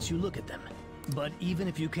something once you look at them. But even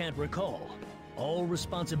if you can't recall, all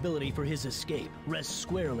responsibility for his escape rests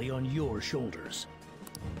squarely on your shoulders.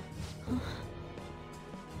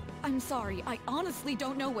 I'm sorry, I honestly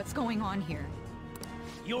don't know what's going on here.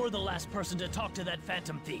 You're the last person to talk to that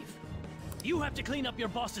Phantom Thief. You have to clean up your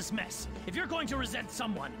boss's mess. If you're going to resent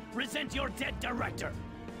someone, resent your dead director.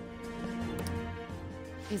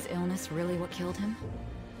 Is illness really what killed him?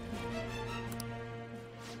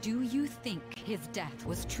 Do you think his death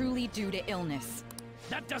was truly due to illness?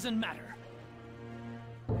 That doesn't matter.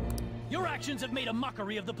 Your actions have made a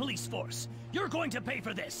mockery of the police force. You're going to pay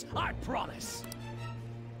for this, I promise.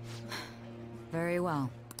 Very well.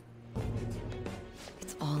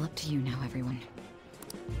 It's all up to you now, everyone.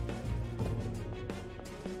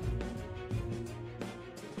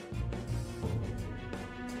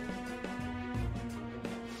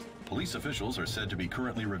 Police officials are said to be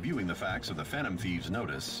currently reviewing the facts of the Phantom Thieves'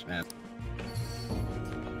 notice and...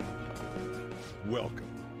 Welcome.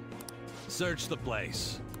 Search the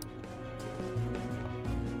place.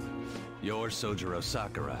 You're Sojiro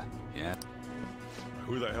Sakura, yeah?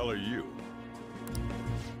 Who the hell are you?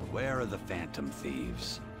 Where are the Phantom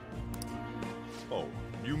Thieves? Oh,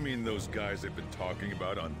 you mean those guys they've been talking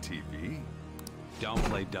about on TV? Don't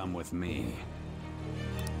play dumb with me.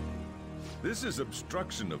 This is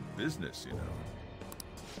obstruction of business, you know.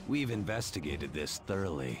 We've investigated this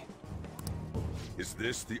thoroughly. Is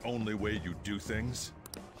this the only way you do things?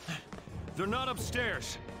 They're not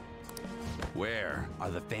upstairs. Where are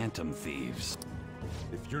the Phantom Thieves?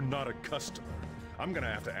 If you're not a customer, I'm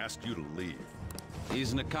gonna have to ask you to leave.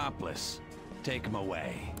 He's an accomplice. Take him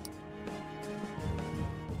away.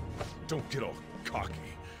 Don't get all cocky.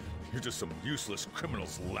 You're just some useless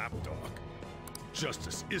criminal's lapdog.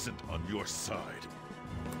 Justice isn't on your side.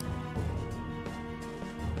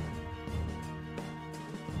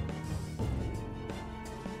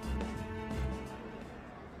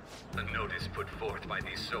 The notice put forth by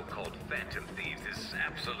these so-called Phantom Thieves is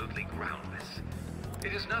absolutely groundless.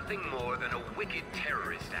 It is nothing more than a wicked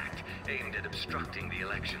terrorist act aimed at obstructing the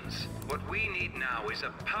elections. What we need now is a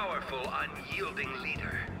powerful, unyielding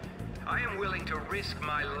leader. I am willing to risk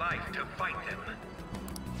my life to fight them.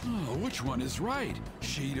 Oh, which one is right?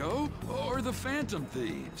 Shido or the Phantom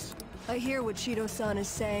Thieves? I hear what Shido-san is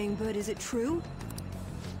saying, but is it true?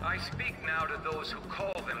 I speak now to those who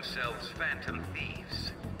call themselves Phantom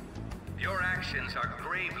Thieves. Your actions are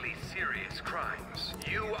gravely serious crimes.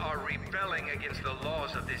 You are rebelling against the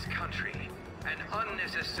laws of this country and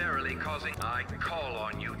unnecessarily causing... I call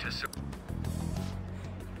on you to...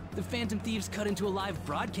 The Phantom Thieves cut into a live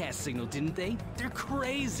broadcast signal, didn't they? They're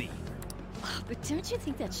crazy! But don't you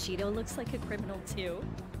think that Shido looks like a criminal too?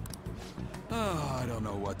 Oh, I don't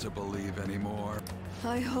know what to believe anymore.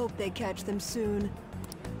 I hope they catch them soon.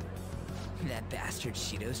 That bastard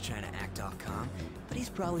Shido's trying to act all calm, but he's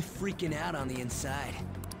probably freaking out on the inside.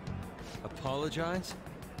 Apologize?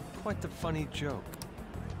 Quite the funny joke.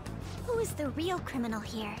 Who is the real criminal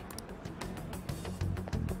here?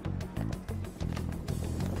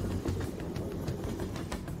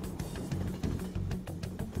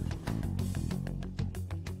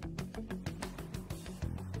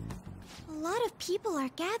 lot of people are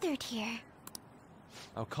gathered here.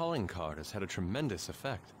 Our calling card has had a tremendous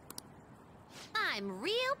effect. I'm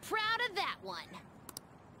real proud of that one.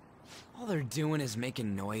 All they're doing is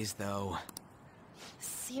making noise, though.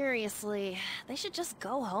 Seriously, they should just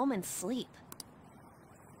go home and sleep.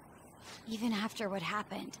 Even after what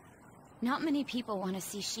happened, not many people want to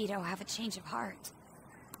see Shido have a change of heart.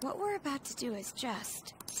 What we're about to do is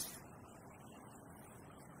just...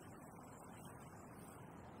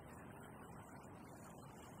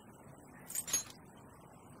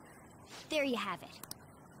 There you have it.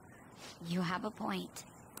 You have a point.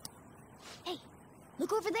 Hey,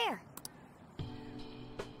 look over there.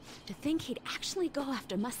 To think he'd actually go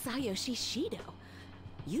after Masayoshi Shido.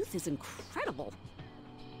 Youth is incredible.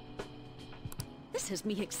 This has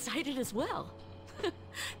me excited as well.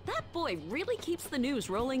 That boy really keeps the news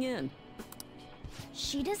rolling in.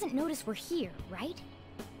 She doesn't notice we're here, right?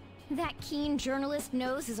 That keen journalist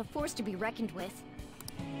nose is a force to be reckoned with.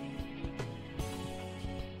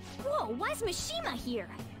 Whoa, why's Mishima here?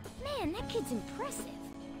 Man, that kid's impressive.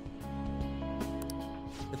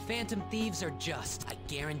 The Phantom Thieves are just, I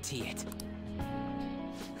guarantee it.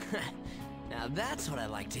 Now that's what I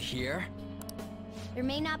like to hear. There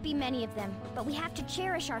may not be many of them, but we have to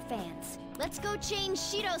cherish our fans. Let's go change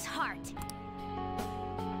Shido's heart.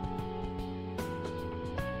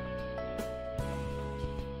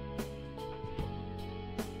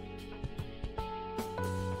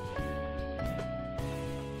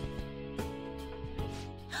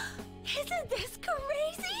 Isn't this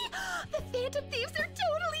crazy? The Phantom Thieves are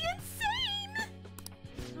totally insane!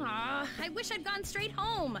 Aw, I wish I'd gone straight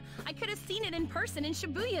home. I could have seen it in person in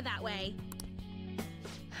Shibuya that way.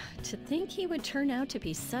 To think he would turn out to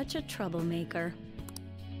be such a troublemaker.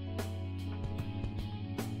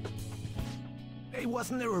 Hey,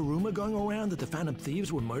 wasn't there a rumor going around that the Phantom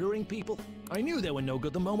Thieves were murdering people? I knew they were no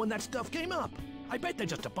good the moment that stuff came up. I bet they're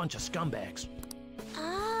just a bunch of scumbags.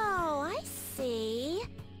 Oh, I see.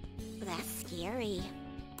 That's scary.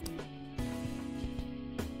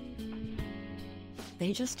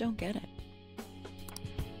 They just don't get it.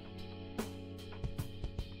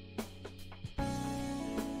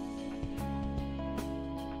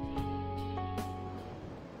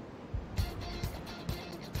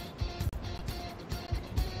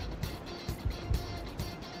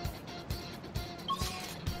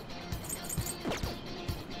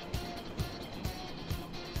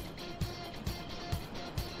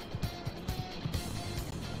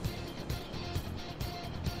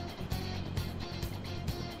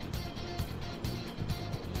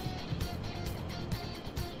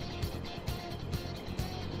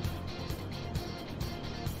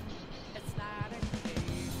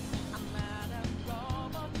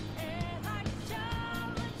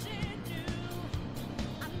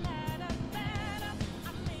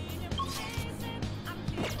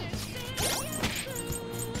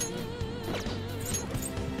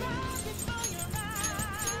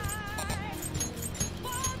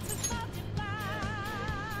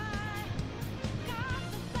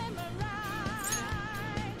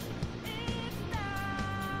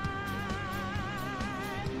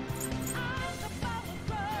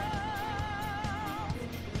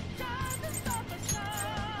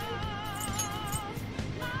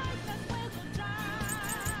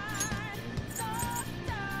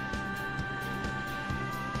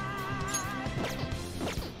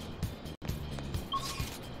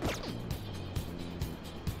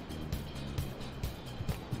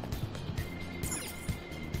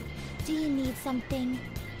 Do you need something?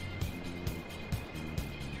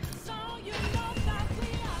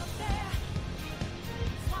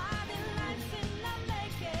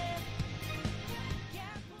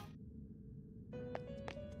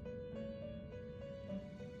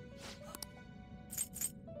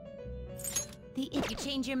 If you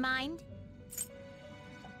change your mind?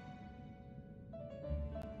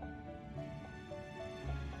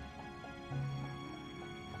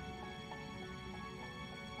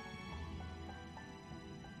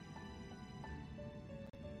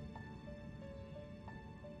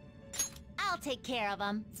 I'll take care of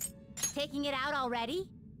them. Taking it out already?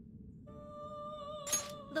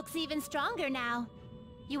 Looks even stronger now.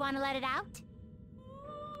 You want to let it out?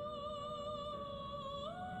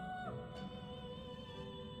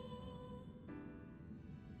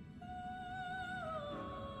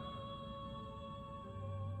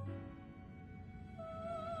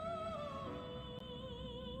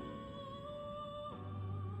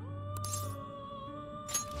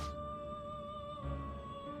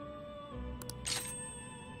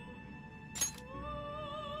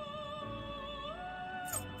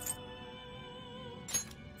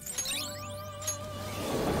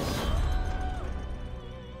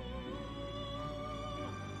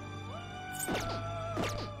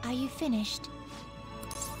 Are you finished?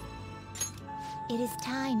 It is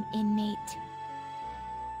time, inmate.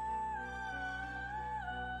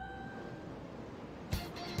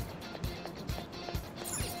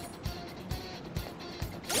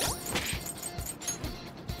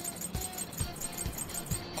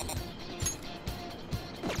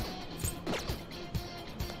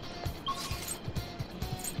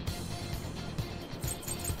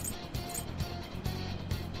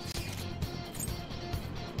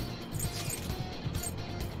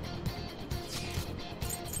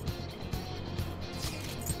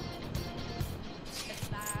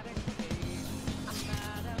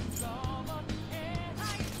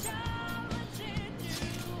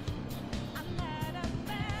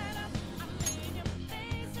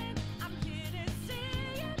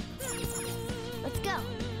 Let's go.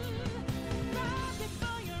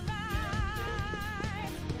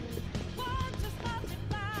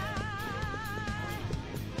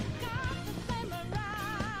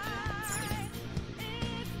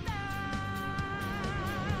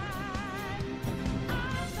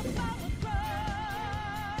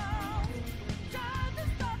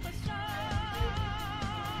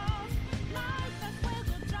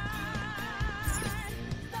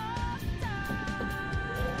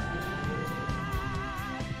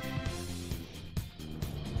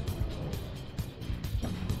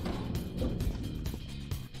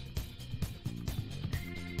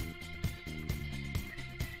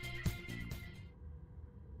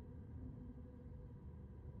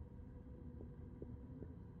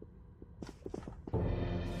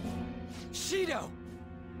 Shido!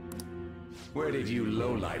 Where did you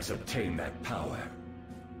lowlifes obtain that power?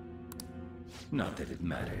 Not that it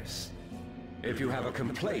matters. If you have a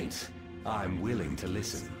complaint, I'm willing to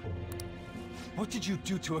listen. What did you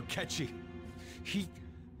do to Akechi?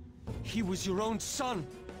 He was your own son.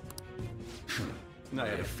 I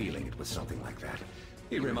had a feeling it was something like that.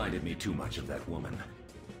 He reminded me too much of that woman.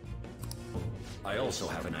 I also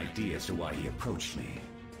have an idea as to why he approached me.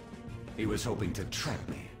 He was hoping to trap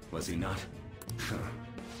me, was he not?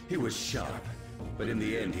 He was sharp, but in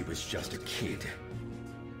the end he was just a kid.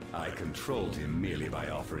 I controlled him merely by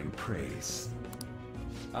offering praise.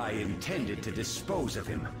 I intended to dispose of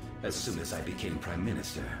him as soon as I became Prime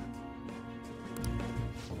Minister.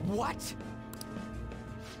 What?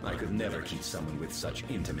 I could never keep someone with such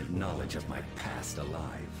intimate knowledge of my past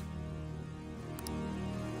alive.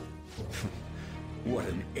 What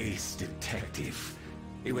an ace detective.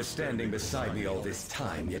 He was standing beside me all this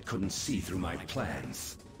time, yet couldn't see through my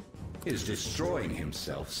plans. His destroying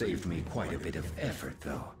himself saved me quite a bit of effort,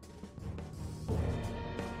 though.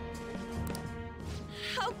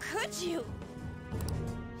 How could you?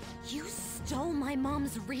 You stole my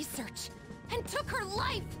mom's research and took her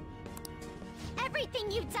life!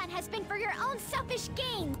 Everything you've done has been for your own selfish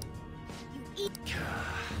gain! You eat...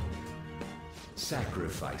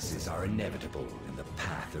 Sacrifices are inevitable in the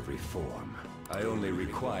path of reform. I only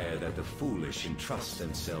require that the foolish entrust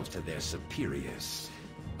themselves to their superiors.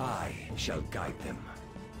 I shall guide them.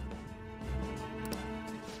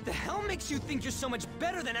 The hell makes you think you're so much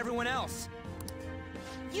better than everyone else?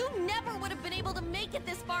 You never would have been able to make it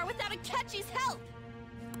this far without Akechi's help!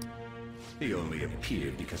 He only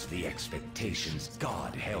appeared because of the expectations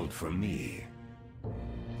God held for me.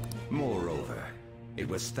 Moreover, it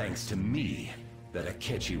was thanks to me that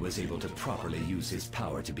Akechi was able to properly use his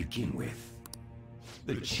power to begin with.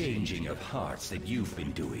 The changing of hearts that you've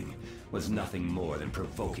been doing was nothing more than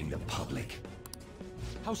provoking the public.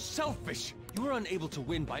 How selfish! You were unable to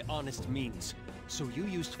win by honest means, so you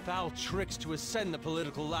used foul tricks to ascend the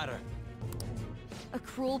political ladder. A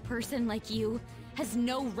cruel person like you has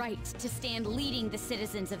no right to stand leading the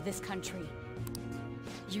citizens of this country.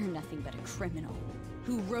 You're nothing but a criminal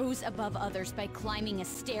who rose above others by climbing a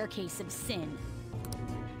staircase of sin.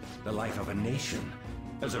 The life of a nation,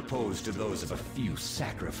 as opposed to those of a few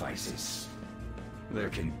sacrifices. There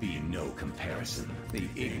can be no comparison. The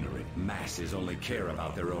ignorant masses only care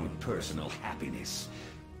about their own personal happiness.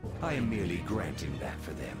 I am merely granting that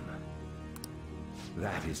for them.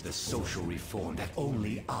 That is the social reform that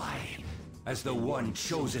only I, as the one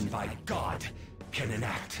chosen by God, can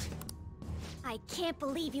enact. I can't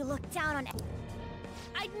believe you look down on...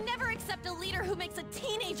 I'd never accept a leader who makes a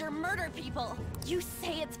teenager murder people! You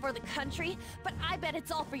say it's for the country, but I bet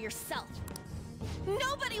it's all for yourself.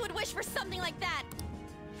 Nobody would wish for something like that!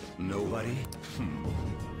 Nobody?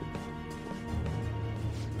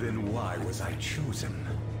 Then why was I chosen?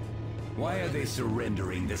 Why are they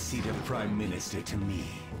surrendering the seat of Prime Minister to me?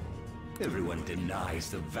 Everyone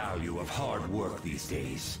denies the value of hard work these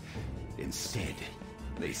days. Instead,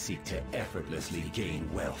 they seek to effortlessly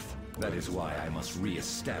gain wealth That is why I must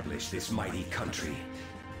re-establish this mighty country.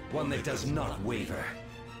 One that does not waver.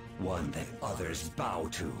 One that others bow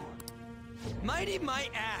to. Mighty my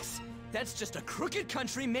ass! That's just a crooked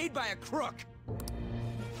country made by a crook!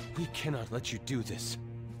 We cannot let you do this.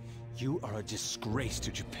 You are a disgrace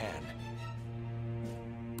to Japan.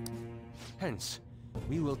 Hence,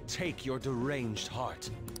 we will take your deranged heart.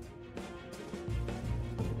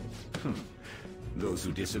 Those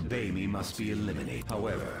who disobey me must be eliminated.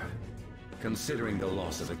 However, considering the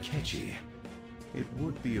loss of akechi, it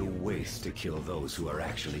would be a waste to kill those who are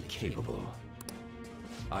actually capable.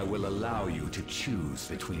 I will allow you to choose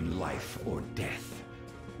between life or death.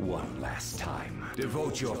 One last time.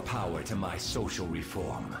 Devote your power to my social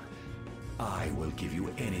reform. I will give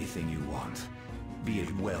you anything you want, be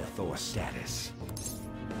it wealth or status.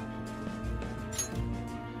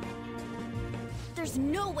 There's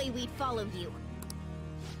no way we'd follow you.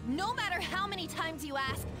 No matter how many times you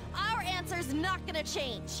ask, our answer's not gonna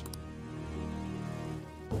change.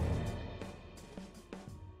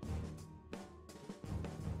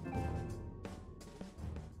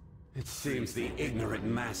 It seems the ignorant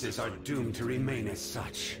masses are doomed to remain as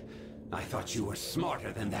such. I thought you were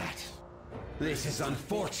smarter than that. This is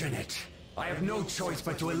unfortunate. I have no choice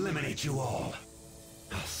but to eliminate you all.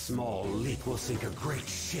 A small leak will sink a great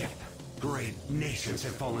ship. Great nations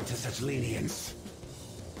have fallen to such lenience.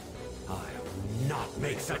 I will not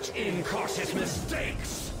make such incautious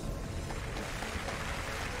mistakes!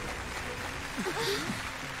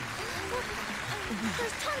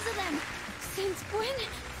 There's tons of them! Since when?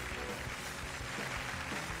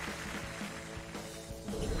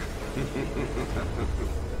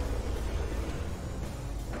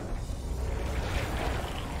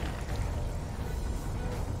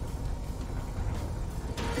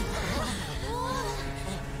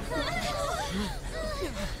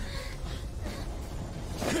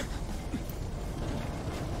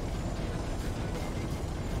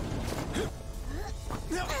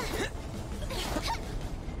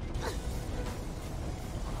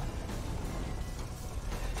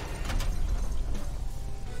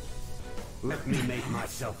 Let me make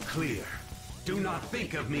myself clear. Do not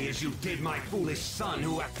think of me as you did my foolish son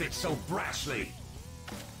who acted so brashly.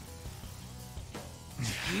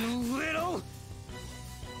 You little...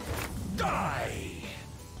 Die!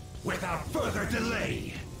 Without further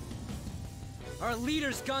delay! Our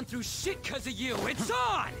leader's gone through shit because of you! It's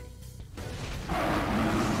on!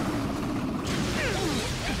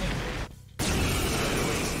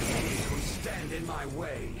 Who stand in my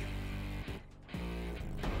way?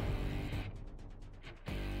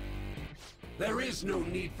 There is no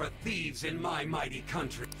need for thieves in my mighty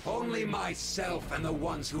country. Only myself and the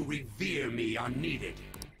ones who revere me are needed.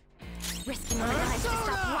 Risking our lives to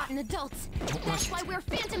stop rotten adults. That's why we're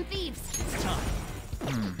phantom thieves. It's time.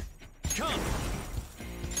 Come!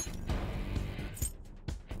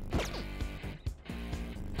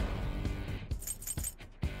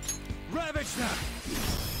 Ravage them!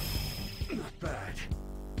 Not bad.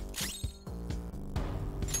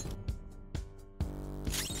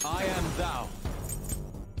 I am thou.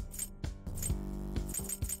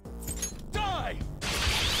 Die!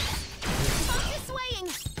 Focus swaying!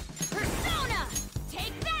 Persona!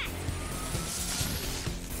 Take that!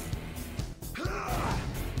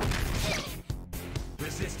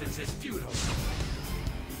 Resistance is futile.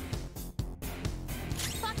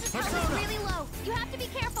 Fox's health is really low. You have to be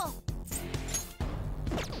careful.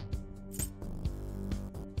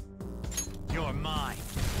 You're mine.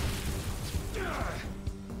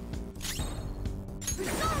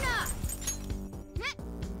 Persona!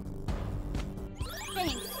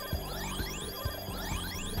 Thanks.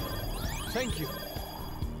 Thank you.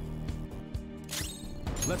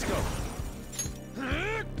 Let's go.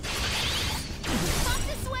 Fox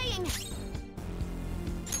is swaying!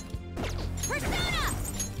 Persona!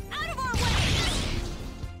 Out of our way!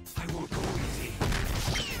 I won't go easy.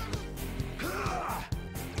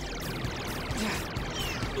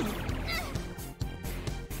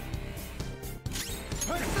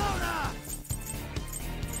 Persona!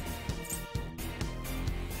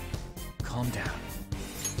 Calm down.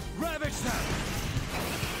 Ravage them!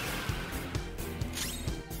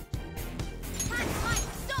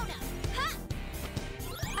 Persona! Huh?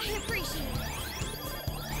 I appreciate it.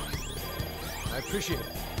 I appreciate it.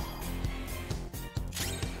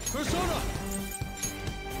 Persona!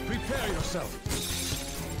 Prepare yourself.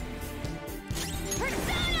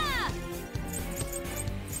 Persona!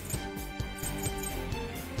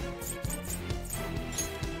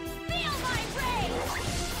 Feel my rage!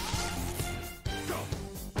 Go!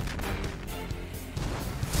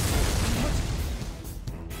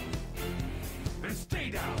 And stay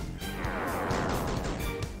down!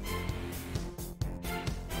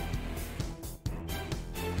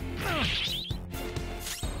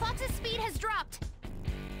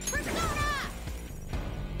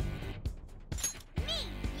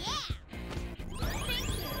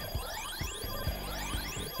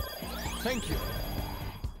 Thank you.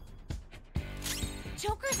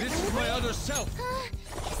 Joker's This is my other self.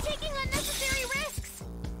 He's taking unnecessary risks.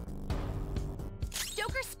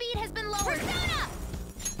 Joker's speed has been lowered. Persona!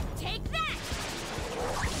 Take that!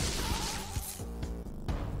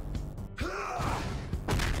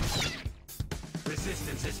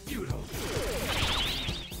 Resistance is futile.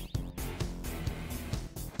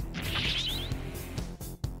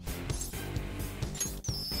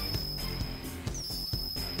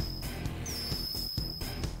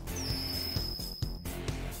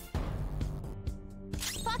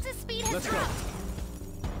 Fox's speed has Let's go. dropped.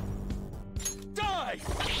 Die!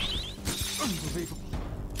 Unbelievable.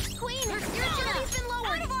 Queen, your agility's been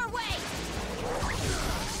lowered. Out of our way!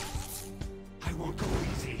 I won't go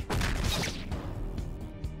easy.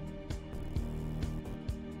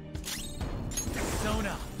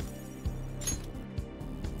 Persona.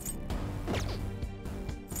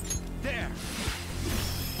 There.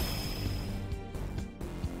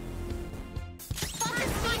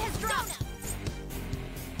 Fox's speed has dropped.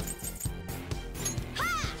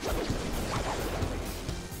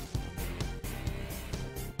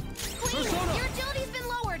 Queen, Persona! your agility's been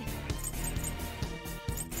lowered.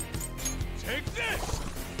 Take this!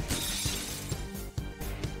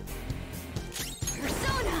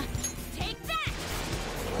 Persona! Take that!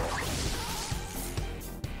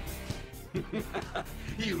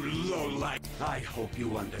 You lowlight. I hope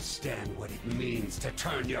you understand what it means to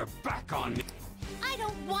turn your back on me. I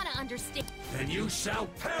don't want to understand. Then you shall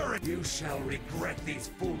perish. You shall regret these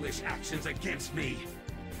foolish actions against me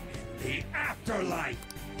in the afterlife.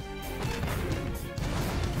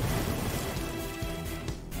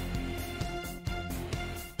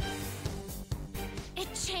 It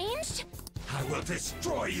changed? I will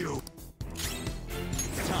destroy you.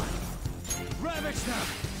 It's time. Ravage them!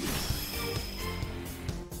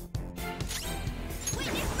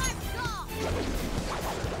 Witness my skull!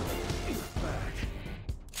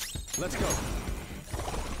 Let's go.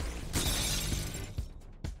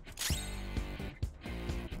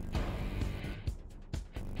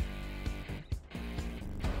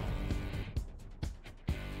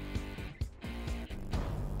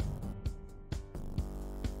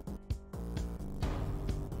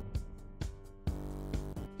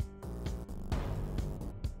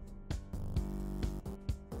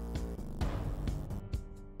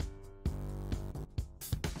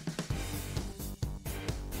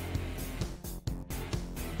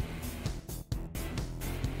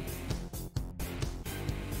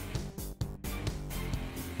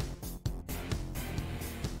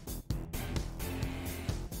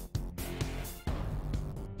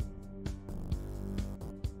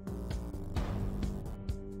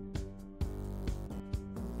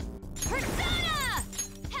 Persona!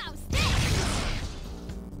 How's this?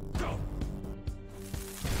 Go.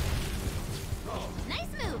 Oh.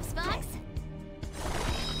 Nice moves, Fox.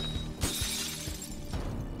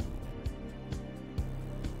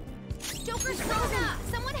 Joker's frozen!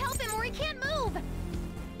 Someone help him or he can't move!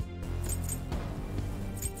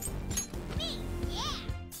 Me! Yeah!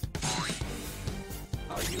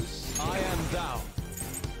 Are you I am thou.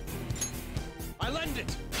 I lend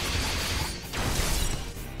it.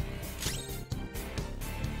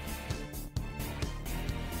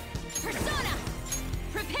 Persona!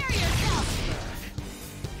 Prepare yourself!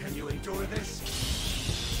 Can you endure this?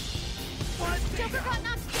 Joker got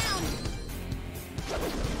knocked down!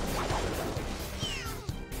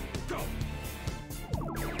 Go.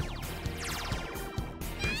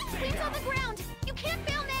 Queen's on the ground! You can't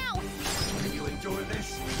fail now! Can you endure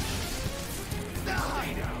this?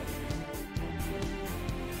 Stay down.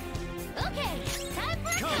 Okay, time for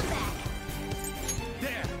a comeback!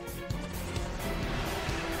 There.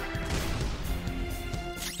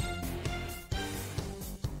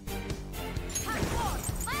 Hardcore!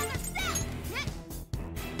 My other step!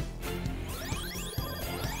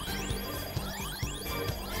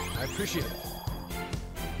 I appreciate it.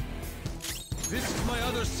 This is my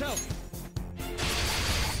other self.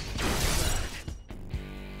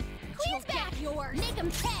 Queen's back! Yours. Make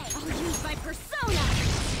him pay! I'll use my persona!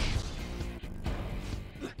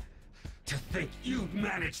 To think you'd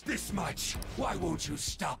manage this much! Why won't you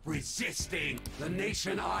stop resisting? The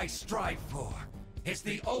nation I strive for is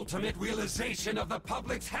the ultimate realization of the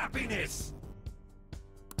public's happiness!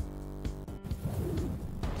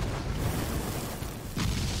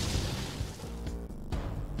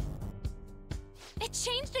 It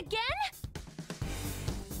changed again?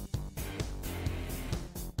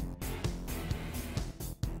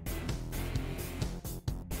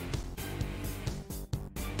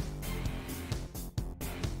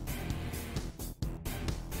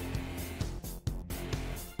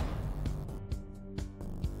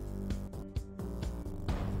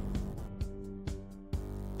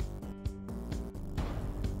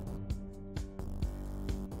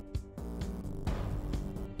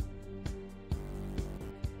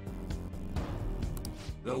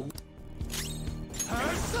 The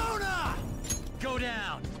Persona! Go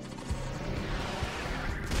down!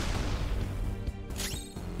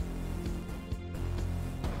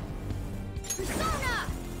 Persona!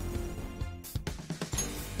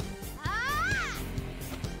 Ah!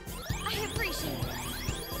 I appreciate it.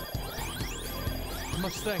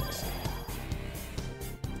 Much thanks.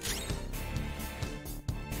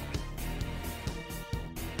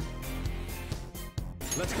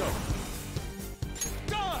 Let's go.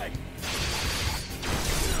 Die!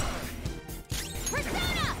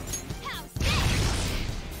 Persona! How's this?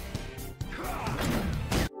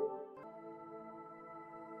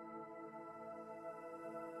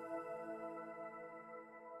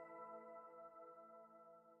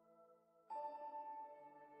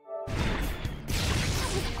 That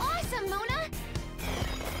was awesome, Mona!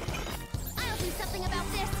 I'll do something about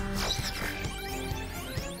this.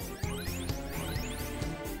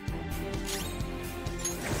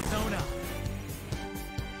 Persona!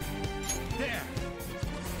 There!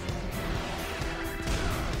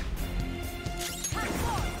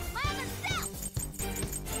 Hardcore! Lather south!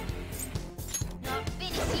 I'll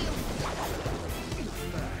finish you!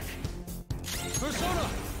 Persona!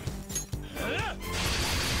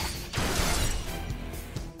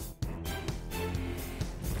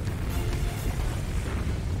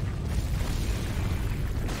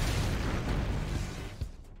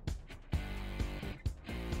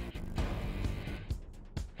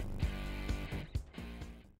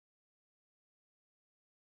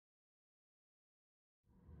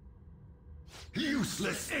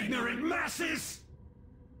 useless, ignorant masses!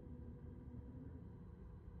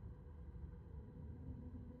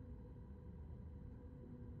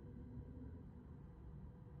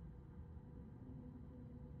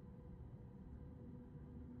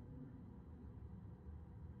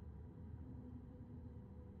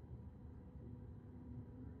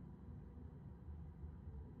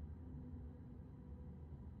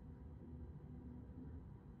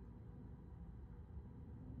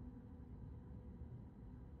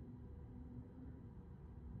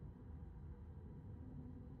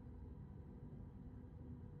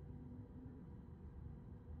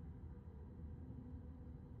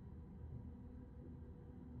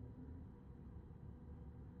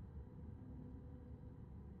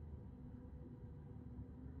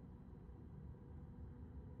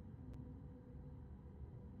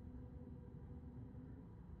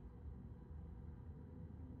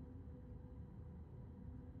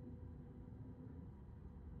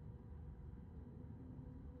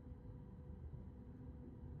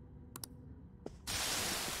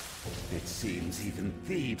 It seems even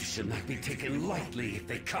thieves should not be taken lightly if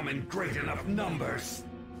they come in great enough numbers.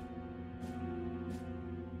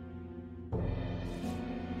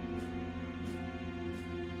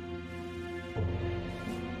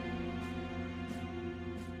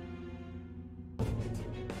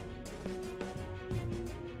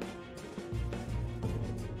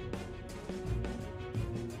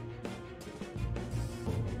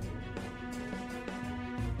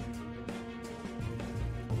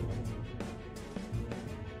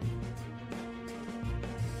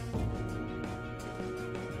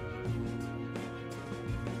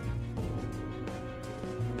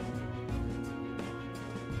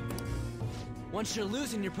 Once you're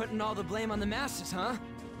losing, you're putting all the blame on the masses, huh?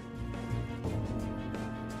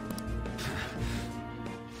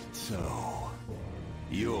 So,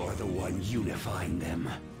 you're the one unifying them.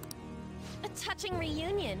 A touching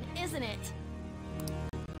reunion, isn't it?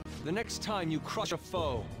 The next time you crush a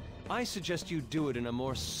foe, I suggest you do it in a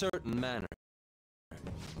more certain manner.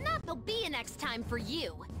 Not there'll be a next time for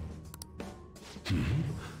you.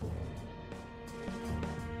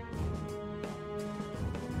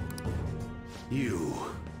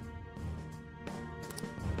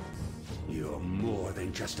 You're more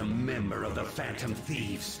than just a member of the Phantom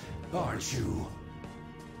Thieves, aren't you?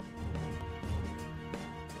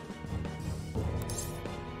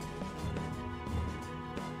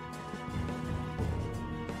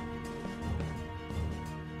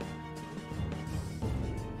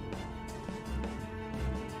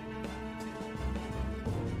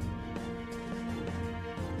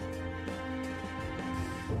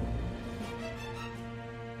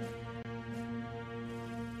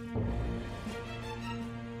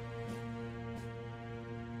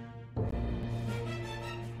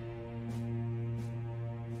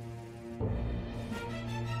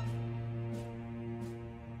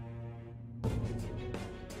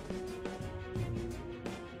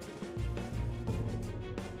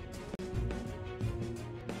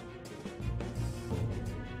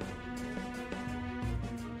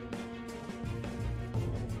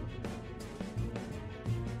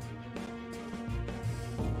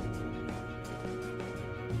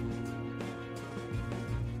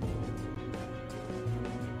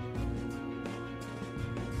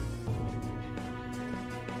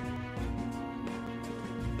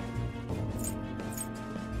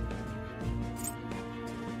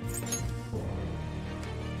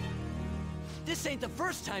 This ain't the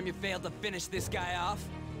first time you failed to finish this guy off.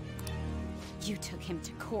 You took him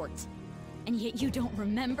to court, and yet you don't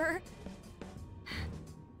remember?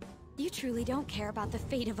 You truly don't care about the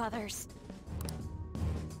fate of others.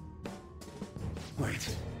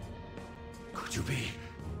 Wait. Could you be...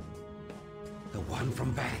 the one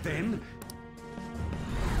from back then?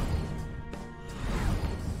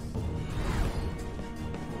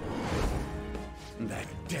 That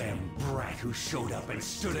damn brat who showed up and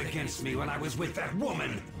stood against me when I was with that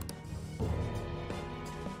woman!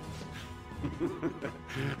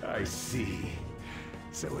 I see.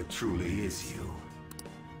 So it truly is you.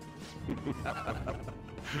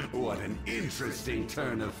 What an interesting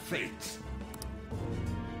turn of fate.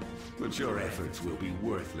 But your efforts will be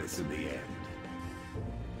worthless in the end.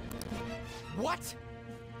 What?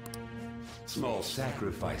 Small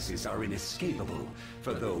sacrifices are inescapable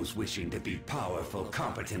for those wishing to be powerful,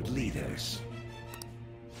 competent leaders.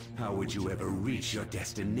 How would you ever reach your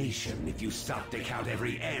destination if you stopped to count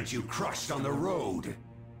every ant you crushed on the road?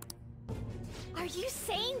 Are you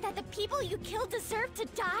saying that the people you killed deserve to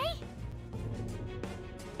die?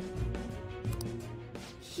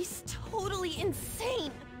 He's totally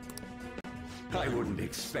insane. I wouldn't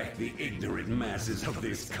expect the ignorant masses of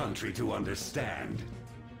this country to understand.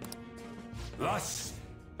 Thus,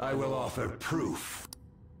 I will offer proof.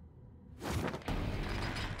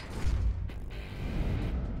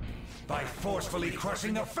 By forcefully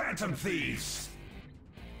crushing the Phantom Thieves!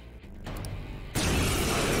 I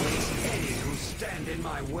will erase any who stand in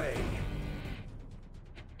my way.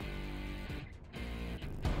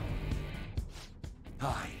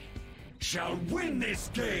 I shall win this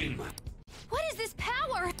game! What is this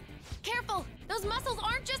power? Careful! Those muscles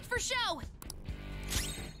aren't just for show!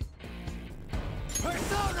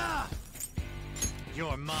 Persona!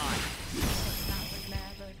 You're mine.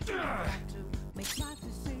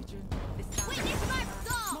 Witness my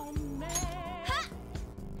resolve! Ha!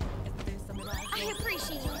 I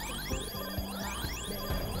appreciate it.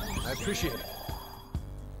 I appreciate it.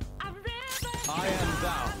 I am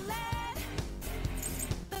thou.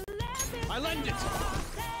 I lend it!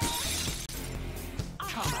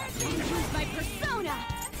 Come on, use my persona!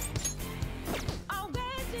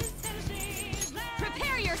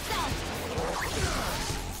 Prepare yourself!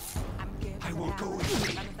 I won't go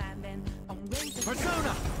easy.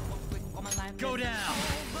 Persona! Go down!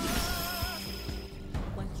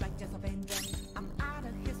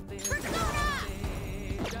 Persona!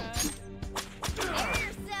 Prepare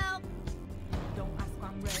yourself!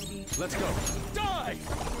 Let's go. Die!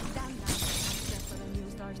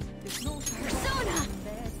 Persona!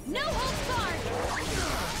 No holds barred!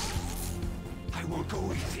 I won't go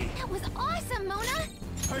easy. That was awesome, Mona!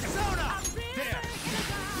 Persona! There!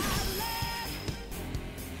 Persona!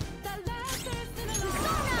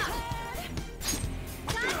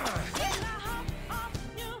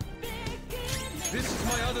 This is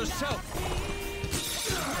my other self.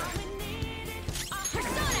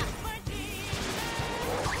 Persona!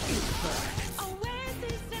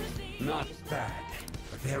 Not bad,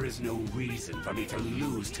 but there is no reason for me to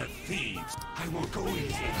lose to thieves. I won't go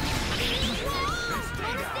easy. Whoa!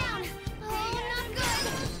 Mona's down! Oh, not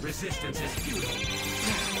good! Resistance is futile.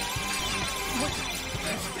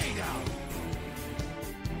 Stay down.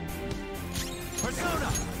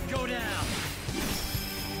 Persona! Go down!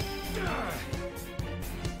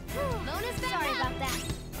 Mona's back. Sorry about that.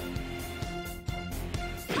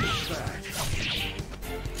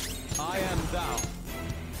 I am thou.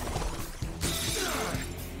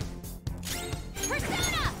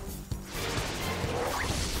 Persona!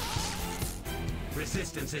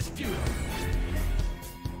 Resistance is futile.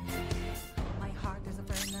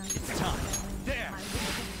 It's time. There!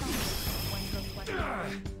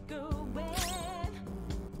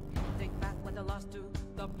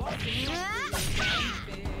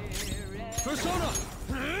 Persona!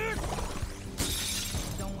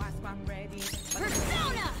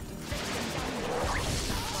 Persona!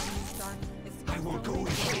 I won't go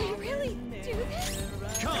easy. Can we really do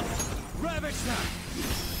this? Come! Ravage them!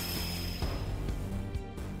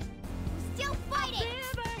 Still fighting!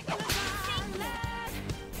 Persona!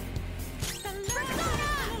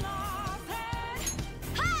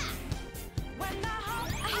 Ha!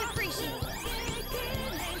 I appreciate it.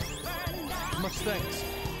 Much thanks.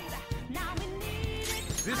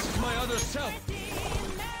 This is my other self.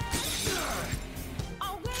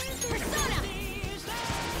 Persona!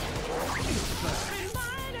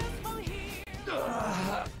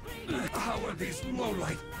 How are these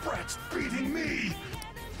low-life brats beating me?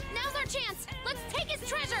 Now's our chance! Let's take his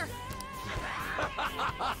treasure!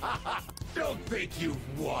 Don't think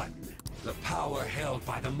you've won. The power held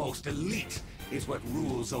by the most elite is what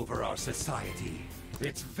rules over our society.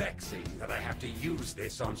 It's vexing that I have to use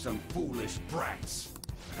this on some foolish brats.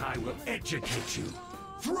 I will educate you,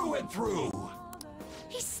 through and through!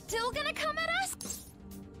 He's still gonna come at us?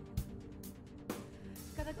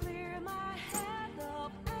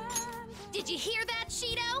 Did you hear that,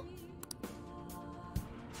 Shido?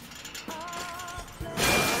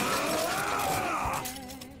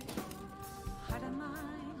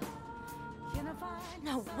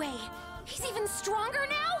 No way! He's even stronger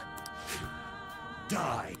now?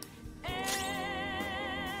 Die!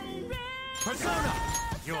 Persona!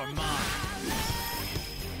 You're mine!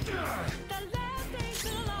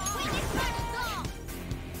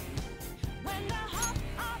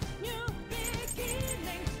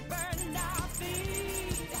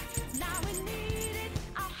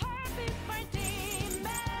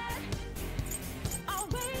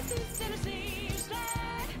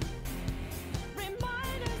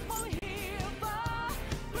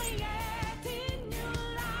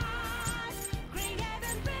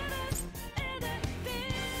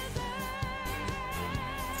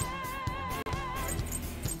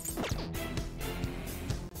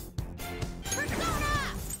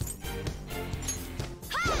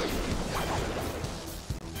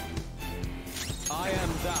 I am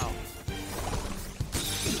thou.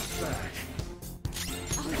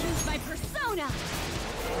 I'll use my persona!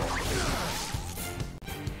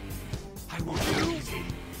 I won't go easy.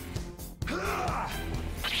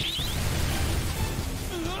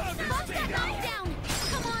 Bump that knockdown!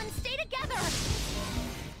 Come on, stay together!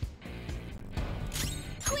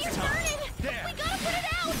 Clear's burning! There. We gotta put it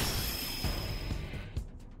out!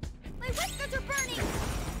 My whiskers are burning!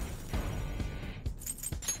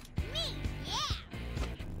 Me, yeah!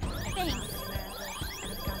 Thanks.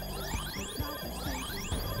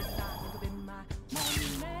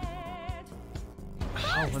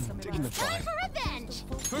 How undignified. Time for revenge!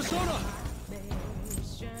 Persona!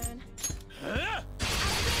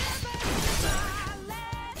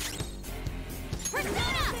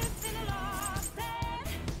 Persona!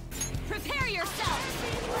 Prepare yourself!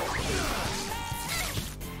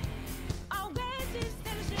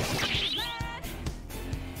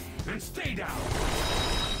 And stay down!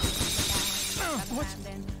 What?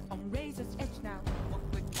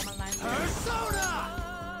 Persona!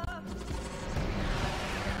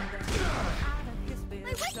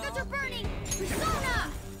 My whiskers are burning!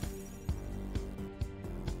 Persona!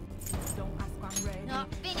 I'll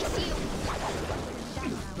finish you!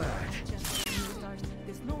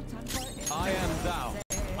 I am thou.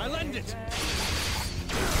 I lend it!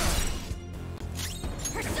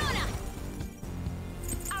 Persona!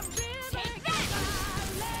 Take that!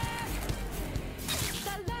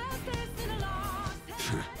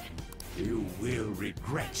 You will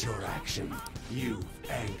regret your action. You've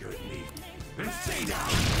angered me. And stay down!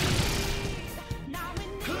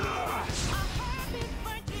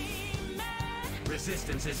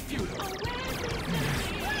 Resistance is futile.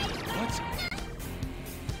 What?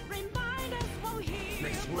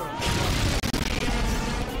 This world.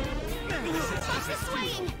 Watch the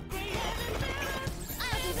swaying!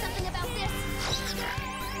 I'll do something about this!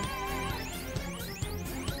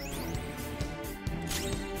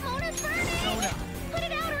 Mona's burning! Mona! Put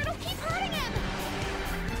it out or it'll keep hurting him!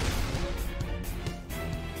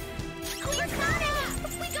 Clear's burning!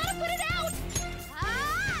 We gotta put it out!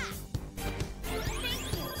 Ah! Thank you.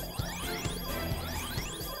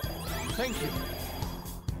 Thank you.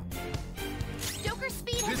 Joker's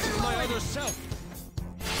speed has This been is my lowered. other self.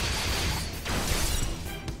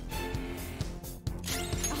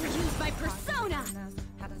 I'll use my persona!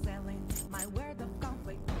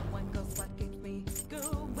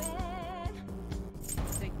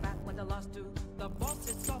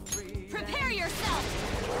 Prepare yourself!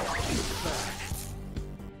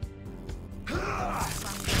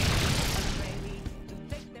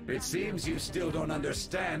 It seems you still don't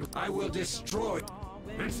understand. I will destroy.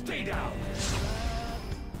 And stay down!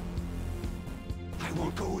 I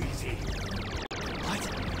won't go easy. What?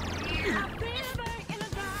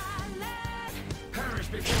 Perish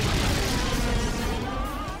before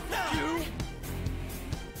my... You!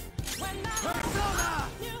 Persona!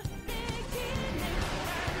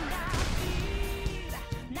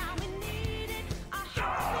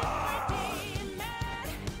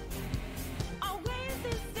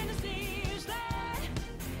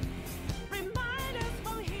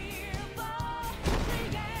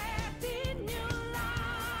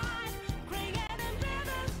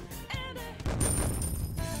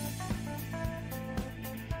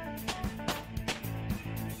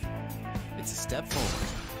 It's a step forward.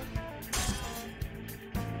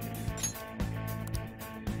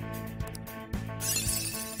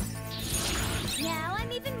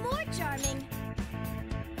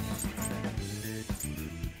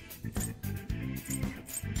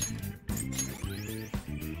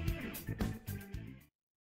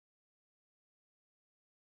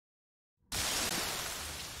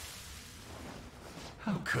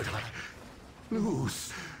 How could I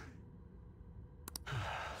lose?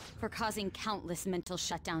 For causing countless mental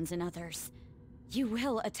shutdowns in others. You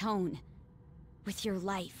will atone. With your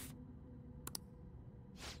life.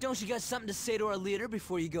 Don't you got something to say to our leader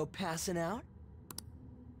before you go passing out?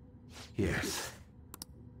 Yes.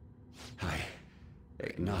 I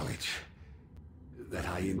acknowledge that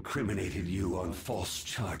I incriminated you on false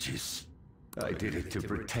charges. I did it to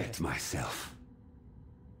protect myself.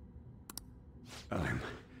 I'm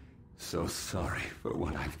so sorry for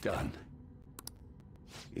what I've done.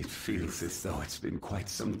 It feels as though it's been quite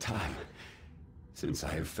some time since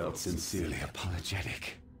I have felt sincerely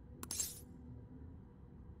apologetic.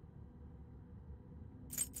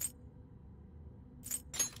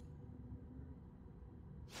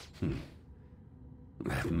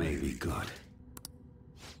 That may be good.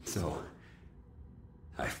 So,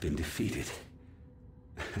 I've been defeated.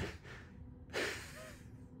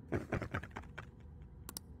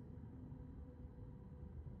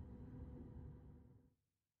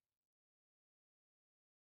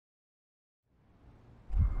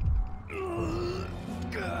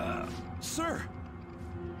 Sir!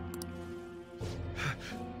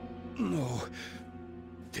 No.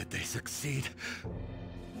 Did they succeed?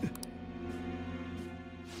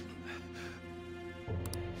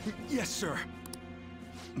 Yes, sir.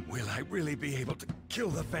 Will I really be able to kill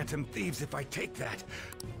the Phantom Thieves if I take that?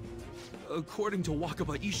 According to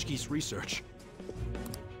Wakaba Ishiki's research,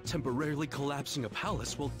 temporarily collapsing a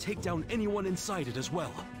palace will take down anyone inside it as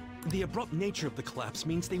well. The abrupt nature of the collapse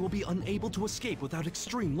means they will be unable to escape without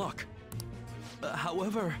extreme luck.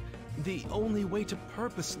 However, the only way to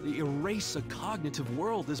purposely erase a cognitive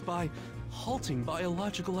world is by halting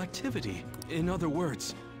biological activity. In other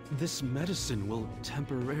words, this medicine will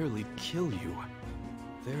temporarily kill you.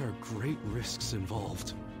 There are great risks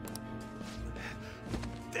involved.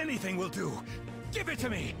 Anything will do! Give it to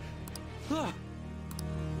me!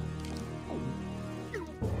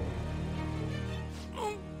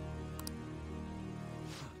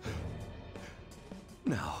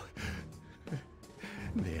 Now,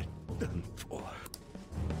 they're done for.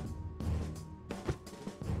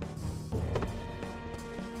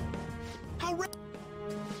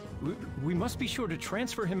 We must be sure to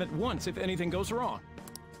transfer him at once if anything goes wrong.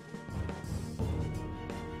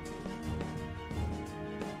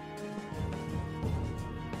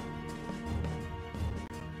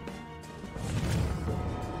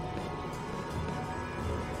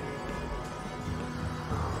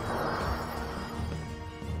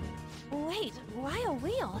 Wait, why a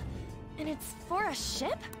wheel? And it's for a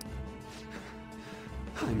ship?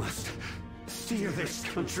 I must steer this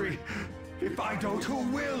country. If I don't, who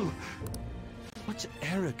will? What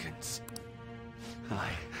arrogance.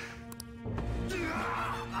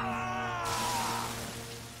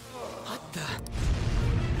 What the?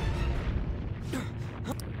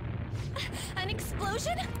 An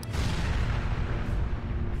explosion?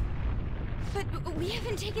 But we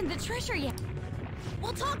haven't taken the treasure yet.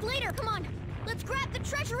 We'll talk later, come on! Let's grab the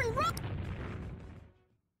treasure and run!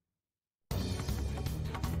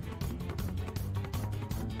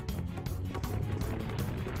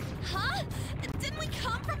 Huh? Didn't we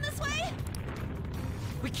come from this way?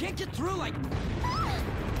 We can't get through like...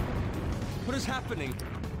 What is happening?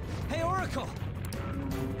 Hey, Oracle!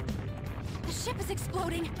 The ship is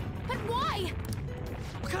exploding, but why?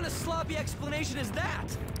 What kind of sloppy explanation is that?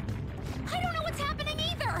 I don't know what's happening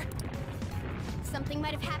either! Something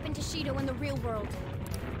might have happened to Shido in the real world.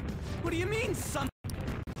 What do you mean, some...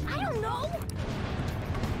 I don't know!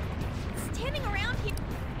 Standing around here...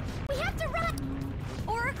 We have to run!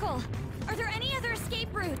 Oracle, are there any other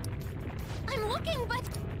escape routes? I'm looking, but...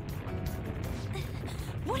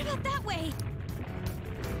 What about that way?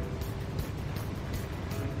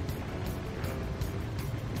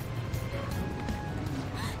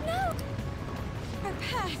 No! Our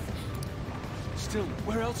path! Still,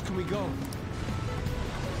 where else can we go?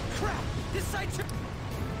 Crap! This side too...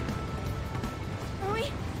 Are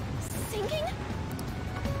we... sinking?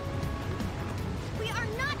 We are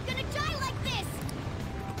not gonna die like this!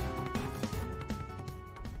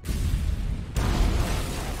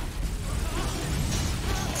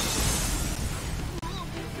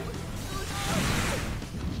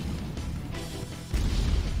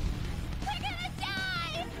 We're gonna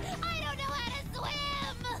die! I don't know how to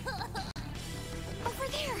swim! Over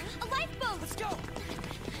there! A lifeboat! Let's go!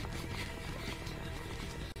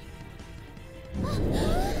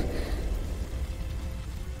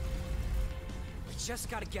 We just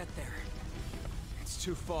gotta get there. It's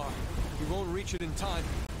too far. We won't reach it in time.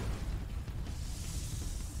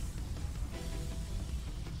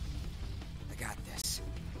 I got this.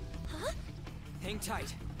 Huh? Hang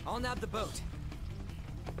tight. I'll nab the boat.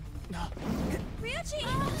 Ryuji!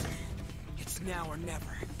 It's now or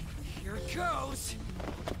never. Here it goes!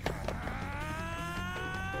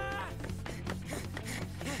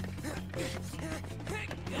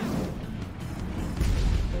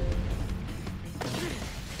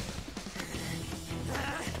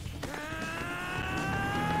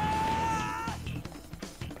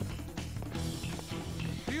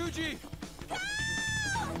 Ryuji!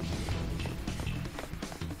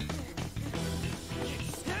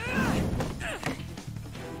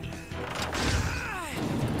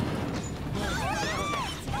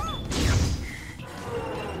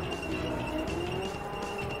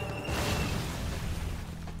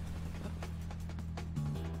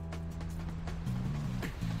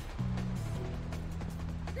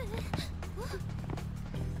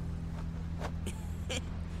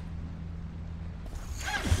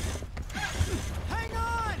 Hang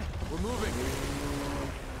on! We're moving.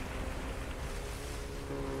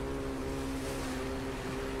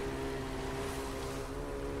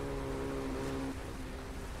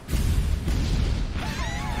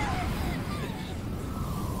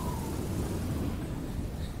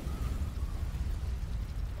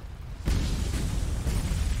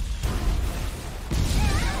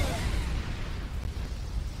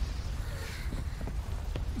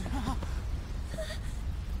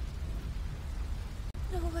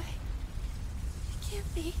 No way. It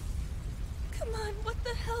can't be. Come on, what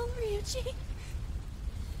the hell, Ryuji?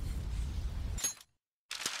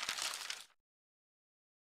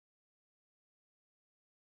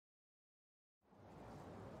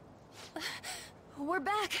 We're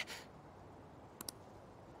back.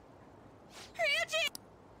 Ryuji!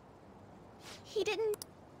 He didn't...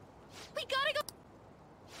 We gotta go...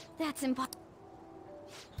 That's impossible.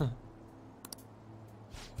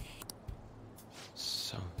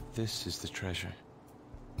 So, this is the treasure.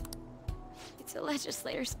 It's a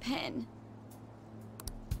legislator's pen.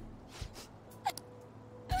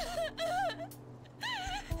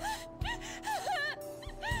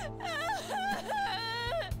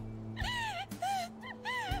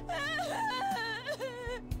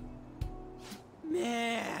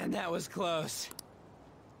 Man, that was close.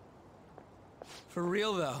 For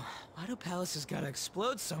real though, why do palaces gotta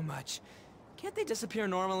explode so much? Can't they disappear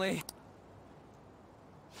normally?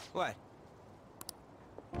 What?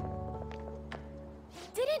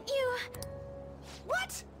 Didn't you...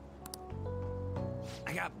 What?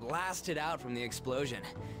 I got blasted out from the explosion.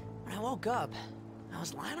 When I woke up, I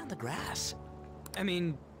was lying on the grass. I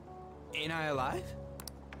mean, ain't I alive?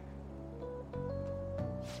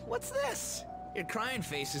 What's this? Your crying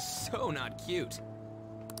face is so not cute.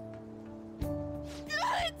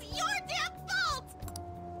 It's your damn fault!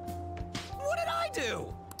 What did I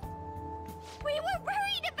do? We were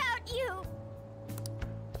worried about you!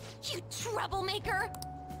 You troublemaker!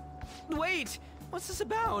 Wait, what's this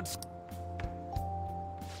about?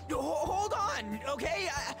 Hold on, okay?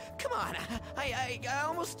 Come on, I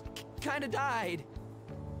almost kind of died.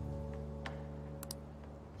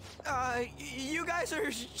 You guys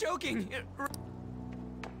are joking.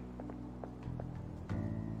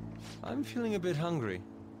 I'm feeling a bit hungry.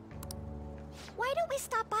 Why don't we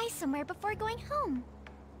stop by somewhere before going home?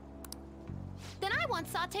 Then I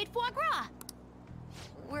want sautéed foie gras!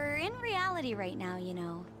 We're in reality right now, you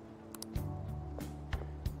know.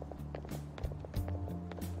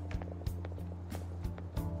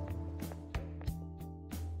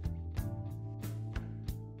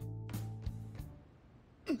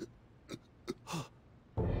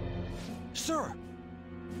 Sir!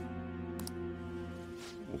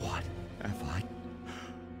 What have I...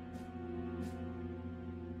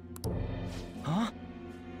 Huh?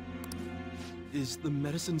 Is the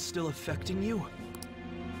medicine still affecting you?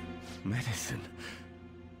 Medicine?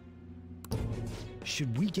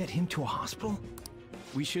 Should we get him to a hospital?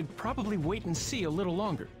 We should probably wait and see a little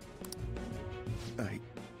longer.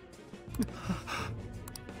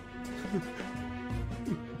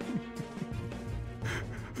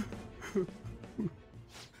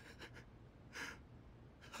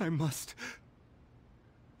 I must...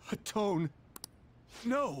 atone.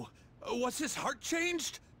 No! Was his heart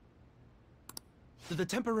changed? Did the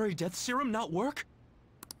temporary death serum not work?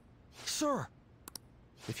 Sir!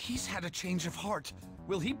 If he's had a change of heart,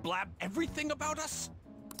 will he blab everything about us?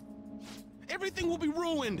 Everything will be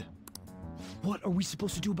ruined! What are we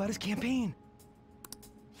supposed to do about his campaign?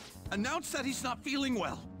 Announce that he's not feeling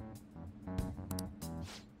well.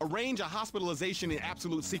 Arrange a hospitalization in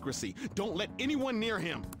absolute secrecy. Don't let anyone near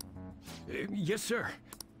him. Yes, sir.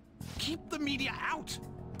 Keep the media out!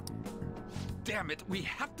 Damn it, we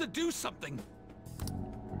have to do something!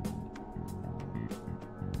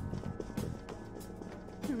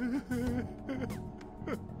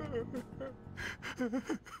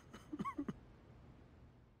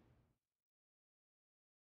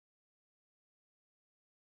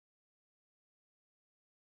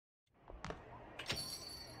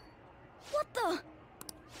 What the?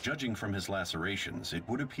 Judging from his lacerations, it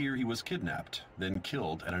would appear he was kidnapped, then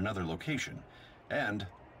killed at another location. And...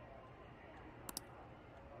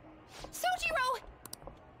 Sojiro!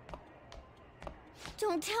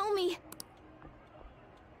 Don't tell me.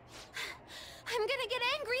 I'm gonna get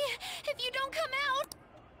angry if you don't come out.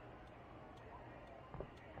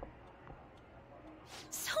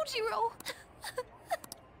 Sojiro!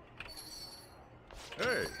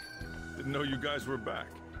 Hey, didn't know you guys were back.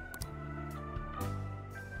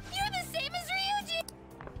 You're the same as Ryuji!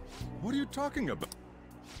 What are you talking about?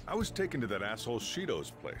 I was taken to that asshole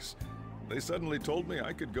Shido's place. They suddenly told me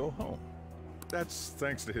I could go home. That's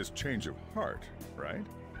thanks to his change of heart, right?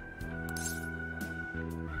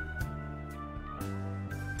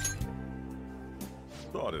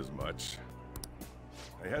 Thought as much.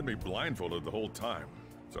 They had me blindfolded the whole time,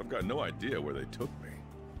 so I've got no idea where they took me.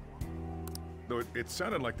 Though it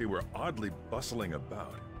sounded like they were oddly bustling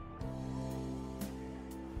about.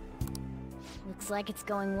 Looks like it's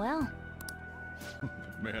going well.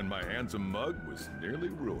 Man, my handsome mug was nearly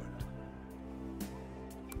ruined.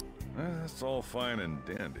 That's all fine and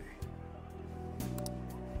dandy.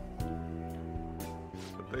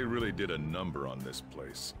 But they really did a number on this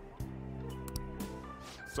place.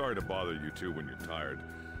 Sorry to bother you two when you're tired,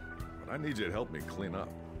 but I need you to help me clean up.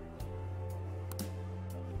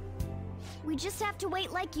 We just have to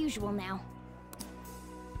wait like usual now.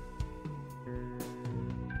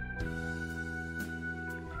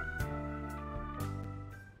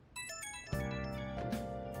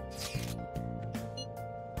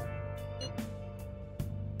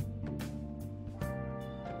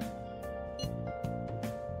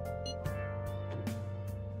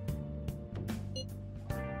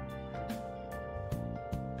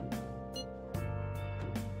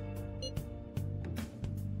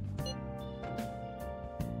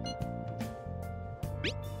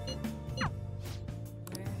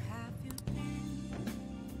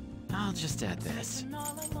 I'll just add this.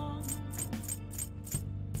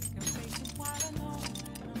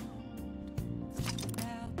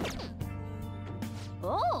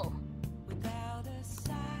 Oh!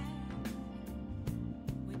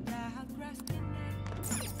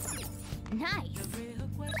 Nice!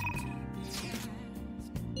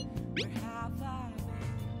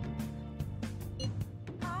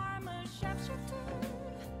 I'm a sharpshooter.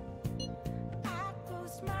 I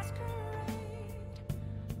post masquerade,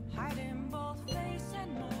 hiding both face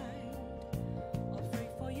and mind, afraid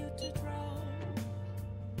for you to drown.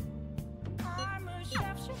 I'm a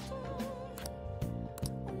sharpshooter.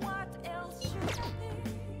 What else should I be?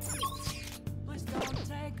 Please don't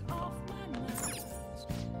take off my mask.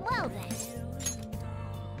 Well then.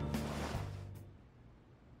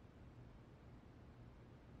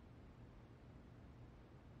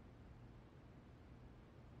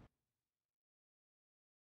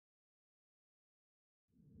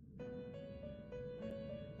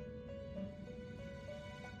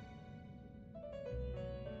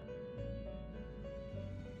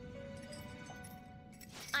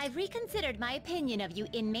 I've reconsidered my opinion of you,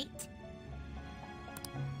 inmate.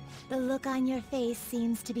 The look on your face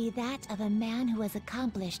seems to be that of a man who has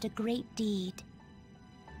accomplished a great deed.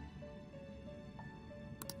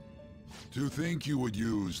 To think you would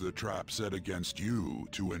use the trap set against you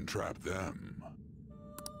to entrap them.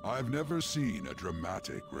 I've never seen a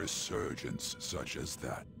dramatic resurgence such as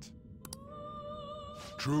that.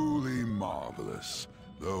 Truly marvelous.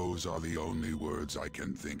 Those are the only words I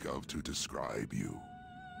can think of to describe you.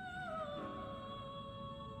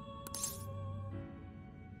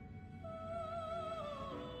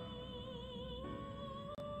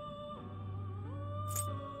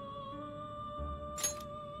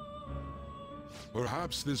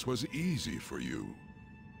 Perhaps this was easy for you.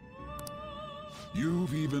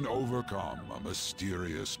 You've even overcome a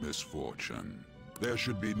mysterious misfortune. There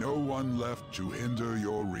should be no one left to hinder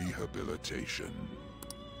your rehabilitation.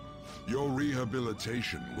 Your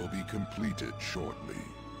rehabilitation will be completed shortly.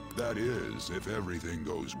 That is, if everything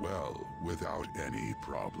goes well, without any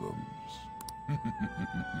problems.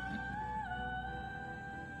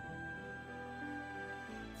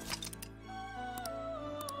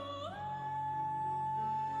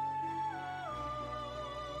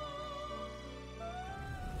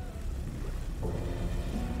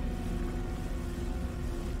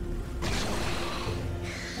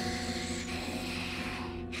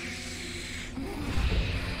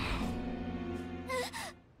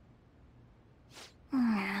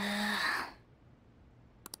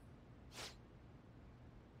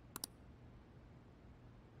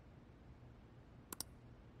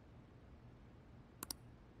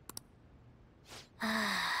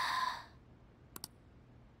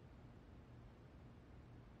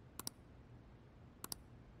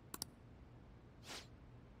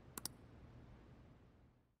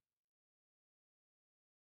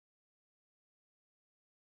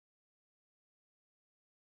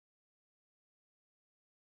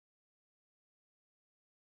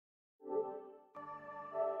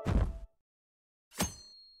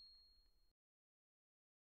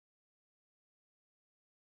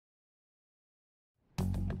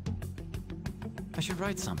 I should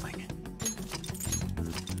write something.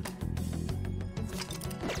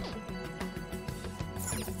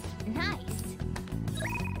 Nice.